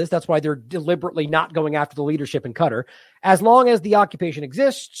knows this. That's why they're deliberately not going after the leadership in Qatar. As long as the occupation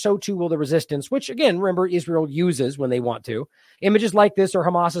exists, so too will the resistance, which, again, remember, Israel uses when they want to. Images like this are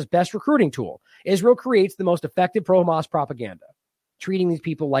Hamas's best recruiting tool. Israel creates the most effective pro-Hamas propaganda, treating these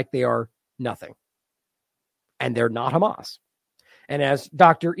people like they are nothing. And they're not Hamas. And as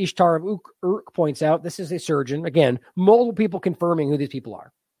Dr. Ishtar of Urk points out, this is a surgeon. Again, multiple people confirming who these people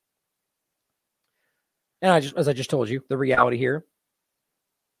are. And as I just told you, the reality here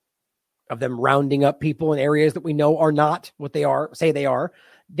of them rounding up people in areas that we know are not what they are, say they are.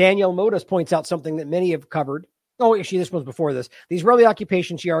 Danielle Modas points out something that many have covered. Oh, actually, this one's before this. The Israeli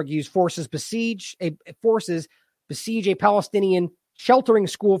occupation, she argues, forces besiege a Palestinian sheltering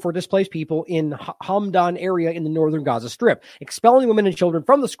school for displaced people in Hamdan area in the northern Gaza Strip, expelling women and children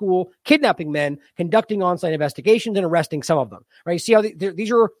from the school, kidnapping men, conducting on-site investigations, and arresting some of them. Right? See how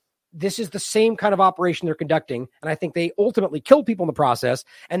this is the same kind of operation they're conducting, and I think they ultimately killed people in the process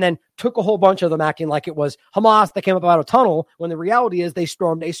and then took a whole bunch of them acting like it was Hamas that came up out of a tunnel, when the reality is they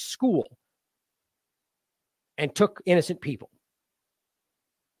stormed a school and took innocent people.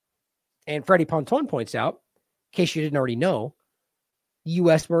 And Freddie Ponton points out, in case you didn't already know,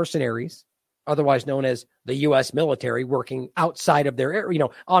 U.S. mercenaries, otherwise known as the U.S. military, working outside of their area,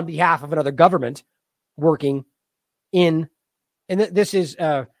 on behalf of another government, working in, and this is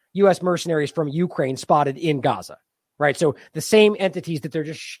U.S. mercenaries from Ukraine spotted in Gaza, right? So the same entities that they're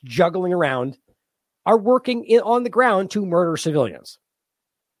just juggling around are working on the ground to murder civilians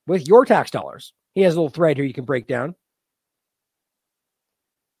with your tax dollars. He has a little thread here you can break down.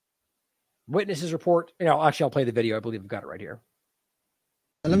 Witnesses report, actually I'll play the video. I believe I've got it right here.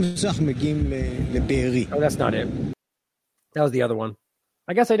 Oh, that's not it. That was the other one.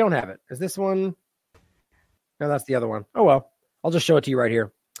 I guess I don't have it. Is this one? No, that's the other one. Oh, well, I'll just show it to you right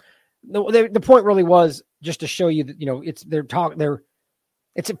here. The point really was just to show you that,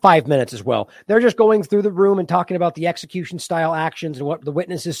 it's at 5 minutes as well. They're just going through the room and talking about the execution style actions and what the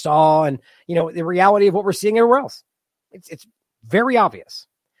witnesses saw and, the reality of what we're seeing everywhere else. It's very obvious.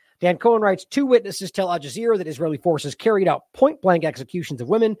 Dan Cohen writes, 2 witnesses tell Al Jazeera that Israeli forces carried out point-blank executions of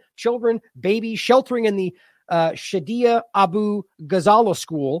women, children, babies, sheltering in the Shadia Abu Ghazala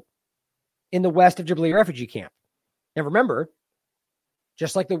school in the west of Jabalia refugee camp. Now remember,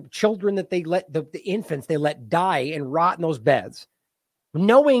 just like the children that they let, the infants they let die and rot in those beds,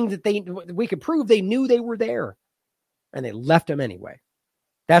 knowing that we could prove they knew they were there, and they left them anyway.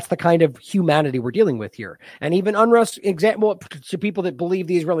 That's the kind of humanity we're dealing with here. And even UNRWA's example, to people that believe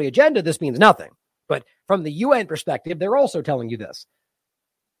the Israeli agenda, this means nothing. But from the UN perspective, they're also telling you this.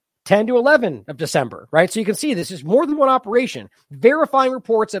 10 to 11 of December, right? So you can see this is more than one operation, verifying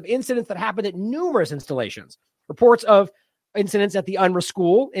reports of incidents that happened at numerous installations. Reports of incidents at the UNRWA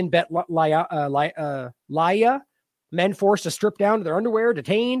school in Bet Laya, men forced to strip down to their underwear,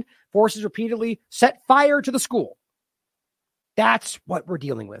 detained, forces repeatedly set fire to the school. That's what we're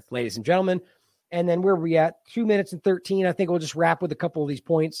dealing with, ladies and gentlemen. And then where are we at? 2 minutes and 13. I think we'll just wrap with a couple of these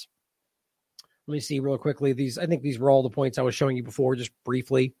points. Let me see real quickly. I think these were all the points I was showing you before, just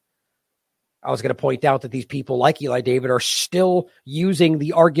briefly. I was going to point out that these people like Eli David are still using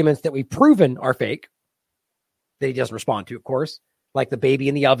the arguments that we've proven are fake, that he doesn't respond to, of course, like the baby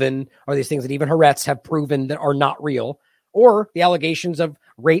in the oven, or these things that even Haaretz have proven that are not real, or the allegations of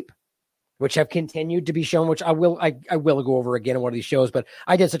rape, which have continued to be shown, which I will go over again in one of these shows, but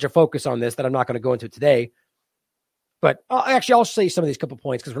I did such a focus on this that I'm not going to go into it today. But I'll say some of these couple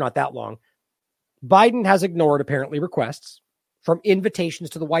points because we're not that long. Biden has ignored, apparently, requests from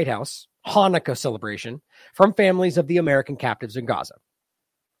invitations to the White House, Hanukkah celebration, from families of the American captives in Gaza.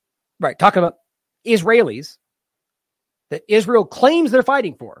 Right, talking about Israelis that Israel claims they're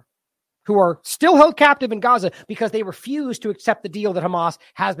fighting for, who are still held captive in Gaza because they refuse to accept the deal that Hamas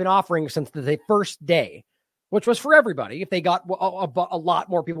has been offering since the first day, which was for everybody if they got a lot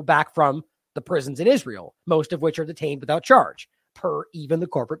more people back from the prisons in Israel, most of which are detained without charge, per even the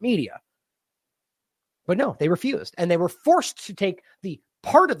corporate media. But no, they refused, and they were forced to take the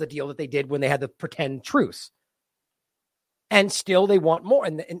part of the deal that they did when they had the pretend truce. And still they want more,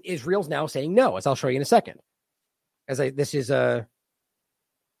 and Israel's now saying no, as I'll show you in a second.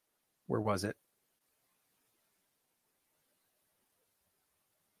 Where was it?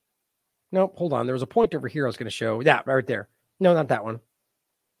 Nope, hold on. There was a point over here I was going to show. Yeah, right there. No, not that one.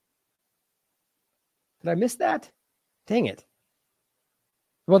 Did I miss that? Dang it.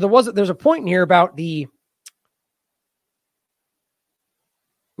 Well, there's a point in here about the,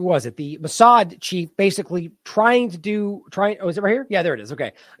 who was it? The Mossad chief basically oh, is it right here? Yeah, there it is.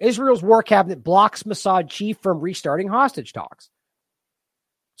 Okay. Israel's war cabinet blocks Mossad chief from restarting hostage talks.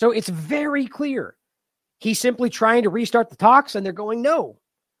 So it's very clear. He's simply trying to restart the talks and they're going, no.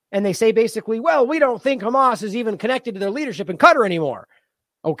 And they say basically, well, we don't think Hamas is even connected to their leadership in Qatar anymore.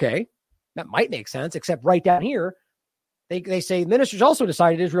 Okay. That might make sense, except right down here, they say ministers also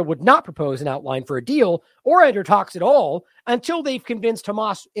decided Israel would not propose an outline for a deal or enter talks at all until they've convinced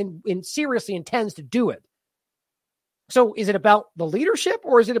Hamas in seriously intends to do it. So is it about the leadership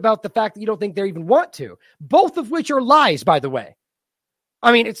or is it about the fact that you don't think they even want to? Both of which are lies, by the way.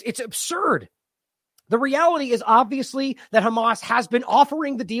 I mean, it's absurd. The reality is obviously that Hamas has been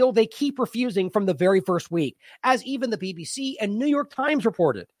offering the deal they keep refusing from the very first week, as even the BBC and New York Times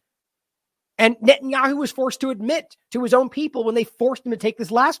reported. And Netanyahu was forced to admit to his own people when they forced him to take this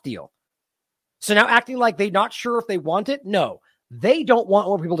last deal. So now acting like they're not sure if they want it? No, they don't want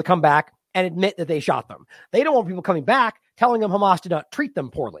more people to come back and admit that they shot them. They don't want people coming back telling them Hamas did not treat them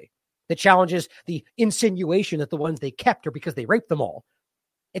poorly. That challenges the insinuation that the ones they kept are because they raped them all.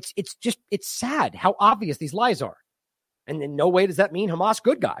 It's sad how obvious these lies are. And in no way does that mean Hamas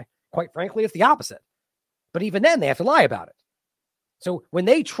good guy. Quite frankly, it's the opposite. But even then, they have to lie about it. So when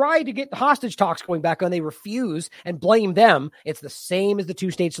they try to get the hostage talks going back on, they refuse and blame them. It's the same as the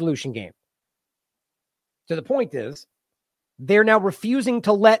two-state solution game. So the point is, they're now refusing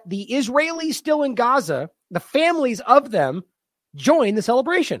to let the Israelis still in Gaza, the families of them, join the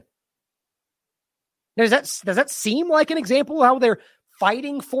celebration. Now, does that seem like an example of how they're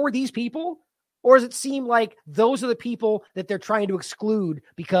fighting for these people? Or does it seem like those are the people that they're trying to exclude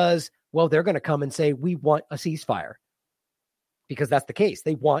because, well, they're going to come and say, we want a ceasefire? Because that's the case.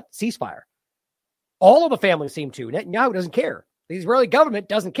 They want ceasefire. All of the families seem to. Netanyahu doesn't care. The Israeli government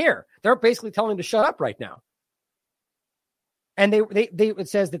doesn't care. They're basically telling him to shut up right now. And it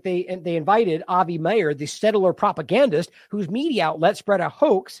says that they invited Avi Meir, the settler propagandist, whose media outlet spread a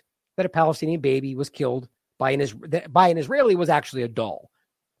hoax that a Palestinian baby was killed by an Israeli was actually a doll.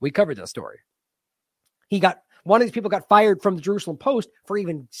 We covered that story. One of these people got fired from the Jerusalem Post for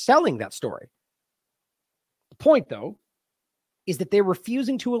even selling that story. The point, though, is that they're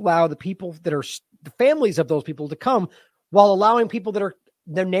refusing to allow the people that are the families of those people to come, while allowing people that are,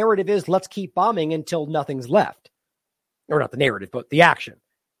 their narrative is let's keep bombing until nothing's left. Or not the narrative, but the action.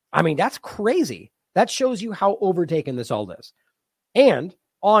 I mean, that's crazy. That shows you how overtaken this all is. And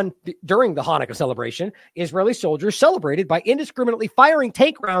during the Hanukkah celebration, Israeli soldiers celebrated by indiscriminately firing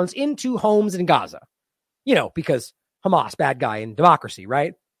tank rounds into homes in Gaza. You know, because Hamas, bad guy in democracy,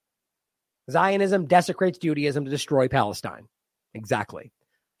 right? Zionism desecrates Judaism to destroy Palestine. Exactly.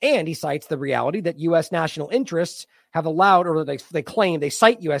 And he cites the reality that U.S. national interests have allowed, or they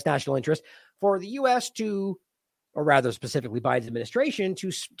cite U.S. national interests for the U.S. to, or rather specifically Biden's administration,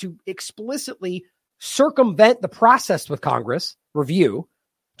 to explicitly circumvent the process with Congress review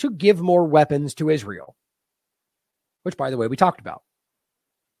to give more weapons to Israel, which, by the way, we talked about.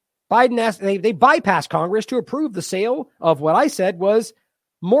 Biden asked, they bypassed Congress to approve the sale of what I said was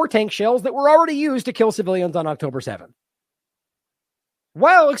more tank shells that were already used to kill civilians on October 7th,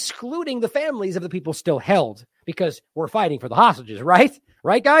 while excluding the families of the people still held, because we're fighting for the hostages, right?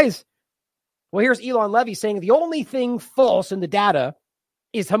 Right, guys? Well, here's Elon Levy saying the only thing false in the data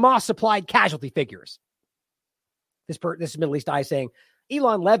is Hamas-supplied casualty figures. This is Middle East Eye saying,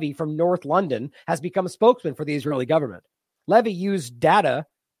 Elon Levy from North London has become a spokesman for the Israeli government. Levy used data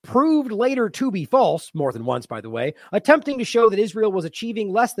proved later to be false, more than once, by the way, attempting to show that Israel was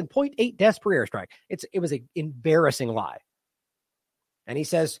achieving less than 0.8 deaths per airstrike. It was an embarrassing lie. And he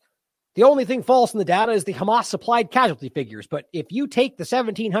says, the only thing false in the data is the Hamas-supplied casualty figures. But if you take the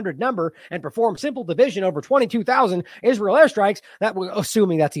 1,700 number and perform simple division over 22,000 Israel airstrikes,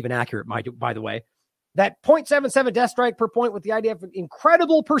 assuming that's even accurate, by the way, that 0.77 death strike per point with the idea of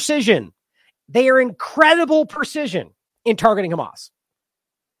incredible precision. They are incredible precision in targeting Hamas.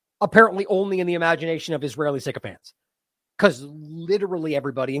 Apparently only in the imagination of Israeli sycophants. Because literally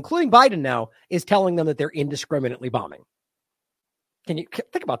everybody, including Biden now, is telling them that they're indiscriminately bombing. Can you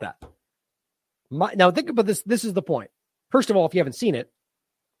think about that? Now think about this. This is the point. First of all, if you haven't seen it,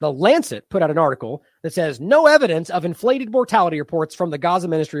 The Lancet put out an article that says no evidence of inflated mortality reports from the Gaza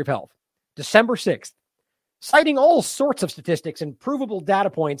Ministry of Health. December 6th. Citing all sorts of statistics and provable data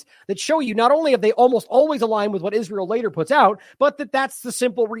points that show you not only have they almost always aligned with what Israel later puts out, but that's the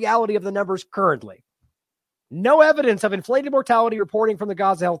simple reality of the numbers currently. No evidence of inflated mortality reporting from the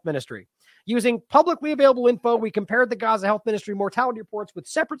Gaza Health Ministry. Using publicly available info, we compared the Gaza Health Ministry mortality reports with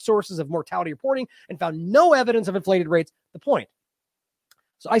separate sources of mortality reporting and found no evidence of inflated rates. The point.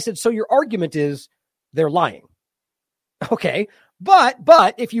 So I said, so your argument is they're lying. Okay, but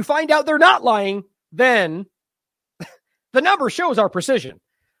if you find out they're not lying, then the number shows our precision.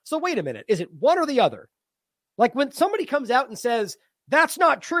 So wait a minute, is it one or the other? Like when somebody comes out and says, that's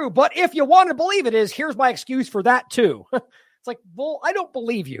not true, but if you want to believe it is, here's my excuse for that too. It's like, well, I don't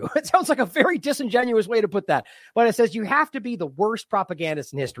believe you. It sounds like a very disingenuous way to put that. But it says you have to be the worst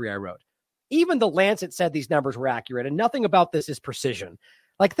propagandist in history, I wrote. Even the Lancet said these numbers were accurate, and nothing about this is precision.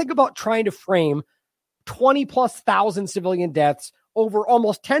 Like, think about trying to frame 20,000+ civilian deaths over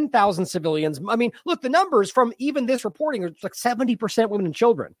almost 10,000 civilians. I mean, look, the numbers from even this reporting are like 70% women and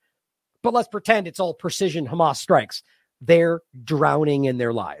children. But let's pretend it's all precision Hamas strikes. They're drowning in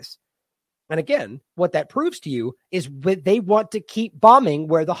their lies. And again, what that proves to you is that they want to keep bombing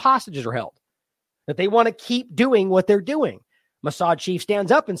where the hostages are held. That they want to keep doing what they're doing. Mossad chief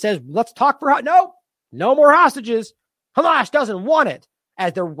stands up and says, let's talk for no more hostages. Hamas doesn't want it.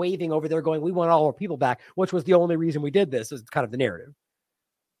 As they're waving over there going, we want all our people back, which was the only reason we did this, is kind of the narrative.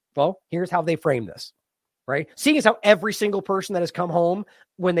 Well, here's how they frame this, right? Seeing as how every single person that has come home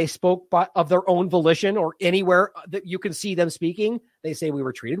when they spoke of their own volition or anywhere that you can see them speaking, they say we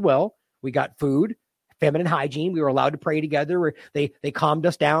were treated well. We got food, feminine hygiene. We were allowed to pray together. They calmed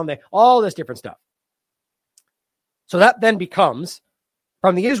us down. All this different stuff. So that then becomes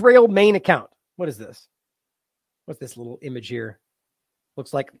from the Israel main account. What is this? What's this little image here?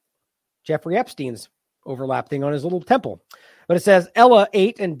 Looks like Jeffrey Epstein's overlap thing on his little temple. But it says Ella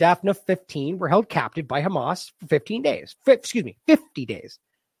 8 and Daphne 15 were held captive by Hamas for 50 days,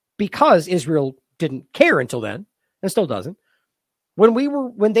 because Israel didn't care until then and still doesn't.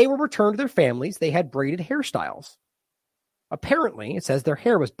 When they were returned to their families, they had braided hairstyles. Apparently, it says their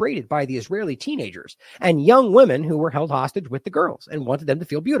hair was braided by the Israeli teenagers and young women who were held hostage with the girls and wanted them to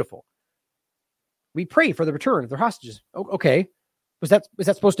feel beautiful. We pray for the return of their hostages. Okay. Was that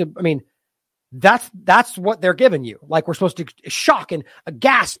supposed to, I mean, that's what they're giving you. Like we're supposed to shock and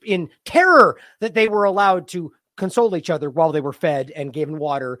gasp in terror that they were allowed to console each other while they were fed and given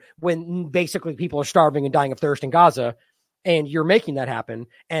water when basically people are starving and dying of thirst in Gaza. And you're making that happen.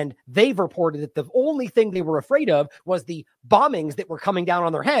 And they've reported that the only thing they were afraid of was the bombings that were coming down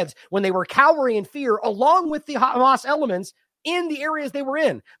on their heads when they were cowering in fear along with the Hamas elements in the areas they were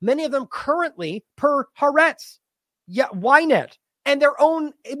in. Many of them currently, per Haaretz, Ynet, and their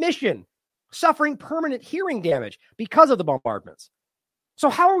own admission, suffering permanent hearing damage because of the bombardments. So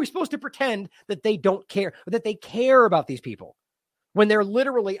how are we supposed to pretend that they don't care, that they care about these people when they're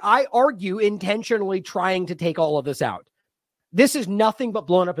literally, I argue, intentionally trying to take all of this out? This is nothing but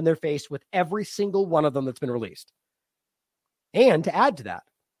blown up in their face with every single one of them that's been released. And to add to that,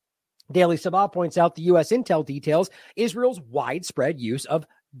 Daily Sabah points out the U.S. intel details Israel's widespread use of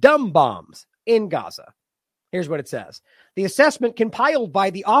dumb bombs in Gaza. Here's what it says. The assessment compiled by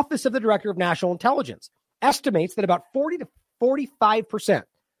the Office of the Director of National Intelligence estimates that about 40 to 45%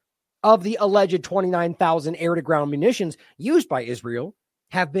 of the alleged 29,000 air-to-ground munitions used by Israel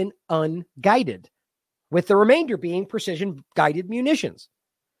have been unguided, with the remainder being precision-guided munitions.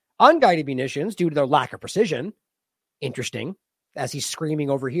 Unguided munitions, due to their lack of precision, interesting, as he's screaming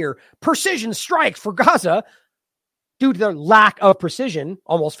over here, precision strikes for Gaza, due to their lack of precision,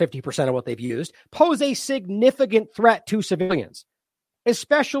 almost 50% of what they've used, pose a significant threat to civilians,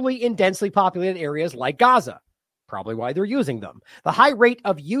 especially in densely populated areas like Gaza. Probably why they're using them. The high rate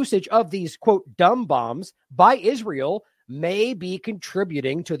of usage of these, quote, dumb bombs by Israel may be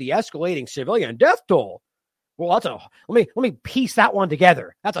contributing to the escalating civilian death toll. Well, let me piece that one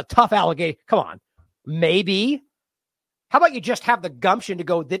together. That's a tough allegation. Come on. Maybe. How about you just have the gumption to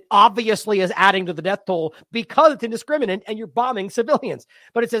go that obviously is adding to the death toll because it's indiscriminate and you're bombing civilians.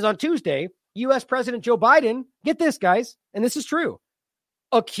 But it says on Tuesday, U.S. President Joe Biden, get this, guys, and this is true,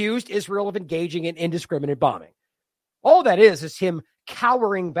 accused Israel of engaging in indiscriminate bombing. All that is him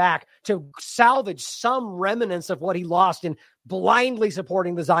cowering back to salvage some remnants of what he lost in blindly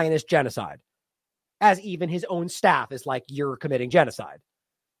supporting the Zionist genocide, as even his own staff is like, you're committing genocide.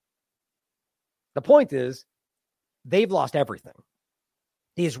 The point is, they've lost everything.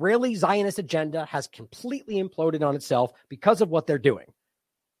 The Israeli Zionist agenda has completely imploded on itself because of what they're doing.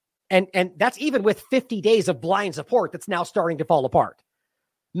 And that's even with 50 days of blind support that's now starting to fall apart.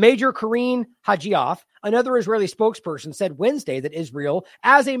 Major Karine Hajioff, another Israeli spokesperson, said Wednesday that Israel,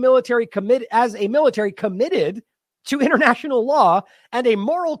 as a military committed to international law and a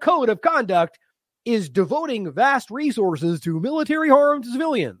moral code of conduct, is devoting vast resources to military harm to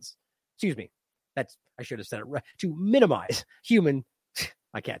civilians. Excuse me. I should have said it right. To minimize human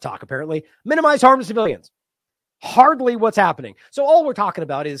I can't talk apparently. Minimize harm to civilians. Hardly what's happening. So all we're talking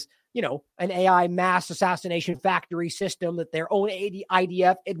about is, an AI mass assassination factory system that their own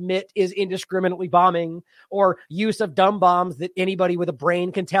IDF admit is indiscriminately bombing, or use of dumb bombs that anybody with a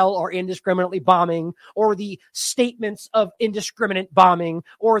brain can tell are indiscriminately bombing, or the statements of indiscriminate bombing,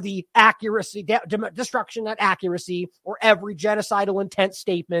 or the accuracy, destruction at accuracy, or every genocidal intent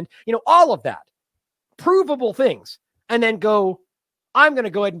statement, all of that. Provable things. And then I'm going to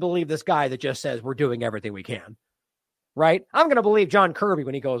go ahead and believe this guy that just says we're doing everything we can. Right? I'm going to believe John Kirby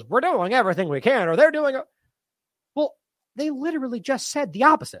when he goes, we're doing everything we can, or they're doing it. Well, they literally just said the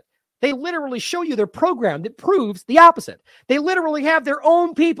opposite. They literally show you their program that proves the opposite. They literally have their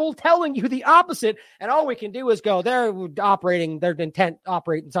own people telling you the opposite. And all we can do is go, they're operating, their intent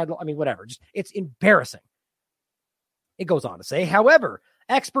operate inside. Whatever. It's embarrassing. It goes on to say, however,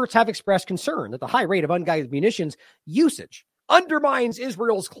 experts have expressed concern that the high rate of unguided munitions usage undermines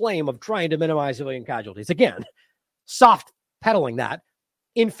Israel's claim of trying to minimize civilian casualties. Again, soft pedaling that.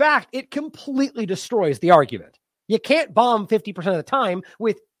 In fact, it completely destroys the argument. You can't bomb 50% of the time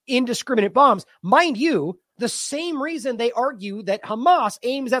with indiscriminate bombs. Mind you, the same reason they argue that Hamas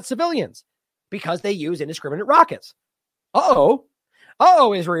aims at civilians, because they use indiscriminate rockets.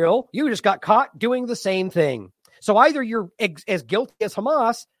 Israel, you just got caught doing the same thing. So either you're as guilty as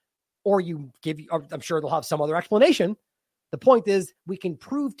Hamas, or I'm sure they'll have some other explanation. The point is, we can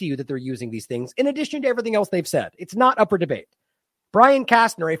prove to you that they're using these things in addition to everything else they've said. It's not up for debate. Brian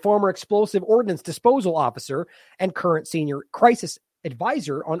Kastner, a former explosive ordnance disposal officer and current senior crisis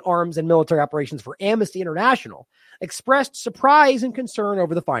advisor on arms and military operations for Amnesty International, expressed surprise and concern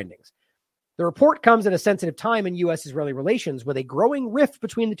over the findings. The report comes at a sensitive time in U.S.-Israeli relations, with a growing rift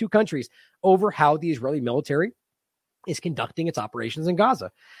between the two countries over how the Israeli military is conducting its operations in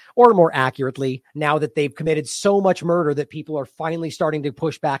Gaza. Or more accurately, now that they've committed so much murder that people are finally starting to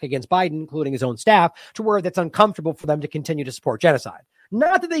push back against Biden, including his own staff, to where that's uncomfortable for them to continue to support genocide.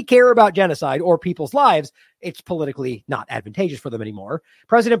 Not that they care about genocide or people's lives. It's politically not advantageous for them anymore.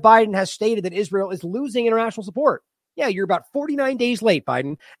 President Biden has stated that Israel is losing international support. Yeah, you're about 49 days late,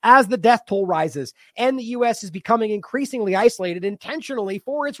 Biden, as the death toll rises and the U.S. is becoming increasingly isolated intentionally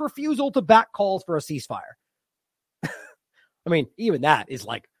for its refusal to back calls for a ceasefire. Even that is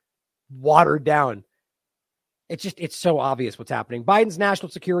watered down. It's so obvious what's happening. Biden's national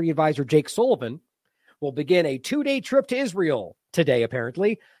security advisor, Jake Sullivan, will begin a 2-day trip to Israel today,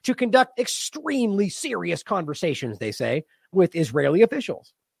 apparently, to conduct extremely serious conversations, they say, with Israeli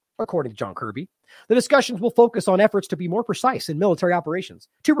officials. According to John Kirby, the discussions will focus on efforts to be more precise in military operations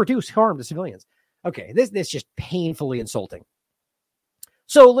to reduce harm to civilians. Okay, this is just painfully insulting.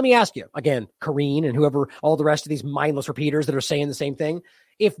 So let me ask you, again, Karine and whoever, all the rest of these mindless repeaters that are saying the same thing,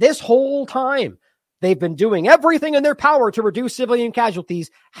 if this whole time they've been doing everything in their power to reduce civilian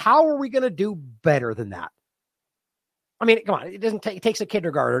casualties, how are we going to do better than that? Come on, it takes a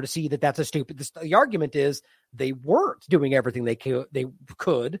kindergartner to see that that's a stupid. The argument is they weren't doing everything they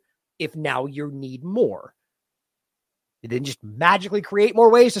could if now you need more. They didn't just magically create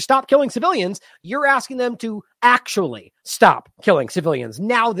more ways to stop killing civilians. You're asking them to actually stop killing civilians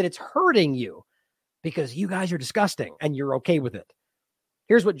now that it's hurting you because you guys are disgusting and you're okay with it.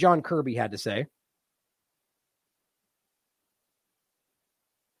 Here's what John Kirby had to say.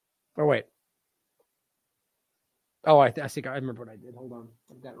 Oh, wait. Oh, I think I remember what I did. Hold on.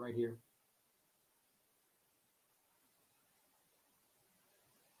 I've got it right here.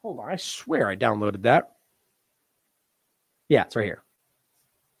 Hold on. I swear I downloaded that. Yeah, it's right here.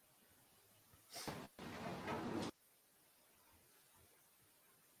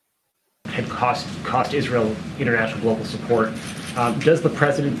 Had cost Israel international global support. Does the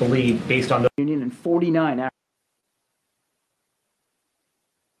president believe, based on the Union and 49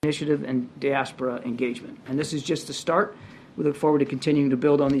 initiative and diaspora engagement, and this is just the start. We look forward to continuing to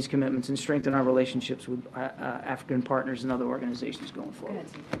build on these commitments and strengthen our relationships with African partners and other organizations going forward.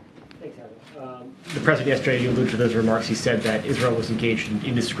 Thanks, the president yesterday, you alluded to those remarks. He said that Israel was engaged in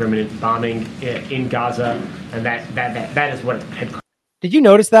indiscriminate bombing in Gaza, and that is what had. Did you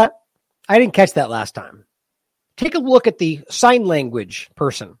notice that? I didn't catch that last time. Take a look at the sign language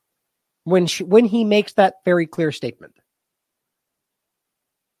person when he makes that very clear statement.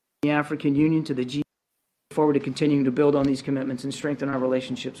 The African Union to the G. Forward to continuing to build on these commitments and strengthen our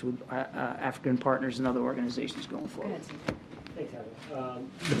relationships with African partners and other organizations going forward. Thanks,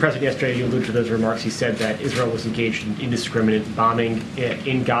 the president yesterday, you alluded to those remarks. He said that Israel was engaged in indiscriminate bombing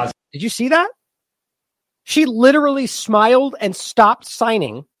in Gaza. Did you see that? She literally smiled and stopped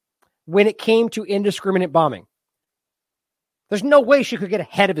signing when it came to indiscriminate bombing. There's no way she could get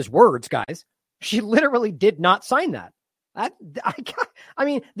ahead of his words, guys. She literally did not sign that. I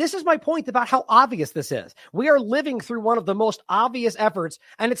mean, this is my point about how obvious this is. We are living through one of the most obvious efforts,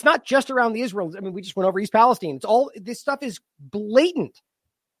 and it's not just around the Israel. I mean, we just went over East Palestine. It's all this stuff is blatant.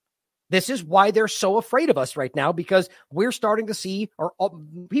 This is why they're so afraid of us right now, because we're starting to see, or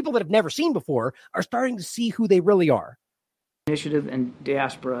people that have never seen before are starting to see who they really are. Initiative and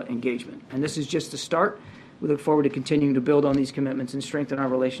diaspora engagement. And this is just a start. We look forward to continuing to build on these commitments and strengthen our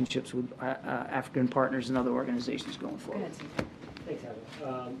relationships with African partners and other organizations going forward. Thanks,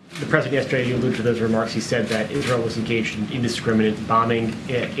 Adam. The president yesterday, you alluded to those remarks. He said that Israel was engaged in indiscriminate bombing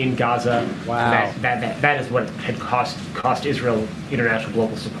in Gaza. Wow. That is what had cost Israel international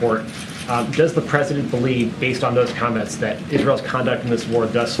global support. Does the president believe, based on those comments, that Israel's conduct in this war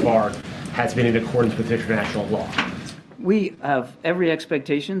thus far has been in accordance with international law? We have every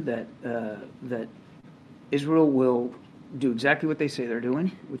expectation that that Israel will do exactly what they say they're doing.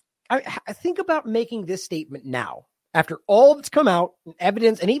 I think about making this statement now, after all that's come out, and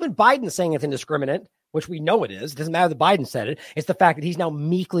evidence, and even Biden saying it's indiscriminate, which we know it is. It doesn't matter that Biden said it. It's the fact that he's now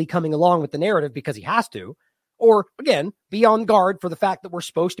meekly coming along with the narrative because he has to. Or, again, be on guard for the fact that we're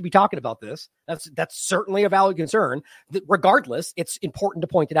supposed to be talking about this. That's certainly a valid concern. Regardless, it's important to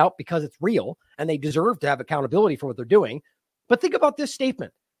point it out because it's real, and they deserve to have accountability for what they're doing. But think about this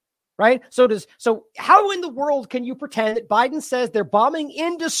statement. Right? So how in the world can you pretend that Biden says they're bombing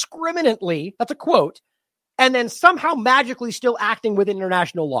indiscriminately? That's a quote. And then somehow magically still acting within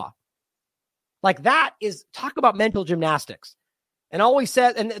international law. Like that is, talk about mental gymnastics. And all he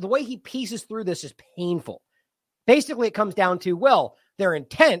said, and the way he pieces through this is painful. Basically, it comes down to, well, their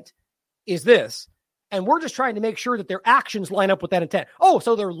intent is this. And we're just trying to make sure that their actions line up with that intent. Oh,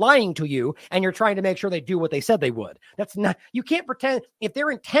 so they're lying to you and you're trying to make sure they do what they said they would. That's not, you can't pretend if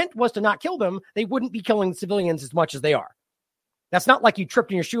their intent was to not kill them, they wouldn't be killing civilians as much as they are. That's not like you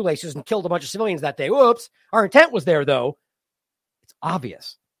tripped in your shoelaces and killed a bunch of civilians that day. Whoops. Our intent was there though. It's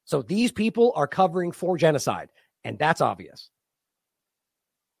obvious. So these people are covering for genocide, and that's obvious.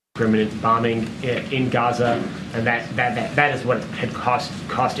 Indiscriminate bombing in Gaza, and that is what had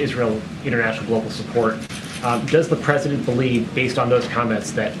cost Israel international global support. Does the president believe, based on those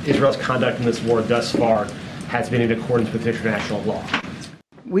comments, that Israel's conduct in this war thus far has been in accordance with international law?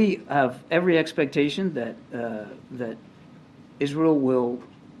 We have every expectation that that Israel will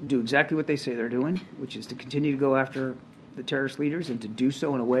do exactly what they say they're doing, which is to continue to go after the terrorist leaders and to do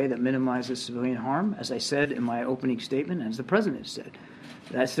so in a way that minimizes civilian harm, as I said in my opening statement, as the president has said.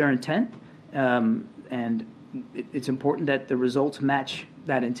 That's their intent, and it's important that the results match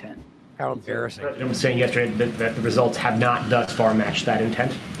that intent. How embarrassing. The president was saying yesterday that the results have not thus far matched that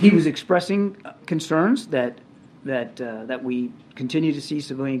intent. He was expressing concerns that we continue to see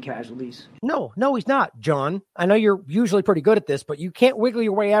civilian casualties. No, he's not, John. I know you're usually pretty good at this, but you can't wiggle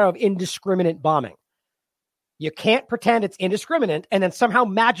your way out of indiscriminate bombing. You can't pretend it's indiscriminate and then somehow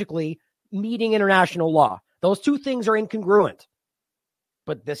magically meeting international law. Those two things are incongruent.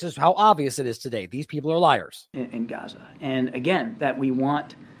 But this is how obvious it is today. These people are liars. In Gaza. And again, that we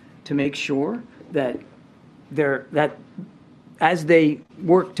want to make sure that that as they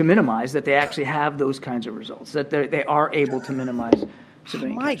work to minimize, that they actually have those kinds of results, that they are able to minimize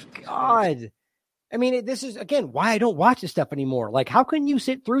civilian casualties. My God. I mean, this is, again, why I don't watch this stuff anymore. Like, how can you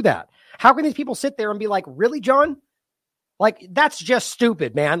sit through that? How can these people sit there and be like, really, John? Like, that's just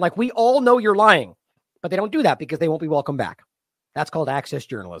stupid, man. Like, we all know you're lying. But they don't do that because they won't be welcome back. That's called access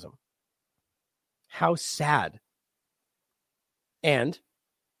journalism. How sad. And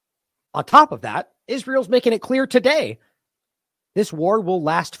on top of that, Israel's making it clear today this war will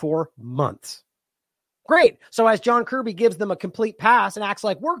last for months. Great. So as John Kirby gives them a complete pass and acts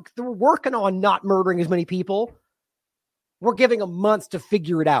like we're working on not murdering as many people, we're giving them months to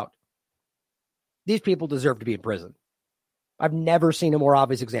figure it out. These people deserve to be in prison. I've never seen a more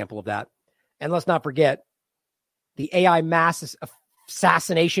obvious example of that. And let's not forget, the AI mass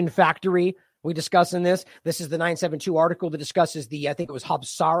assassination factory we discuss in this. This is the 972 article that discusses the, I think it was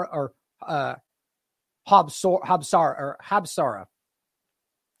Habsara. I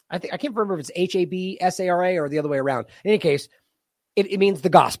can't remember if it's Habsara or the other way around. In any case, it means the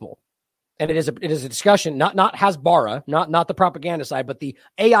gospel. And it is a discussion, not Hasbara, not the propaganda side, but the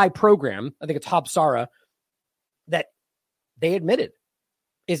AI program, I think it's Habsara, that they admitted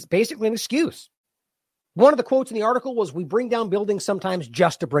is basically an excuse. One of the quotes in the article was, we bring down buildings sometimes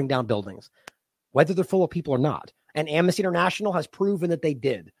just to bring down buildings, whether they're full of people or not. And Amnesty International has proven that they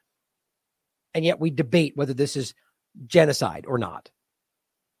did. And yet we debate whether this is genocide or not.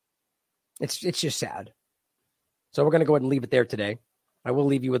 It's just sad. So we're going to go ahead and leave it there today. I will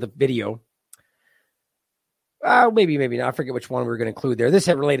leave you with a video. Maybe not. I forget which one we were going to include there. This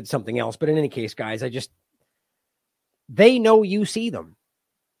had related to something else. But in any case, guys, they know you see them.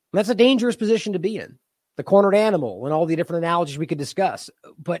 And that's a dangerous position to be in. The cornered animal and all the different analogies we could discuss.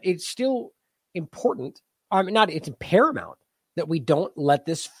 But it's still important. It's paramount that we don't let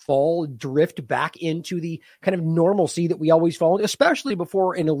this drift back into the kind of normalcy that we always fall into, especially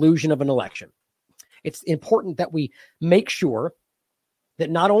before an illusion of an election. It's important that we make sure that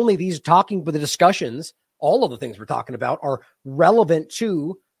not only these talking, but the discussions, all of the things we're talking about are relevant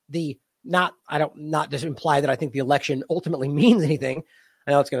to not just imply that I think the election ultimately means anything.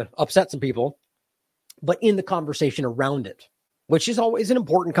 I know it's going to upset some people, but in the conversation around it, which is always an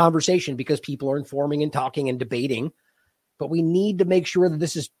important conversation because people are informing and talking and debating, but we need to make sure that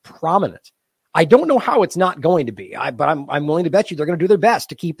this is prominent. I don't know how it's not going to be, but I'm willing to bet you they're going to do their best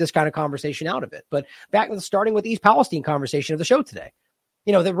to keep this kind of conversation out of it. But starting with East Palestine conversation of the show today,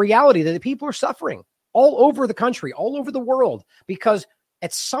 the reality that the people are suffering all over the country, all over the world, because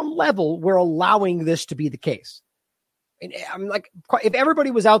at some level we're allowing this to be the case. And I'm like, if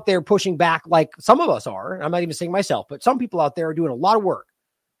everybody was out there pushing back like some of us are, I'm not even saying myself, but some people out there are doing a lot of work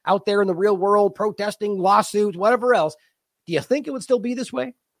out there in the real world, protesting, lawsuits, whatever else. Do you think it would still be this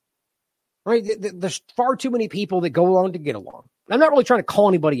way? Right? There's far too many people that go along to get along. I'm not really trying to call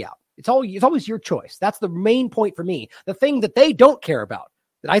anybody out. It's always your choice. That's the main point for me. The thing that they don't care about,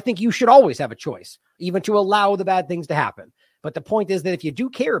 that I think you should always have a choice, even to allow the bad things to happen. But the point is that if you do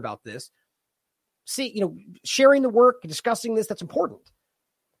care about this, sharing the work, discussing this, that's important.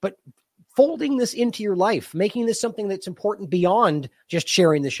 But folding this into your life, making this something that's important beyond just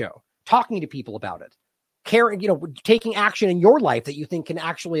sharing the show, talking to people about it, caring, taking action in your life that you think can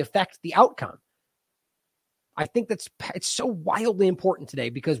actually affect the outcome. I think it's so wildly important today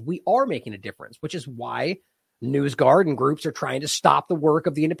because we are making a difference, which is why NewsGuard and groups are trying to stop the work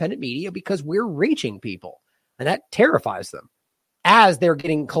of the independent media, because we're reaching people and that terrifies them as they're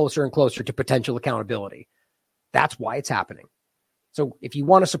getting closer and closer to potential accountability. That's why it's happening. So if you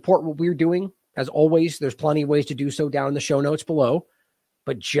want to support what we're doing, as always, there's plenty of ways to do so down in the show notes below.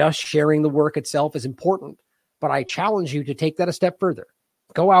 But just sharing the work itself is important. But I challenge you to take that a step further.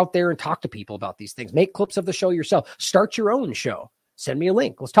 Go out there and talk to people about these things. Make clips of the show yourself. Start your own show. Send me a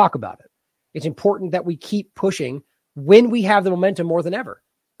link. Let's talk about it. It's important that we keep pushing when we have the momentum more than ever.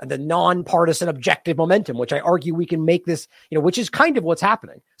 And the nonpartisan objective momentum, which I argue we can make this, which is kind of what's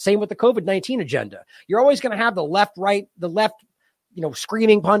happening. Same with the COVID-19 agenda. You're always going to have the left,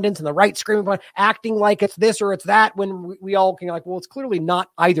 screaming pundits and the right screaming pundits acting like it's this or it's that, when we all can well, it's clearly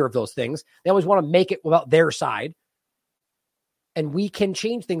not either of those things. They always want to make it about their side. And we can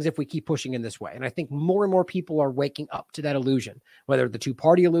change things if we keep pushing in this way. And I think more and more people are waking up to that illusion, whether the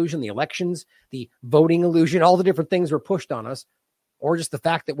two-party illusion, the elections, the voting illusion, all the different things were pushed on us, or just the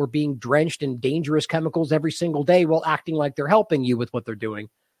fact that we're being drenched in dangerous chemicals every single day while acting like they're helping you with what they're doing.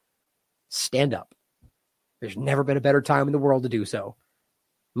 Stand up. There's never been a better time in the world to do so.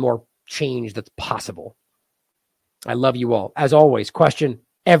 More change that's possible. I love you all. As always, question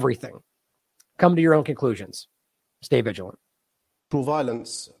everything. Come to your own conclusions. Stay vigilant.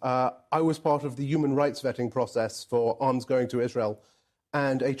 Violence. I was part of the human rights vetting process for arms going to Israel,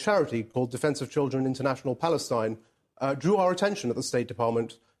 and a charity called Defense of Children International Palestine drew our attention at the State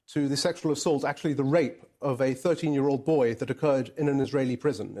Department to the sexual assault, actually the rape, of a 13-year-old boy that occurred in an Israeli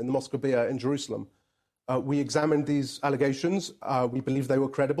prison in the Moscabia in Jerusalem. We examined these allegations. We believed they were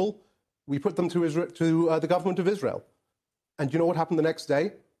credible. We put them to the government of Israel. And you know what happened the next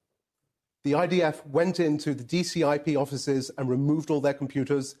day? The IDF went into the DCIP offices and removed all their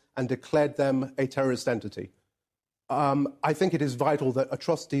computers and declared them a terrorist entity. I think it is vital that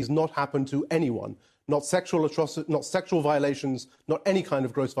atrocities not happen to anyone, not sexual violations, not any kind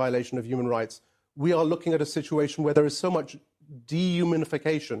of gross violation of human rights. We are looking at a situation where there is so much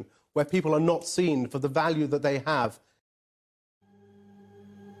dehumanification, where people are not seen for the value that they have